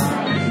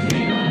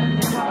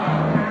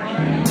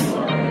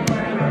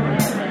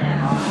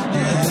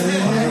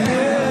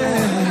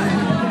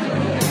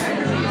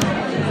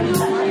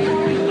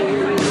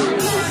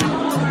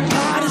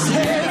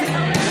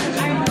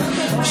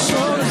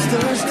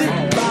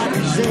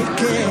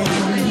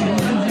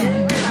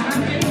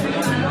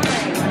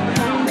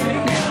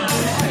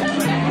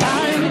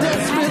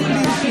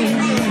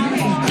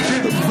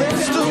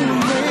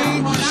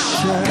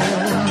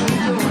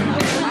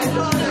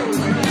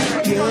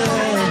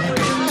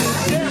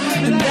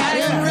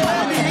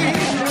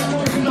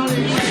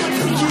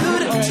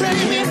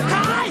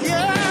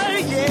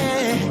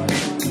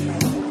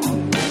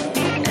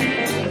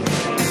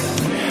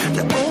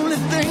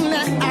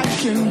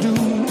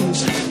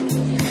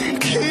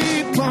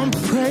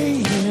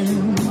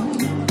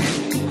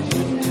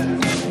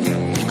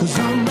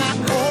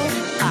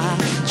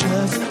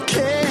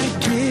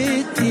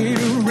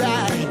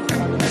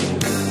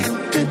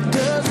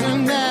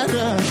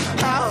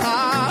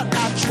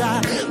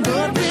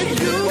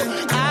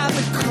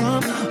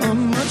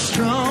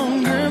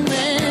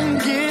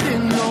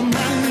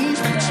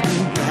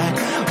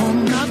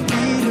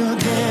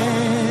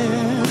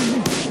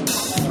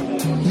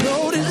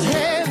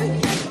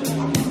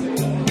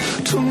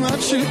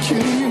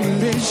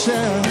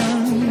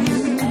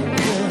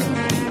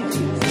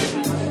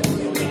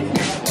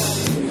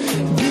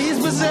 These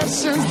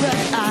possessions that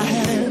I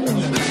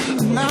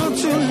have amount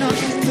to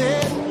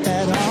nothing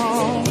at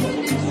all.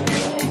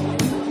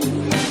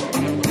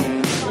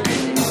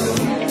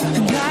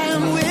 And I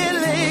am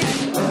willing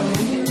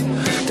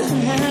to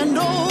hand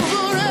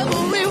over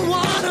every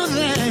one of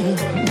them,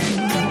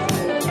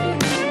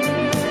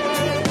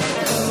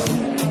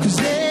 'cause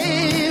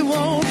they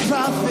won't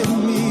profit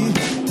me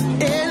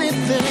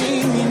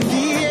anything in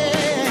the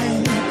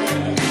end.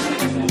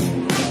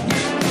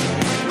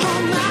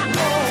 On my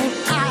own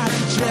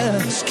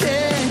just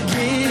can't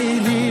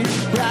get it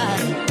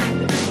right.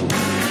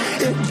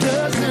 It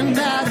doesn't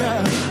matter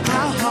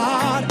how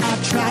hard I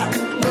try,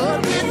 but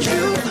with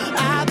you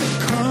I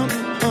become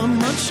a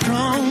much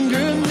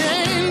stronger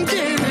man.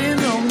 Getting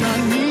on my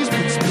knees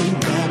puts me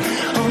back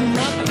on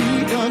my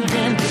feet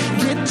again.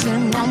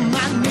 Getting on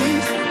my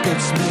knees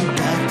puts me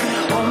back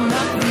on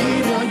my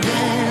feet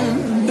again.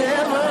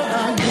 Never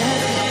again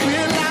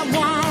will I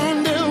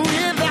wander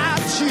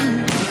without you,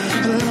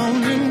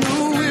 alone in the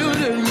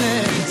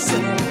wilderness.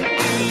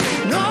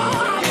 No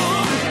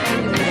more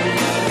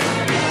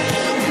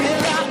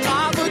will I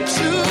offer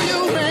to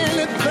you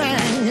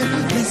anything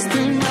less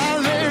than my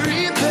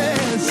very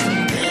best.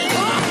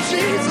 Oh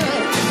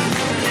Jesus,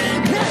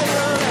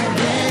 never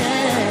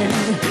again,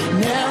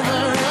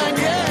 never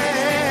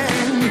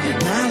again.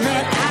 Now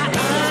that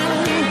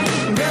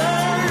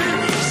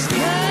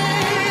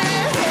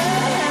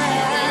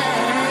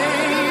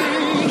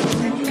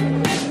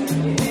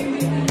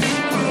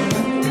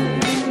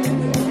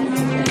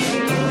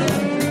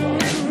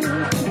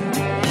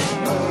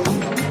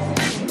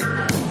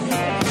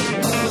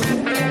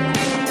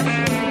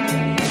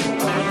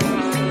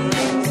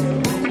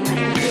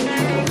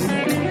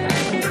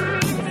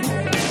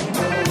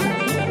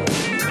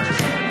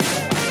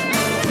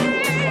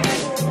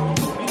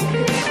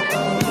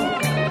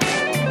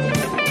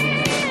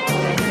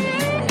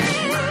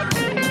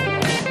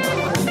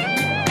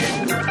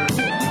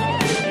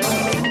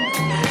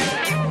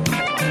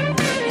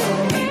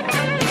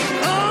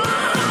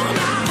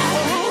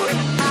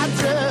I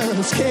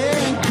just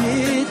can't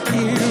get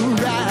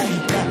it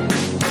right.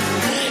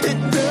 It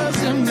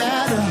doesn't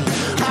matter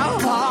how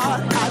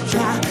hard I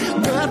try,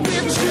 but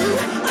with you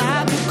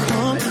I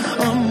become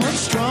a much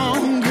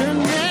stronger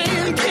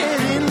man.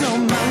 Getting on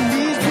my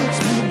knees puts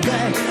me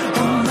back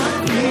on my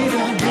feet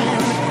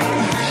again.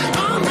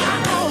 On my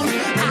own,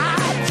 I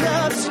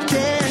just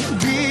can't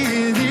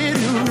get it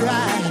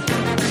right.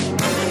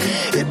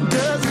 It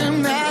doesn't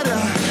matter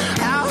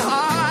how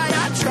hard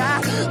I try,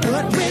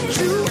 but with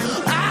you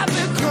I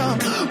become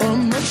a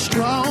much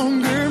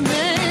stronger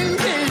man.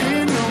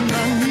 Getting on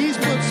my knees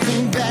puts me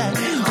back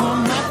on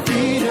my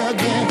feet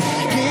again.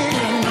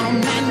 Getting on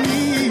my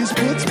knees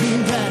puts me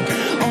back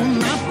on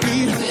my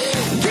feet.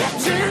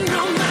 Getting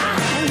on my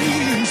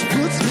knees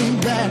puts me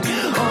back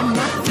on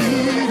my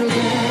feet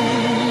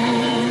again.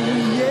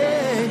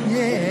 Yeah,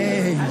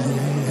 yeah,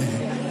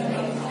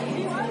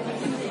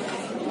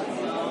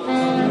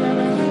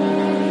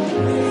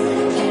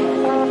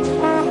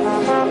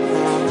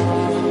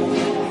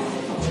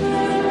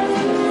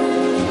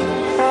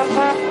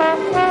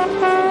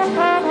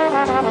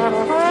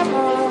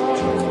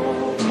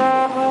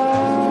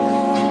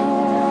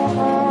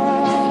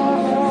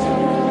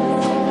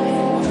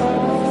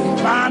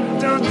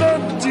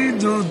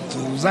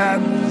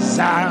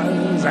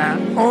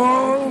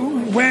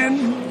 Oh,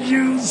 when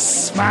you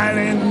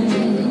smiling,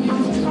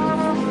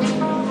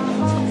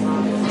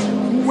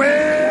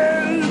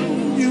 when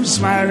you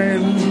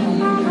smiling,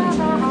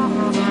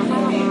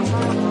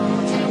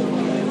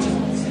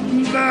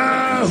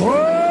 the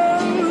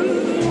whole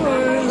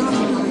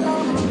world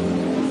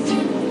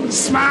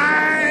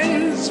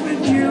smiles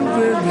with you,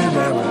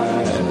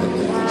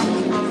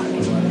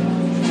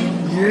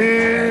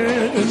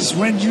 yes,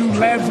 when you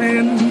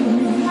laughing.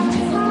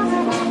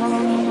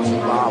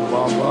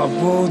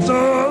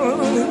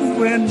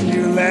 When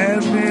you're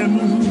laughing,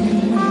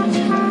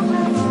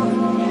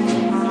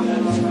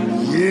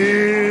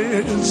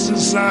 yes, the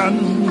sun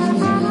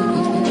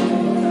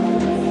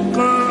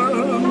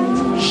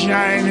comes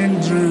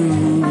shining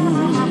through.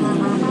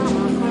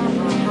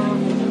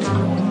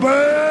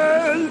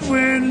 But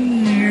when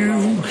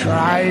you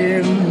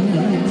crying,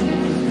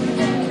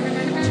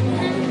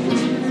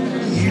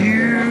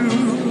 you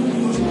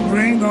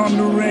bring on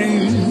the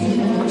rain.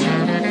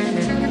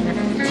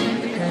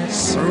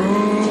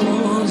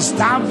 So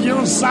stop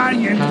your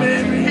sighing,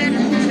 baby,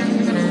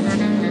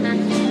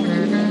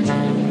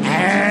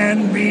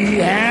 and be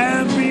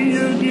happy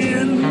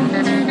again.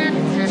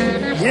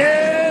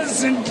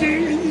 Yes, and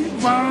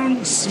keep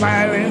on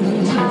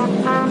smiling.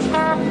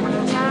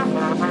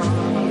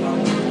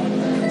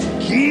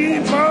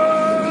 Keep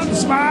on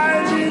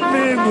smiling,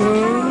 baby,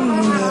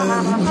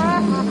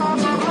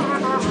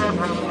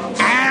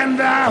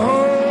 and I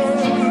hope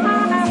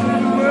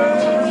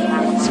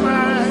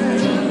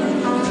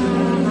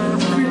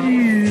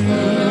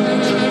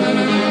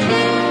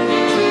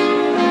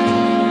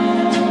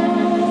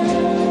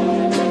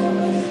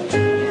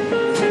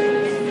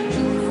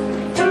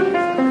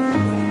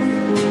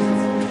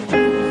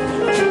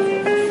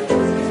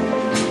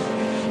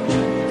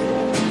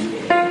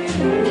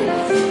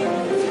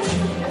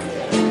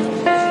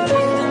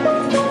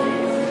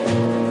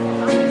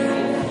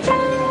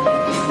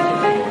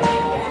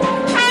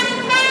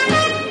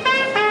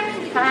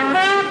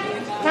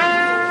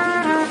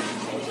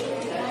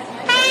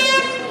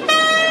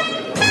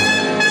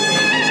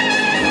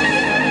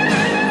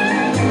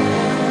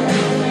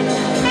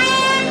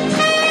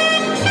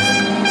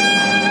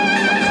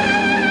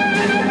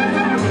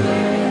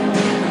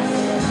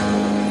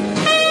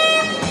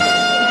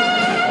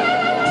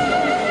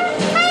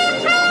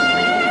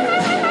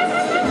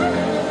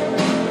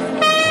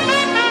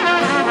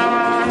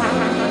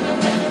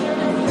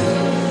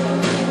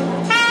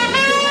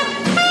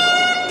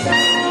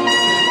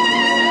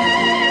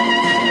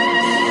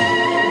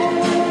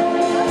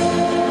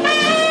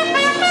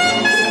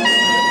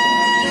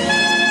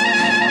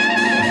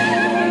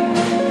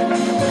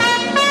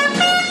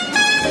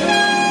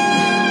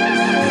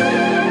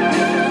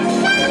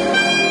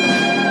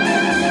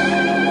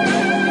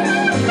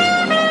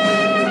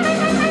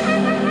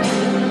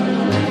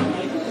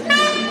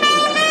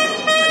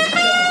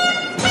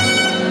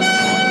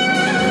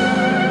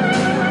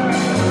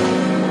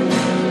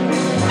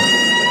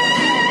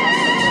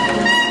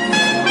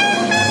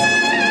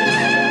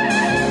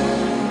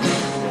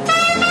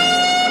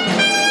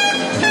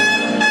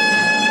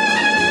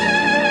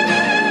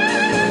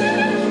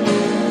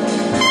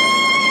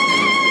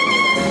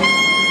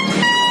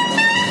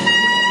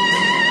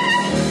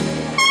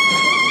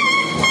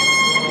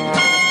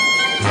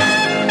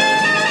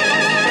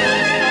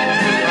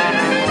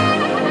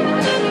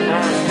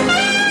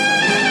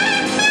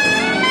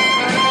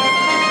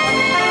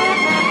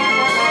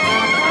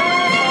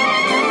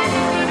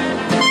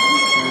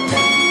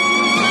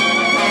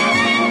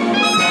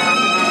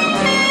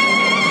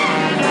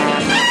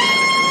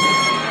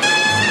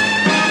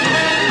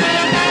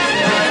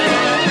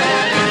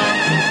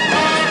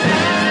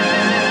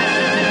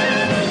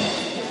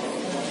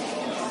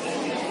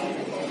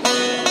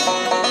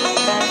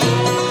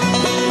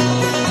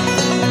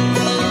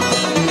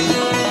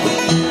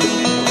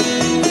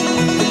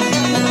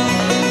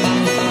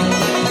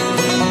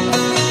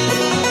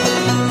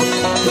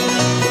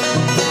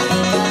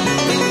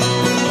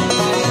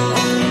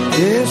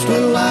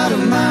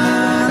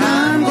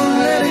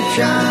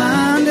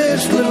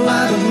This little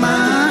light of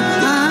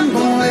mine, I'm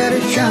gonna let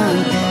it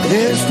shine.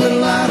 This little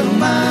light of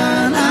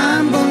mine,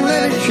 I'm gonna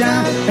let it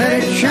shine.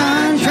 Let it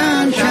shine,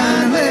 shine,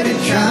 shine, let it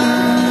shine.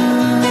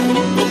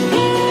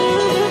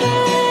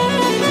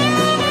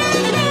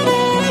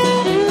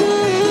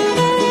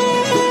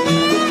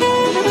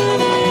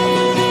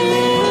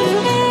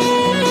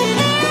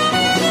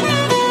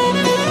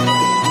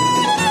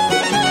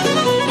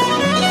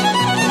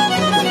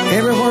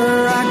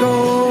 Everywhere I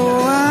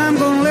go, I'm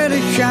gonna let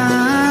it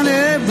shine.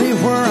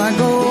 Everywhere I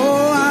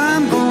go,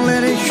 I'm gonna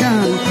let it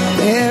shine.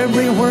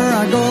 Everywhere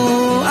I go,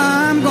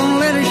 I'm gonna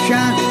let it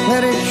shine.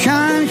 Let it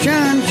shine,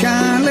 shine,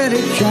 shine, let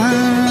it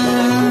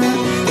shine.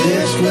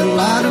 This little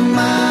light of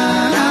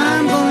mine,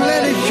 I'm gonna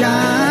let it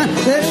shine.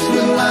 This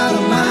little light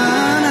of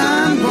mine,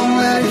 I'm gonna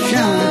let it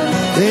shine.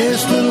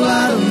 This little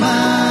light of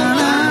mine,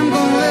 I'm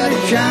gonna let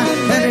it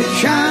shine. Let it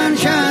shine,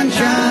 shine,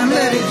 shine,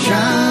 let it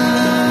shine.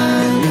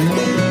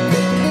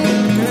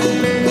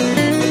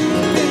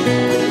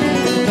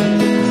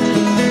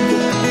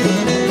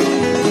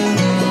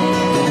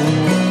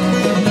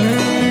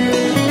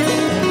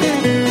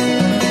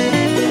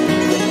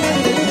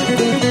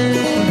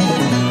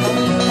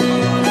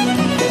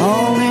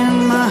 All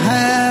in my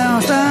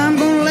house, I'm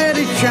gonna let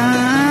it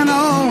shine.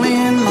 All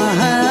in my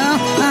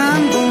house,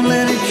 I'm gonna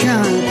let it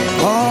shine.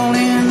 All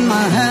in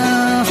my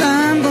house,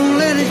 I'm gonna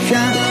let it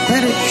shine.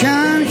 Let it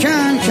shine,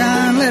 shine,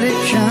 shine, let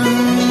it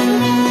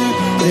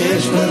shine.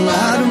 This little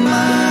light of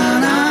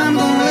mine, I'm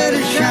gonna let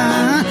it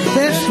shine.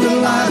 This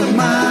little light of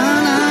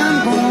mine,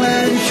 I'm gonna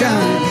let it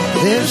shine.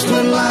 This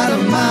little light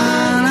of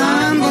mine,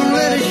 I'm gonna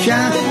let it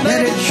shine.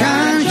 Let it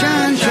shine,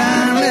 shine,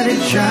 shine, let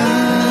it shine.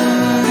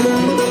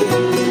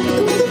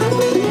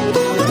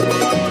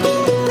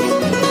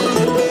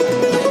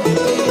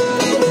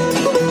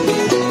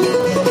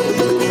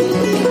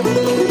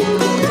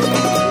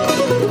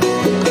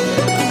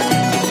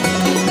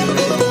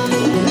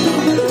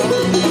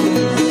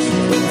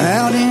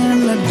 Out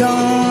in the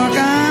dark,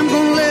 I'm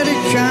gonna let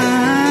it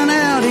shine.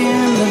 Out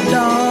in the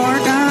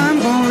dark, I'm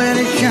gonna let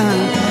it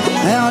shine.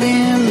 Out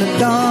in the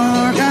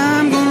dark,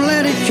 I'm gonna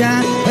let it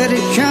shine. Let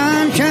it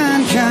shine,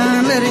 shine,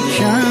 shine, let it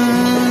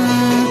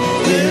shine.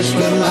 This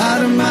little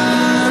light of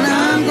mine,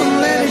 I'm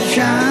gonna let it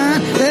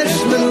shine.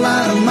 This little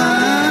light of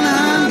mine,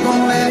 I'm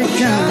gonna let it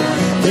shine.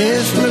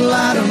 This little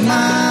light of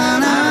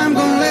mine, I'm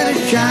gonna let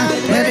it shine.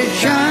 Let it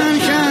shine,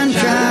 shine,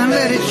 shine,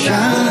 let it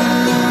shine.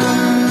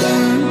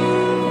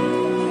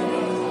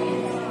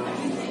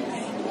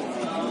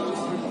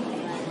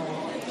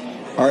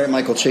 All right,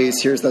 Michael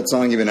Chase, here's that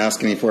song you've been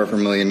asking me for a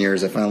million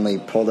years. I finally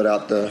pulled it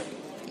out the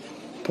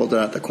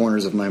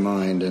corners of my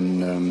mind,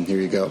 and here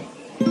you go.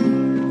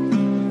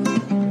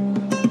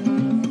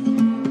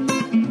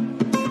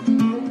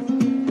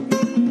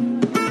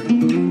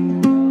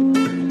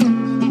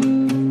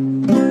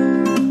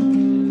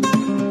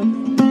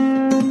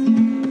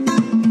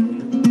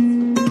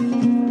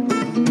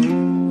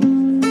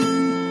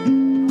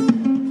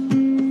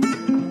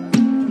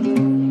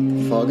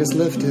 Fog is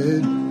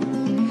lifted,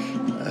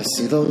 I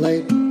see the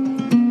light.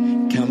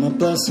 Count my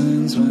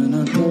blessings when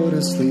I go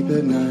to sleep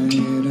at night,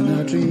 and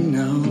I dream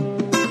now.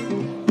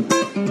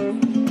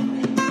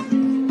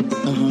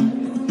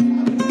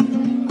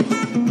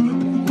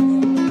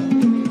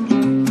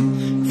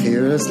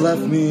 Fear has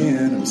left me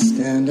and I'm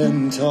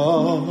standing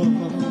tall.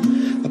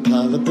 A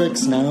pile of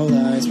bricks now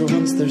lies where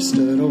once there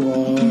stood a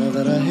wall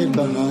that I hid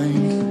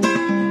behind.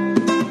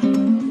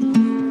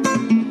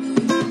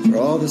 For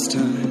all this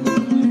time,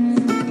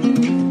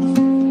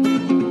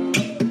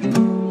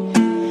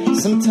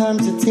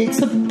 sometimes it takes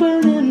a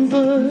burning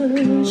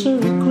bush or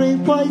a great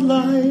white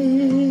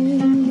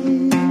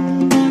light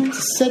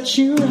to set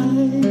you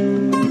right.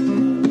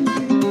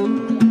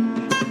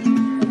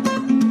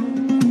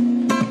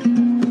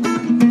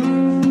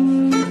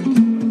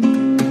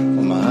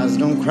 Well, my eyes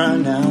don't cry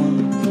now,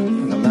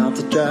 and the mouth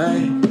to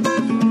dry.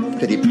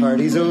 Pity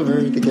party's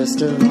over, the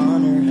guest of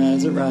honor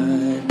has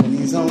arrived, and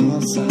he's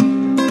almost up.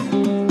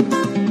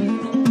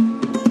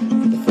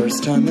 For the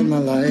first time in my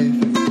life,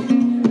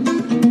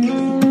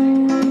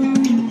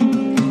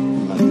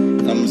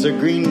 are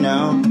green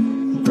now,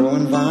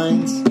 growing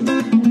vines.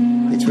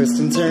 They twist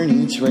and turn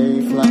each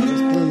way,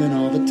 flowers blooming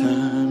all the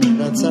time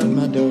right outside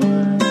my door.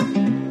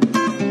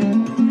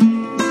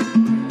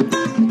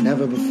 Like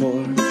never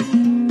before.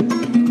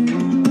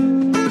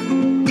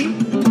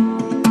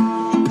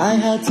 I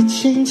had to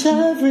change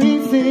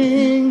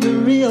everything to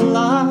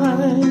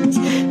realize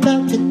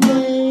that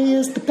today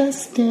is the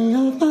best day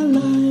of my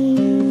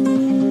life.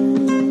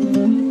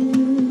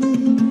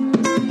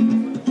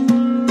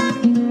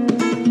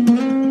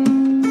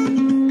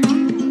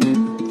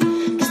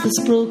 This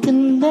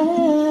broken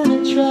man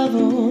had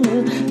traveled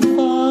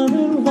far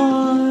and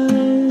wide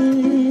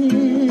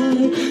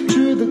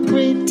through the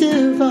great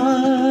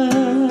divide,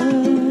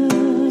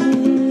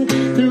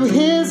 through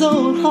his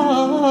own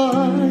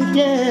heart,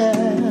 yeah.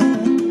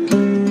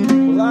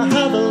 Well, I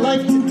have a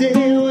life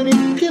today when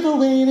it give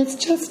away and it's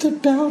just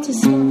about to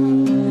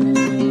start.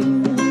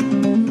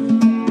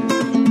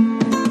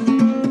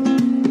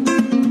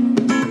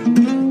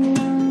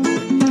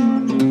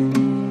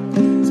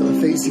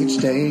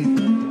 day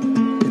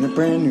in a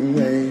brand new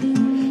way.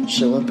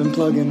 Show up and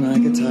plug in my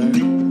guitar,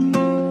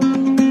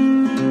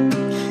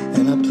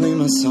 and I play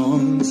my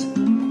songs,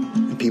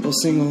 and people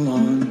sing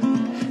along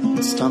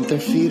and stomp their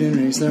feet and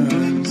raise their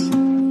arms.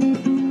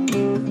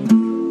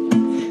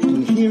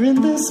 And here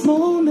in this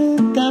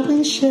moment that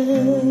we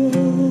share,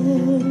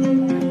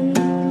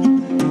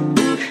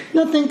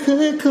 nothing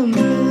could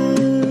compare.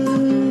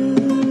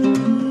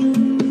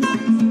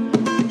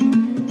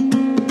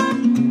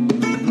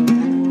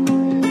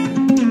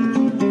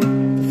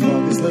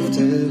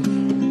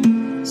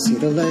 See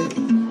the light,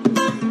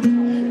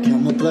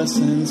 count my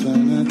blessings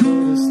when I go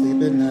to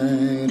sleep at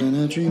night, and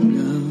I dream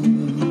now.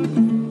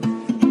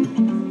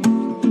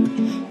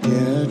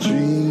 Yeah, I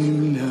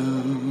dream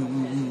now,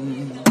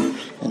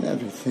 and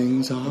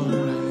everything's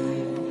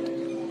alright.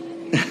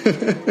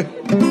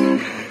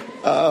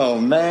 Oh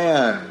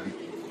man,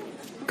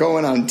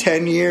 going on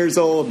 10 years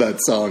old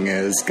that song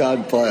is.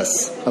 God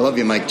bless. I love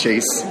you, Mike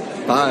Chase.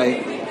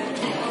 Bye.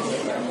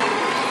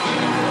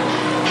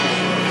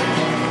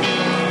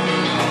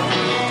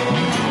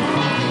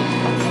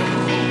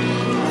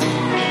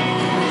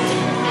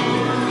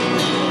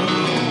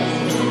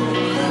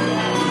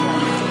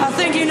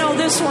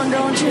 This one,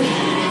 don't you?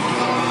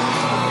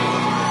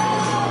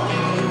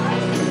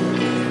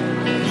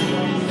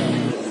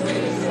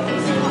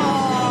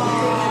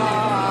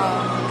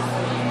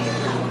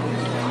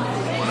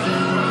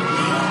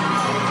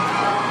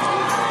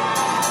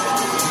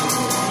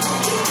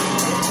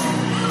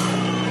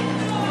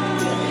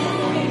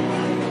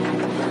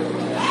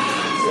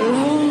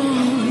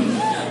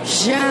 Lord,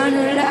 shine a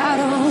light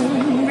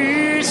on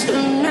me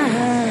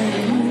tonight.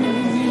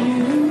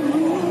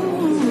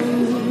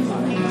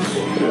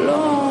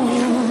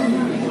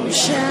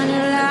 Shine a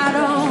light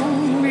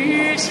on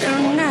me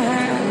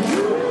tonight.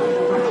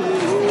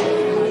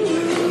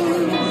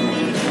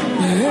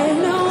 There ain't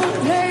no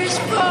place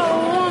for a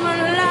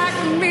woman like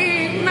me.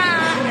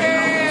 My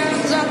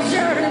hands are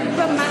dirty,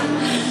 but my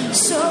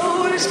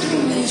soul is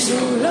clean. So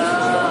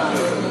Lord,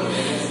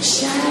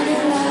 shine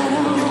a light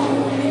on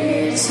me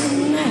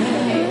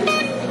tonight.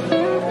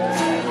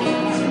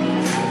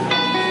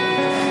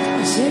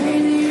 I'm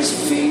taking these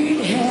feet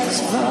as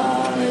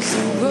far as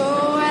the road.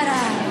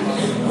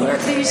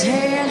 Work these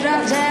hands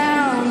right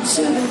down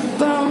to the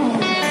bone.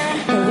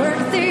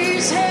 Work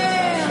these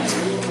hands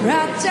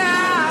right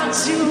down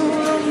to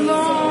the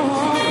bone.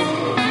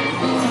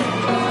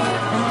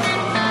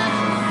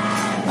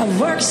 I've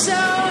worked so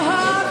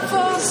hard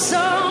for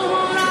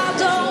someone I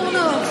don't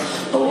know.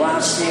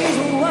 Watch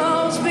these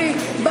walls be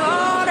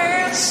bought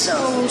and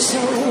sold. So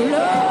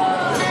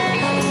Lord,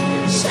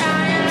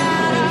 shine your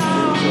light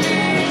on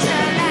me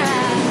tonight.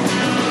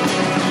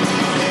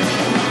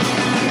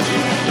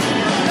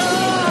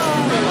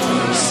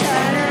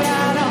 Shine a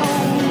light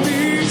on me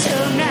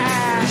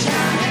tonight.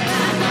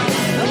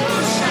 Oh,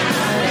 shine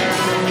a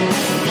light.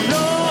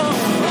 Lord,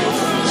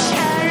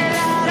 shine a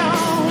light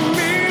on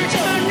me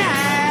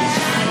tonight.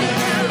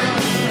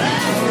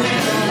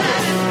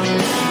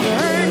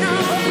 There ain't no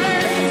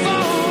place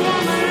for a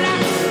woman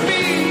like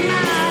me.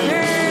 My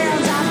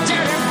hands are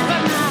dirty,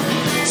 but my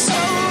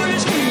soul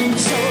is clean.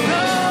 So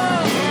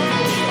Lord,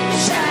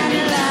 shine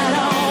a light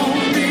on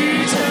me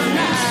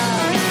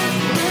tonight.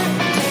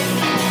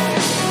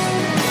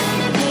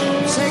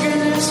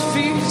 Taking his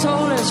feet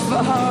told as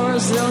far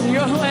as on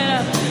your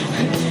left.